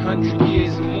 For 100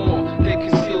 years or more, they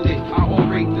concealed it. I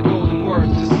orate the golden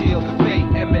words to seal the fate.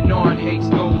 Emanon hates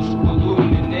those who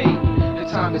illuminate. The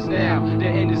time is now, the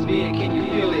end is near, can you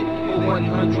feel it? For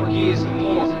 100 years or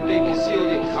more, they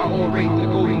concealed it. I orate the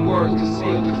golden words to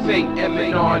seal the fate.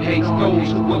 Emanon hates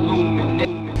those who illuminate.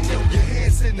 Your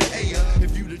hands in the air,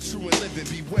 if you the true and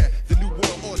living, beware the new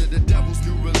world order, the devil's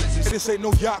new religion. This ain't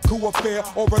no Yaku affair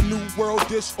or a new world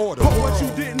disorder. But what you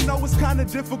didn't know is kinda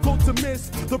difficult to miss.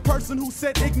 The person who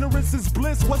said ignorance is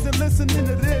bliss wasn't listening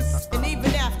to this. And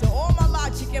even after all my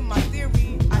logic and my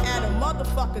theory, I add a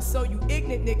motherfucker so you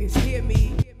ignorant niggas hear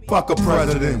me. Fuck a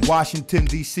president, Washington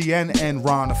D.C. and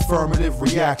Enron, affirmative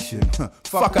reaction.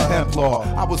 Fuck a hemp law.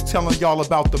 I was telling y'all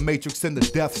about the Matrix and the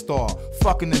Death Star.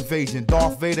 Fucking invasion,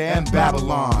 Darth Vader and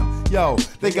Babylon. Yo,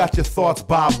 they got your thoughts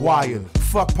Bob Wired.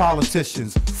 Fuck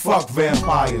politicians, fuck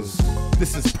vampires.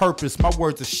 This is purpose, my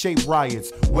words are shape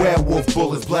riots. Werewolf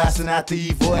bullets blasting at the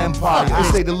evil empire. They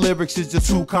say the lyrics is just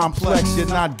too complex, you're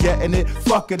not getting it.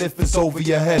 Fuck it if it's over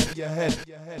your head.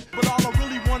 But all I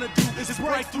really wanna do is just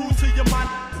break through to your mind.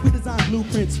 We design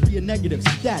blueprints for your negative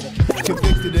static.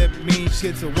 Convicted that mean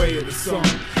shit's a way of the song.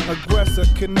 Aggressor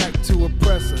connect to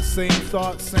oppressor. Same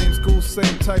thought, same school,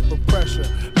 same type of pressure.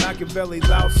 Machiavelli,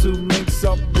 Lao Tzu links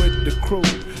up with the crew.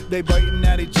 They biting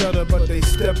at each other, but they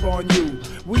step on you.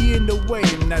 We in the way,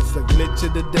 and that's the glitch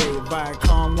of the day.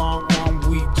 Viacom long arm,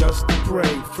 we just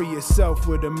pray. Free yourself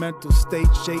with a mental state,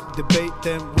 shake, debate,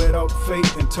 then without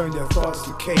faith, and turn your thoughts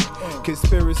to cake.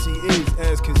 Conspiracy is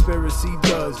as conspiracy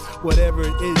does. Whatever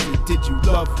it is, it did you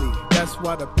lovely. That's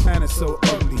why the planet's so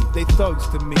ugly. They thugs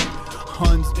to me.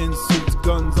 Huns in suits,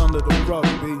 guns under the rug,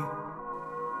 B.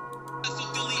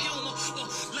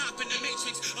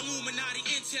 Illuminati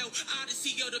intel,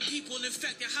 odyssey of the people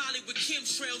infected Hollywood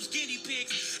chemtrails, guinea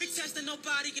pigs. Ain't testing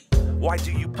nobody. Why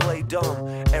do you play dumb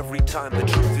every time the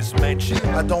truth is mentioned?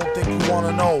 I don't think you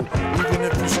wanna know, even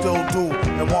if you still do.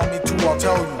 And want me to, I'll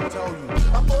tell you.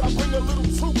 I thought I'd bring a little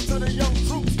truth to the young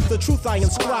troops. The truth I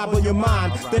inscribe on your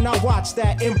mind, then I watch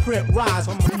that imprint rise.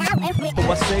 So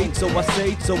I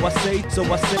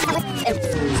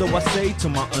say to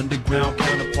my underground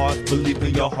counterparts, believe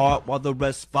in your heart while the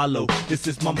rest follow. This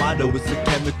is my motto, it's a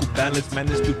chemical balance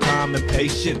managed through time and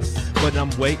patience. But I'm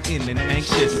waiting and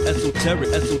anxious. Esoteric,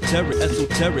 esoteric,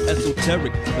 esoteric,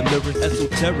 esoteric. The lyrics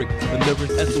esoteric, the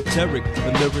lyrics esoteric,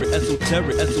 the lyrics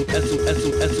esoteric,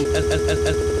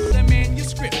 The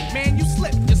manuscript, man, you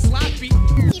slip, you're sloppy.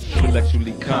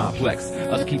 Intellectually complex,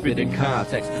 us keep it in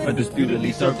context.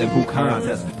 Undisputedly serve them who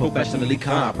contest. Professionally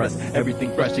compress,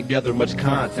 everything fresh together, much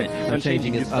content.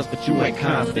 Unchanging is us, but you ain't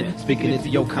constant. Speaking into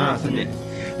your consonant.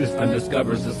 This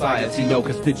undiscovered society, no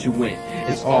constituent.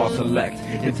 It's all select,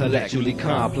 intellectually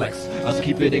complex. Us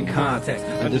keep it in context.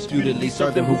 Undisputedly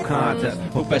serve them who contest.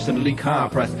 Professionally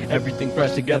compress, everything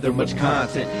fresh together, much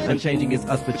content. Unchanging is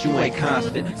us, but you ain't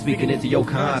constant. Speaking into your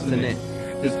consonant.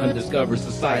 This undiscovered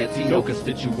society, no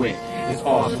constituent. It's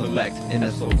all select and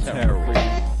esoteric.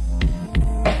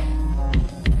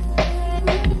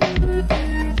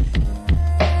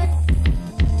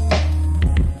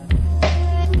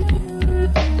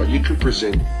 But you can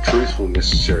present truthful,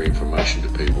 necessary information to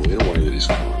people in a way that is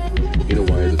kind, in a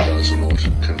way that does not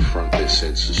confront their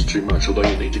senses too much, although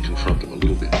you need to confront them a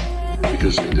little bit,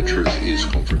 because the truth is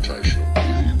confrontational.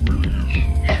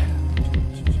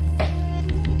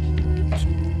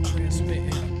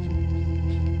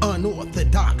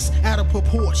 Unorthodox, out of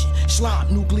proportion, slop,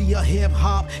 nuclear,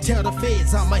 hip-hop. Tell the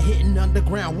feds I'm a hitting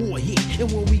underground war hit.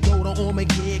 And when we go to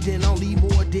Armageddon, I'll leave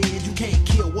more dead. You can't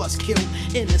kill what's killed,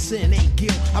 innocent ain't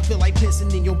guilt. I feel like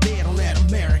pissing in your bed on that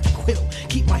American quilt.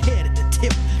 Keep my head at the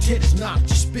tip, till it's not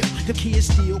just spill. The kids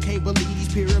still can't believe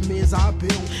these pyramids I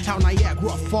built. How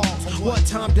Niagara falls, what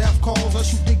time death calls. I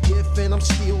shoot the gift and I'm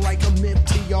still like a myth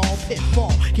to y'all.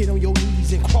 Pitfall, get on your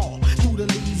knees and crawl through the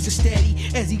leaves of steady.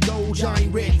 As he goes, I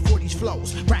ain't ready for these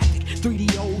flows. Graphic,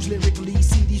 3DOs, lyrically,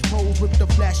 see these pros. Rip the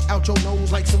flesh out your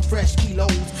nose like some fresh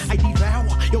kilos. I devour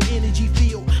your energy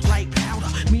field like powder.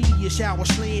 shower,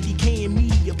 slaying, decaying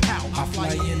media power. I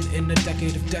fly in the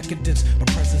decade of decadence. My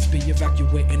presence be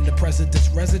evacuating the president's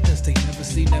residence. They never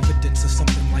seen evidence of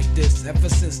something like this ever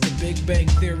since the Big Bang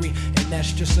Theory, and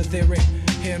that's just a theory.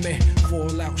 Hear me?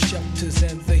 Fallout shelters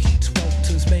and the heat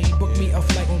swelters. May book me a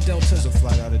flight on Delta.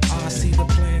 I see the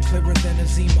plan clearer than a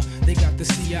Zima. They got the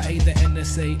CIA, the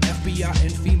NSA, FBI,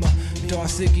 and FEMA.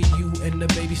 Darciggy, you and the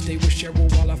baby stay with Cheryl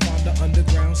while I find the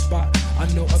underground spot. I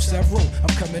know of several.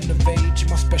 I'm coming of age.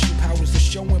 My special powers are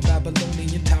showing.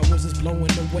 Babylonian towers is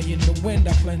blowing away in the wind.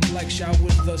 I cleanse like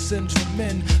showers the sins from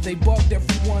men. They bugged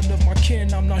every one of my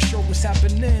kin. I'm not sure what's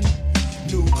happening.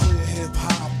 Nuclear hip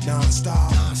hop,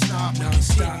 non-stop, non-stop,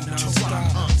 non-stop,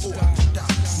 non-stop.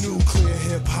 Nuclear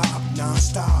hip hop,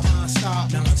 non-stop,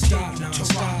 non-stop, non-stop,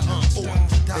 non-stop.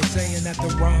 They saying that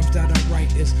the rhymes that I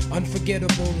write is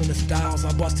unforgettable, and the styles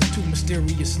I bust are too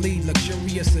mysteriously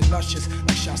luxurious and luscious,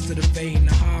 like shots to the vein,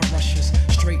 the high rushes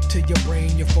straight to your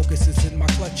brain. Your focus is in my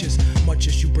clutches. Much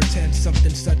as you pretend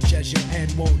something such as your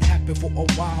end won't happen for a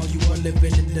while, you are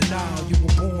living in denial. You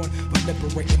were born but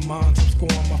liberating minds. I'm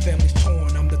scoring, my family's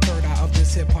torn. I'm the third eye of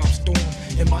this hip hop storm.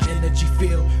 In my energy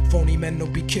field, phony men will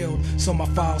be killed. So my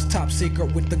files top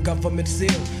secret with the government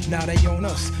seal. Now they own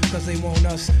us, cause they want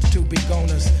us to be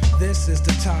goners. This is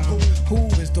the time. Who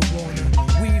is the warner?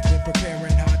 We've been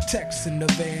preparing high techs in the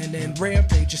van, and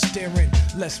Rampage is staring.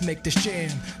 Let's make this jam.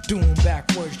 Doing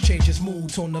backwards changes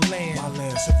moods on the land. My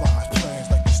land survives plans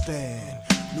like the stand.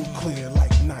 Nuclear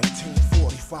like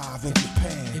 1945 in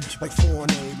Japan. Like foreign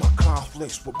aid, my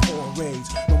conflicts with pouring raids.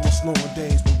 No more slowing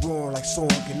days, but roaring like sewing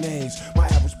grenades. My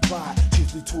average plot,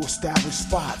 chiefly to establish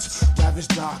spots. Ravage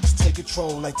docks, take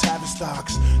control like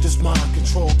Tavistock's. Just mind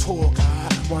control tour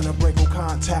guide. Wanna break on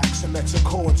contacts in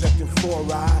Mexico, injecting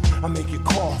fluoride. I make it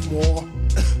cough more.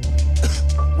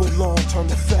 With long-term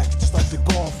effects, just like the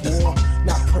Gulf War.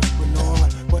 Not Prince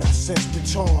Bernard, but I sense the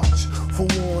charge. For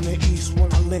war in the east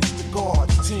when I lynched the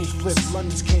guards. Teams flipped,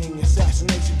 London's king.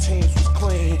 Assassination teams was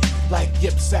clean, like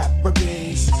Yip Sap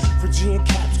Rabins. Phrygian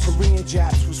caps, Korean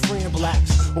Japs was freeing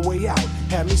blacks. A way out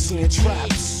had me seeing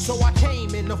traps. So I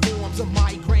came in the forms of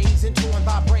migraines, enjoying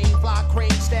by brain, fly crane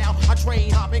style. I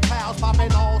train, hopping clouds,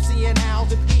 popping all, seeing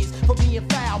owls and peas for being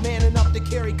foul. Man enough to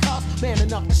carry cuffs, man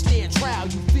enough to stand trial.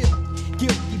 You feel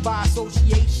guilty by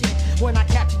association. When I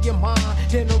capture your mind,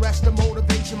 then the rest of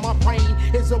motivation. My brain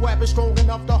is a weapon strong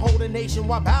enough to hold a nation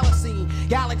while balancing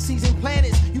galaxies and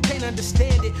planets. You can't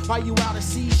understand it while you out at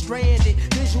sea stranded.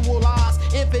 Visualize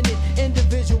infinite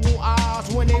individual eyes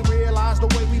when they realize the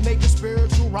way we make the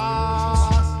spiritual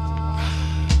rise.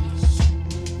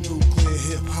 Nuclear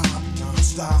hip hop,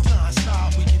 non-stop,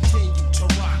 non-stop. We continue to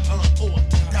rock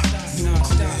unorthodox.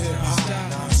 Nuclear hip hop,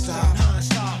 non-stop,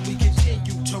 non-stop. We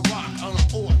continue to rock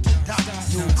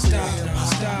unorthodox. Nuclear hip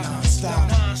hop, non-stop,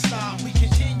 non-stop. We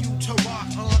continue to rock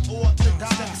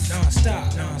unorthodox.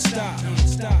 Non-stop, non-stop,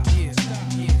 non-stop. Yeah,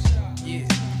 yeah, yeah.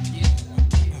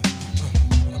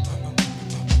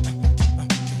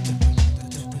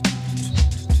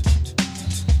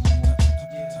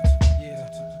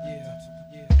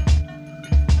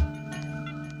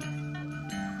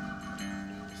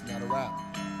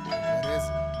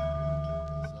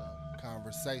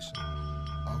 Conversation.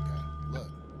 Okay, look.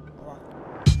 All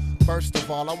right. First of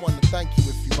all, I want to thank you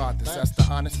if you bought this. That's the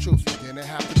honest truth. We didn't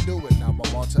have to do it. Now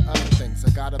I'm on to other things. I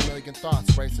got a million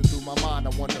thoughts racing through my mind. I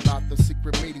wonder about the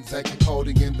secret meetings they keep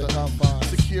holding in the confines.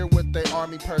 Secure with their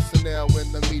army personnel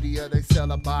in the media. They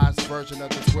sell a biased version of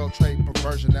this world trade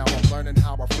perversion. Now I'm learning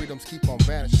how our freedoms keep on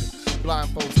vanishing.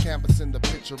 Blindfolds canvassing the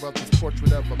picture of this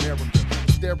portrait of America.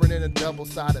 Staring in a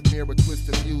double-sided mirror,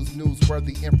 twisted views,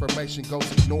 newsworthy information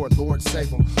goes ignored. Lord save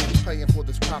them. Who's paying for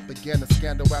this propaganda?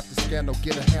 Scandal after scandal.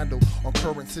 Get a handle on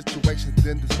current situations,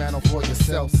 then dismantle for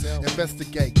yourself.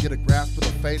 Investigate, get a grasp of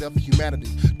the fate of humanity.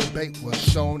 Debate was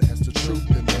shown as the truth,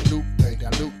 and they loop, they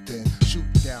dilute, then shoot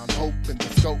down hope, and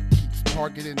the scope keeps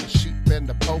targeting the sheep and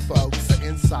the popo. It's an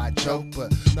inside joke,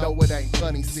 but no, it ain't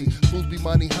funny. See, fools be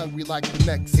money hungry like the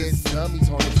Nexus. Dummies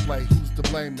on display. Who's to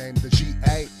blame? Name the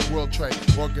GA. World trade,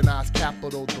 organized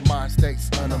capital, the mind states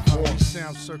uninformed.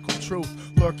 Sound circle truth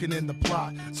lurking in the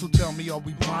plot. So tell me, are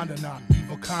we blind or not?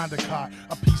 Evil kinda caught.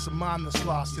 A piece of mind that's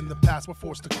lost in the past we're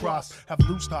forced to cross. Have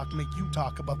loose talk, make you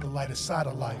talk about the lighter side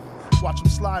of life. Watch them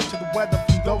slide to the weather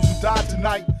from those who died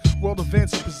tonight. World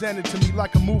events are presented to me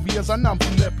like a movie as I numb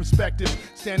from their perspective.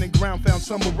 Standing ground, found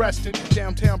some arrested.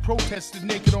 Downtown protested,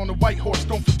 naked on a white horse.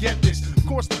 Don't forget this. Of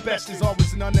course, the best is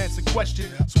always an unanswered question.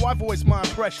 So I voice my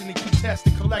impression and keep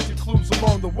testing, collecting clues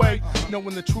along the way.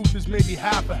 Knowing the truth is maybe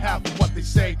half of what they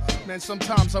say. Man,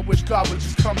 sometimes I wish God would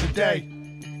just come today.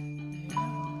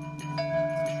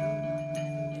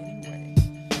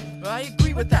 I agree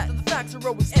agree with that. The facts are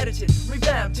always edited,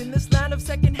 revamped. In this land of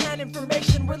secondhand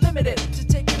information, we're limited to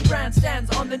taking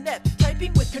grandstands on the net,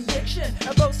 typing with conviction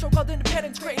about so-called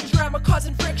independence, creating drama,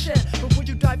 causing friction. But would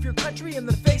you die for your country in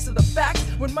the face of the facts?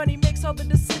 When money makes all the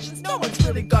decisions, no one's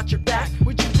really got your back.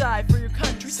 Would you die for your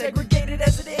country, segregated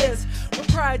as it is? With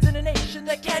pride's in a nation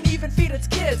that can't even feed its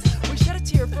kids. We shed a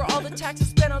tear for all the taxes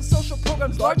spent on social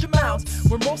programs, large amounts,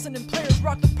 where Molson and players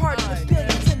rock the party with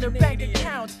billions in their bank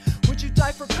accounts. Would you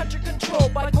die for country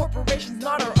controlled by corporations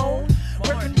not our own?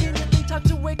 Where conveniently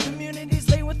tucked away communities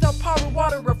lay without power,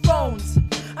 water, or phones?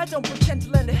 I don't pretend to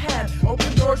lend a hand,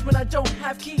 open doors when I don't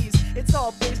have keys. It's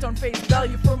all based on face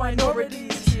value for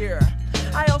minorities here.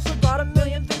 I also got a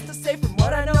million things to say. From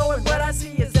what I know and what I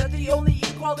see is that the only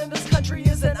equal in this country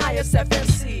is an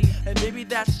ISFMC. And maybe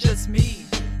that's just me.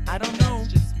 I don't know.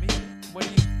 It's just me. What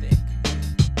do you think?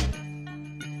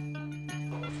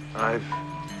 I've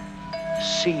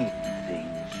seen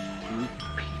things you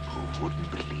people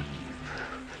wouldn't believe.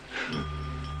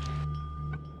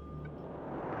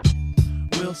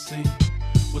 We'll see.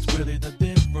 What's really the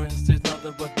difference? There's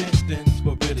nothing but distance.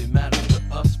 What really matters to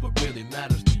us, what really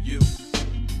matters to you.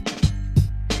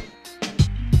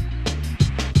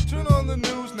 Turn on the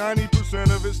news,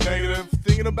 90% of it's negative.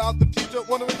 Thinking about the future,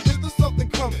 wondering is there something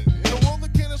coming? In a world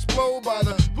that can explode by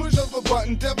the push of a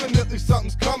button, definitely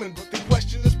something's coming. But the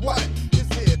question is what? Is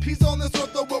there peace on this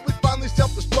earth or will we finally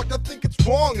self-destruct? I think it's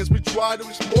wrong as we try to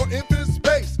explore infinite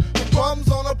space. The problems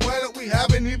on our planet we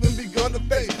haven't even begun to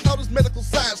face. How does medical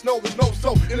science know there's no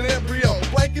soul in an embryo?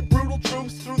 Blanket brutal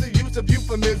truths through the use of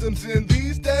euphemisms. In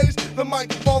these days, the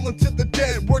mic fall into the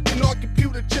dead. Working on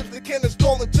computer chips that can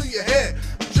install into your head.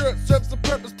 Sure, it serves the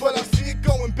purpose, but I see it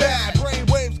going bad. Brain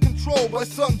waves controlled by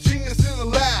some genius in the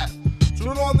lab.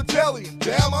 Turn on the telly, and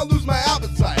damn, I lose my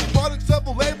appetite. Products of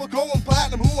a label going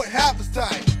platinum, who ain't half as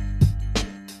tight?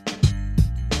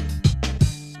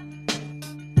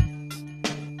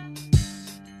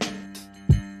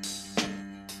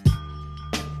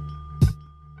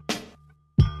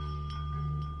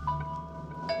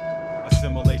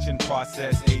 Assimilation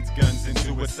process, AIDS, guns, and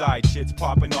suicide. Shit's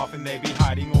popping off and they be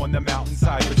hiding on the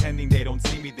mountainside. Pretending they don't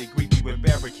see me, they greet me with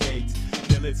barricades.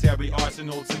 Military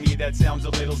arsenal, to me that sounds a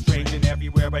little strange. And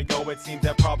everywhere I go it seems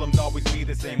that problems always be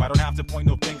the same. I don't have to point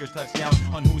no fingers, touchdown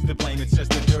on who's to blame. It's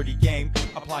just a dirty game,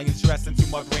 applying stress into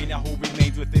my brain. Now who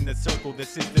remains within the circle? The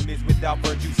system is without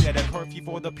virtue. Set a curfew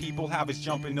for the people, have us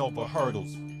jumping over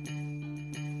hurdles.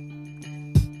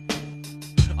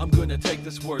 I'm gonna take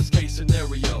this worst case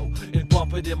scenario and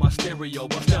bump it in my stereo.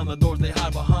 Bust down the doors they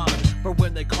hide behind for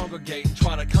when they congregate and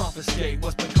try to confiscate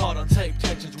what's been caught on tape.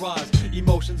 Tensions rise,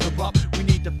 emotions erupt. We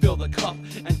need to fill the cup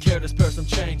and care to spare some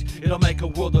change. It'll make a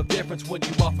world of difference when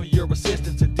you offer your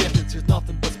assistance. And distance is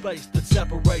nothing but space that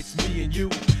separates me and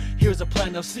you. Here's a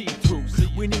plan of see-through.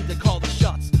 We need to call the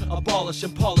shots, abolish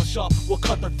and polish off. We'll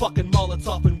cut their fucking mullets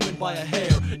off and win by a hair.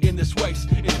 In this race,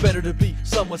 it's better to be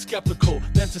somewhat skeptical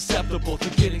than susceptible to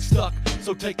getting stuck.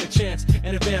 So take a chance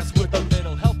and advance with a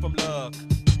little help from luck.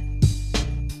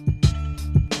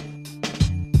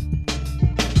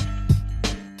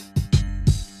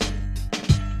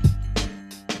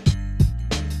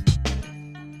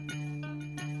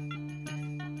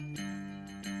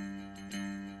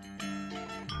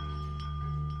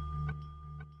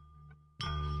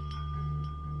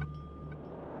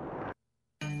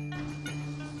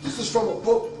 This is from a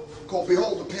book called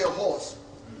Behold the Pale Horse.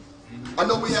 I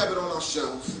know we have it on our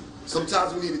shelves.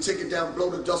 Sometimes we need to take it down, blow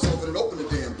the dust off it, and open the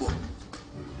damn book.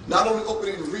 Not only open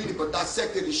it and read it, but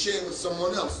dissect it and share it with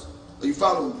someone else. Are you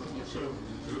following me? Yes, sir.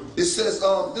 It says,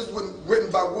 this was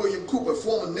written by William Cooper,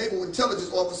 former naval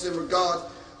intelligence officer, in regard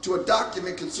to a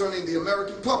document concerning the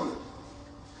American public.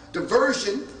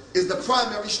 Diversion is the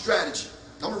primary strategy.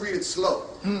 I'm going to read it slow.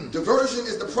 Diversion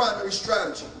is the primary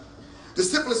strategy. The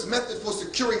simplest method for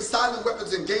securing silent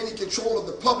weapons and gaining control of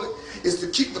the public is to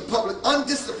keep the public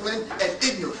undisciplined and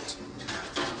ignorant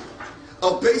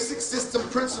of basic system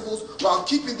principles while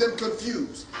keeping them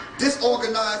confused,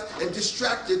 disorganized, and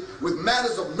distracted with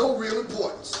matters of no real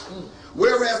importance.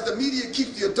 Whereas the media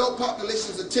keeps the adult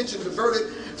population's attention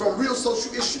diverted from real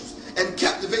social issues and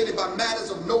captivated by matters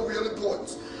of no real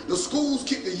importance. The schools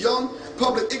keep the young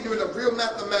public ignorant of real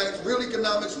mathematics, real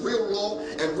economics, real law,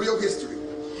 and real history.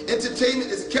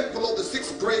 Entertainment is kept below the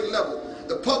 6th grade level.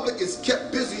 The public is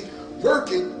kept busy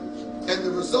working, and the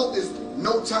result is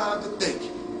no time to think.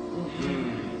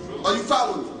 Are you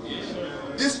following me?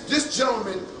 This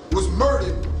gentleman was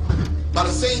murdered by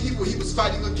the same people he was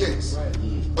fighting against.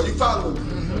 Are you following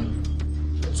me?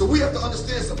 So we have to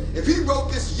understand something. If he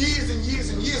wrote this years and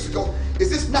years and years ago, is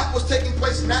this not what's taking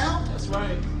place now? That's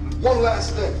right. One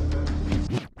last thing.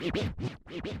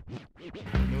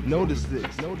 Notice this.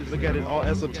 Look at it all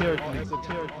esoterically.